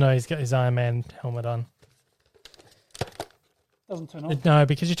 Oh no, he's got his Iron Man helmet on. Doesn't turn on. No,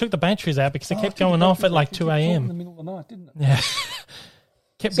 because you took the batteries out because it kept going off at like 2 in a.m. the middle of the night, didn't it? Yeah.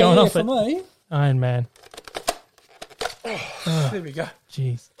 Kept So going yeah, off for at me. Iron Man. There we go.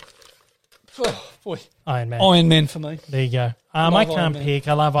 Jeez. Oh, boy. Iron Man. Iron Man for me. There you go. I Love can't Iron Man. pick.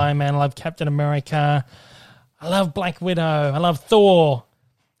 I love Iron Man. I love Captain America. I love Black Widow. I love Thor.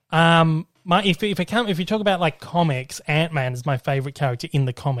 If you talk about like comics, Ant-Man is my favorite character in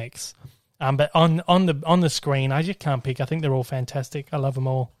the comics. But on the screen, I just can't pick. I think they're all fantastic. I love them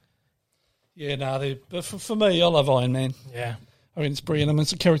all. Yeah, no, but for me, I love Iron Man. Yeah. I mean, it's brilliant. I mean,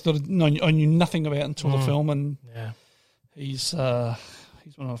 it's a character that I knew nothing about until the film, and Yeah. he's one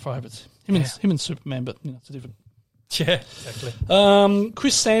of my favourites. Him and Superman, but it's a different. Yeah, exactly.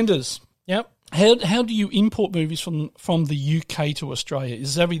 Chris Sanders. Yep. How do you import movies from the UK to Australia?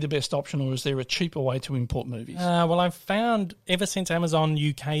 Is Zavi the best option, or is there a cheaper way to import movies? Well, I've found ever since Amazon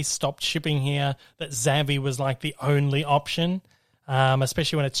UK stopped shipping here that Zavi was like the only option,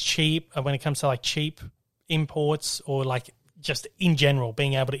 especially when it's cheap. When it comes to like cheap imports or like just in general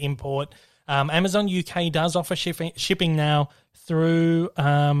being able to import. Amazon UK does offer shipping now through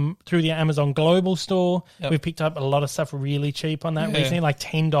the Amazon Global Store. Yep. We've picked up a lot of stuff really cheap on that recently, like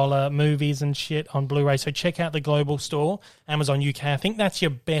 $10 movies and shit on Blu-ray. So check out the Global Store, Amazon UK. I think that's your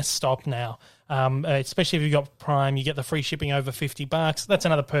best stop now. Especially if you've got Prime, you get the free shipping over $50. That's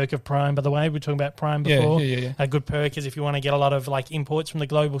another perk of Prime, by the way. We were talking about Prime before. Yeah. A good perk is if you want to get a lot of like imports from the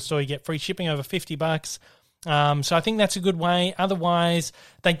Global Store, you get free shipping over $50. So I think that's a good way. Otherwise,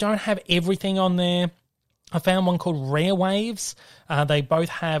 they don't have everything on there. I found one called Rare Waves. They both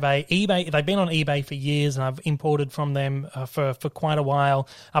have a eBay. They've been on eBay for years, and I've imported from them for quite a while.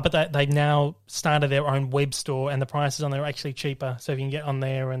 But they've now started their own web store, and the prices on there are actually cheaper. So you can get on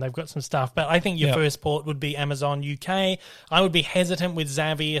there, and they've got some stuff. But I think your first port would be Amazon UK. I would be hesitant with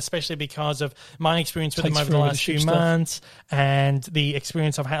Zavvi, especially because of my experience with them over the last few months, and the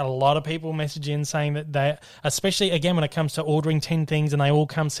experience I've had a lot of people message in saying that they, especially again when it comes to ordering 10 things and they all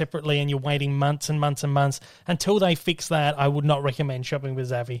come separately, and you're waiting months and months and months until they fix that. I would not recommend shopping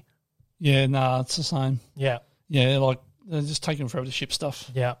with Zavvi. Yeah, no, it's the same. Yeah. Yeah, like they're just taking forever to ship stuff.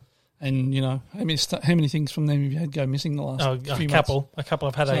 Yeah. And, you know, how many things from them have you had go missing the last few months? A couple.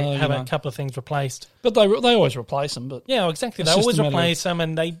 I've had a couple of things replaced. But they always replace them. But yeah, exactly. They always replace them,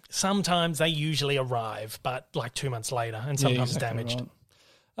 and they usually arrive, but like 2 months later, and sometimes damaged.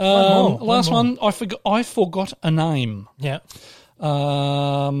 Right. Last one. I forgot a name. Yeah.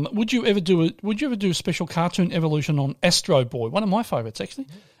 Would you ever do a special cartoon evolution on Astro Boy? One of my favourites, actually.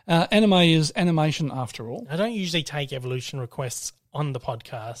 Anime is animation after all. I don't usually take evolution requests on the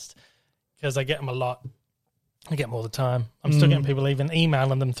podcast because I get them a lot. I get them all the time. I'm still getting people even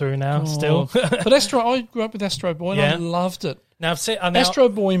emailing them through now. Still, but I grew up with Astro Boy and I loved it. Now I've said Astro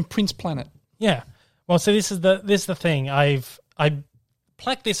Boy and Prince Planet. Yeah. Well, so this is the thing. I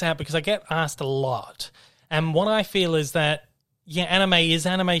plucked this out because I get asked a lot, and what I feel is that. Yeah, anime is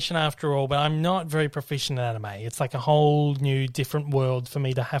animation after all, but I'm not very proficient in anime. It's like a whole new, different world for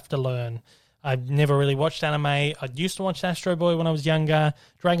me to have to learn. I've never really watched anime. I used to watch Astro Boy when I was younger.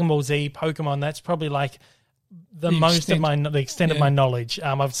 Dragon Ball Z, Pokemon, that's probably like the extent of my knowledge.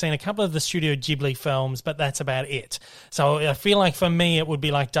 I've seen a couple of the Studio Ghibli films, but that's about it. So I feel like for me it would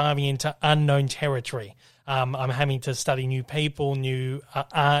be like diving into unknown territory. I'm having to study new people, new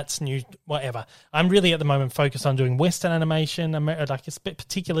arts, new whatever. I'm really at the moment focused on doing Western animation,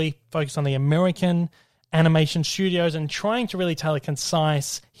 particularly focused on the American animation studios and trying to really tell a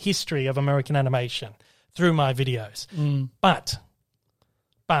concise history of American animation through my videos. But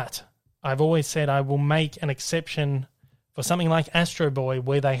I've always said I will make an exception for something like Astro Boy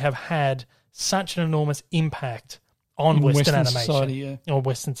where they have had such an enormous impact on Western animation society, or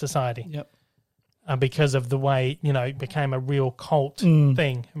Western society. Yep. Because of the way, it became a real cult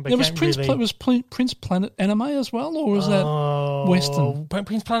thing. Was Prince Planet anime as well, or was that Western?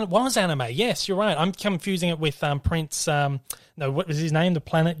 Prince Planet was anime. Yes, you're right. I'm confusing it with Prince. What was his name? The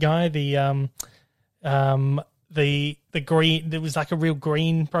Planet guy. The green. There was like a real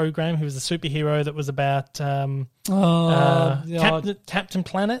green program. He was a superhero that was about Captain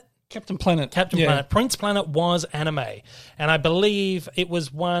Planet. Captain Planet. Planet. Prince Planet was anime, and I believe it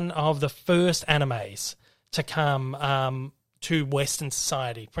was one of the first animes to come to Western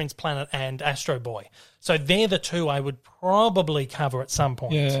society, Prince Planet and Astro Boy. So they're the two I would probably cover at some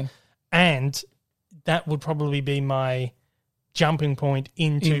point. Yeah. And that would probably be my jumping point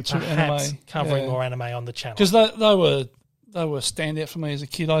into perhaps anime. Covering more anime on the channel. Because they were standout for me as a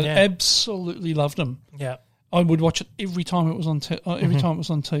kid. I absolutely loved them. Yeah. I would watch it every time it was on time it was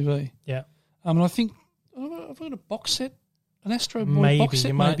on TV. Yeah. And I think I've got a box set, an Astro Boy box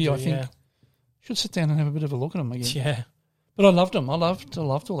set. Maybe I think should sit down and have a bit of a look at them again. Yeah. But I loved them. I loved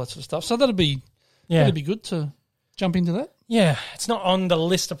all that sort of stuff. So that'd be good to jump into that. Yeah, it's not on the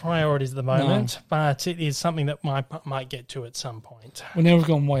list of priorities at the moment, but it is something that might get to at some point. Well, now we've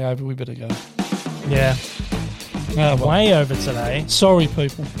gone way over. We better go. Yeah. Way over today. Sorry,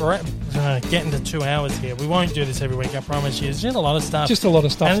 people. We're getting to 2 hours here. We won't do this every week, I promise you. It's just a lot of stuff. Just a lot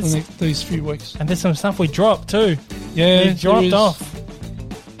of stuff these few weeks. And there's some stuff we dropped too. Yeah. We dropped off.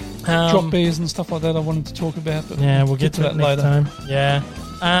 Drop bears and stuff like that I wanted to talk about. But we'll get to that later. Time. Yeah.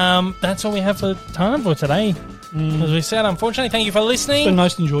 That's all we have for time for today. As we said, unfortunately, thank you for listening. It's been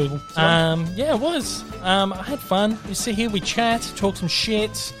most enjoyable. Yeah, it was. I had fun. We sit here, we chat, talk some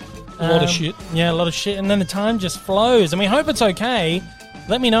shit. A lot of shit. Yeah, a lot of shit. And then the time just flows. And we hope it's okay.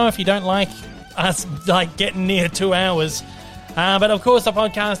 Let me know if you don't like us getting near 2 hours. But of course, the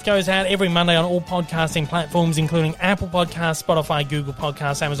podcast goes out every Monday on all podcasting platforms, including Apple Podcasts, Spotify, Google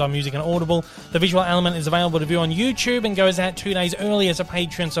Podcasts, Amazon Music, and Audible. The visual element is available to view on YouTube and goes out 2 days earlier to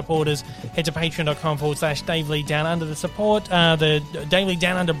Patreon supporters. Head to patreon.com/Dave Lee Down Under to support the Dave Lee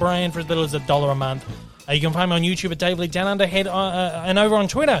Down Under brand for as little as $1 a month. You can find me on YouTube at Dave Lee Down Under, and over on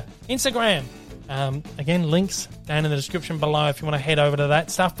Twitter, Instagram. Again, links down in the description below if you want to head over to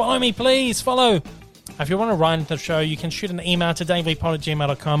that stuff. Follow me, please. Follow. If you want to write into the show, you can shoot an email to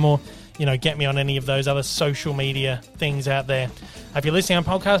daveleepod@gmail.com or, get me on any of those other social media things out there. If you're listening on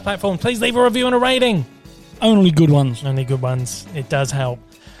podcast platform, please leave a review and a rating. Only good ones. Only good ones. It does help.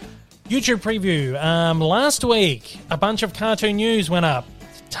 YouTube preview. Last week, a bunch of cartoon news went up.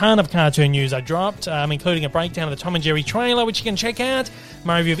 ton of cartoon news I dropped, including a breakdown of the Tom and Jerry trailer, which you can check out.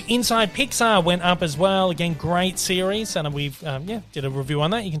 My review of Inside Pixar went up as well. Again, great series, and we've did a review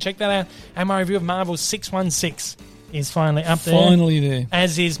on that. You can check that out. And my review of Marvel 616 is finally up there. Finally there.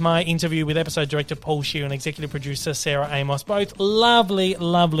 As is my interview with episode director Paul Shear and executive producer Sarah Amos. Both lovely,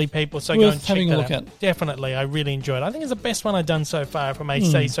 lovely people. So go and check having a that look out. at. Definitely. I really enjoyed it. I think it's the best one I've done so far, if I may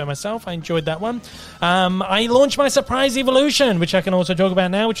say so myself. I enjoyed that one. I launched my surprise evolution, which I can also talk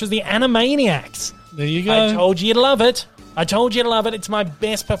about now, which was the Animaniacs. There you go. I told you you'd love it. It's my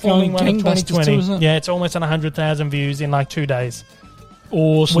best performing one of 2020. Too, isn't it? Yeah, it's almost on 100,000 views in like 2 days.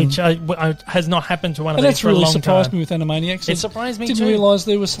 Awesome. Which has not happened to one of and these for a long time. That's really surprised me with Animaniacs. It surprised me didn't too. realise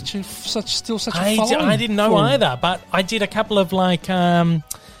there was such a following. I didn't know either, but I did a couple of breakdown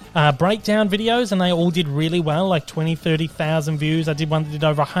videos, and they all did really well, like 20, 30,000 views. I did one that did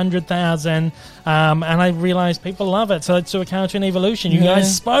over 100,000, and I realised people love it. So let's do a Cartoon Evolution. You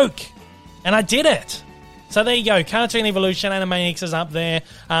guys spoke, and I did it. So there you go. Cartoon Evolution, Animaniacs is up there.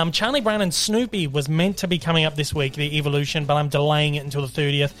 Charlie Brown and Snoopy was meant to be coming up this week, the Evolution, but I'm delaying it until the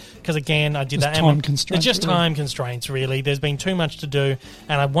 30th because, again, I did that. It's just time constraints, really. There's been too much to do,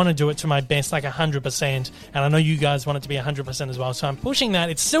 and I want to do it to my best, like 100%, and I know you guys want it to be 100% as well, so I'm pushing that.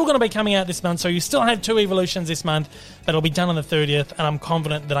 It's still going to be coming out this month, so you still have 2 Evolutions this month, but it'll be done on the 30th, and I'm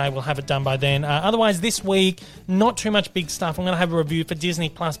confident that I will have it done by then. Otherwise, this week, not too much big stuff. I'm going to have a review for Disney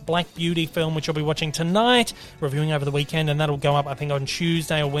Plus Black Beauty film, which I'll be watching tonight, reviewing over the weekend, and that'll go up, I think, on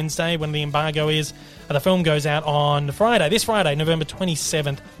Tuesday or Wednesday when the embargo is. The film goes out on this Friday, November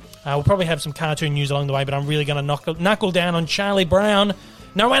 27th. We'll probably have some cartoon news along the way, but I'm really going to knuckle down on Charlie Brown.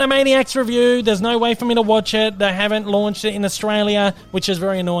 No Animaniacs review. There's no way for me to watch it. They haven't launched it in Australia, which is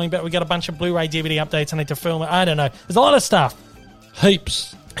very annoying, but we got a bunch of Blu-ray DVD updates I need to film it. I don't know. There's a lot of stuff.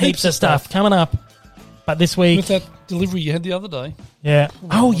 Heaps of stuff coming up. But this week... With that delivery you had the other day. Yeah.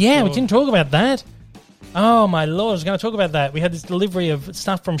 Oh, yeah, we didn't talk about that. Oh, my Lord, I was going to talk about that. We had this delivery of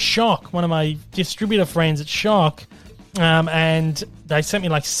stuff from Shock, one of my distributor friends at Shock, and they sent me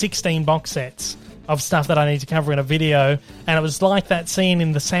like 16 box sets of stuff that I need to cover in a video, and it was like that scene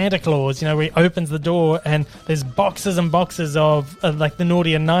in the Santa Claus, where he opens the door and there's boxes and boxes of like the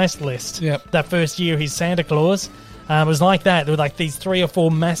naughty and nice list. Yep. That first year he's Santa Claus. It was like that. There were like these 3 or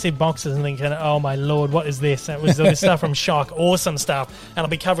 4 massive boxes, and thinking, oh my Lord, what is this? And it was all this stuff from Shock. Awesome stuff. And I'll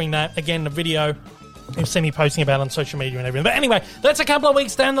be covering that again in a video. You'll see me posting about it on social media and everything. But anyway, that's a couple of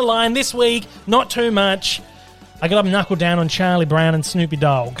weeks down the line. This week, not too much. I got to knuckle down on Charlie Brown and Snoopy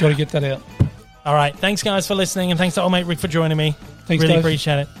Dogg. Got to get that out. All right. Thanks, guys, for listening, and thanks to old mate Rick for joining me. Thanks, really Dave.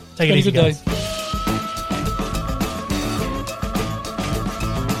 appreciate it. Take it easy, guys. Day.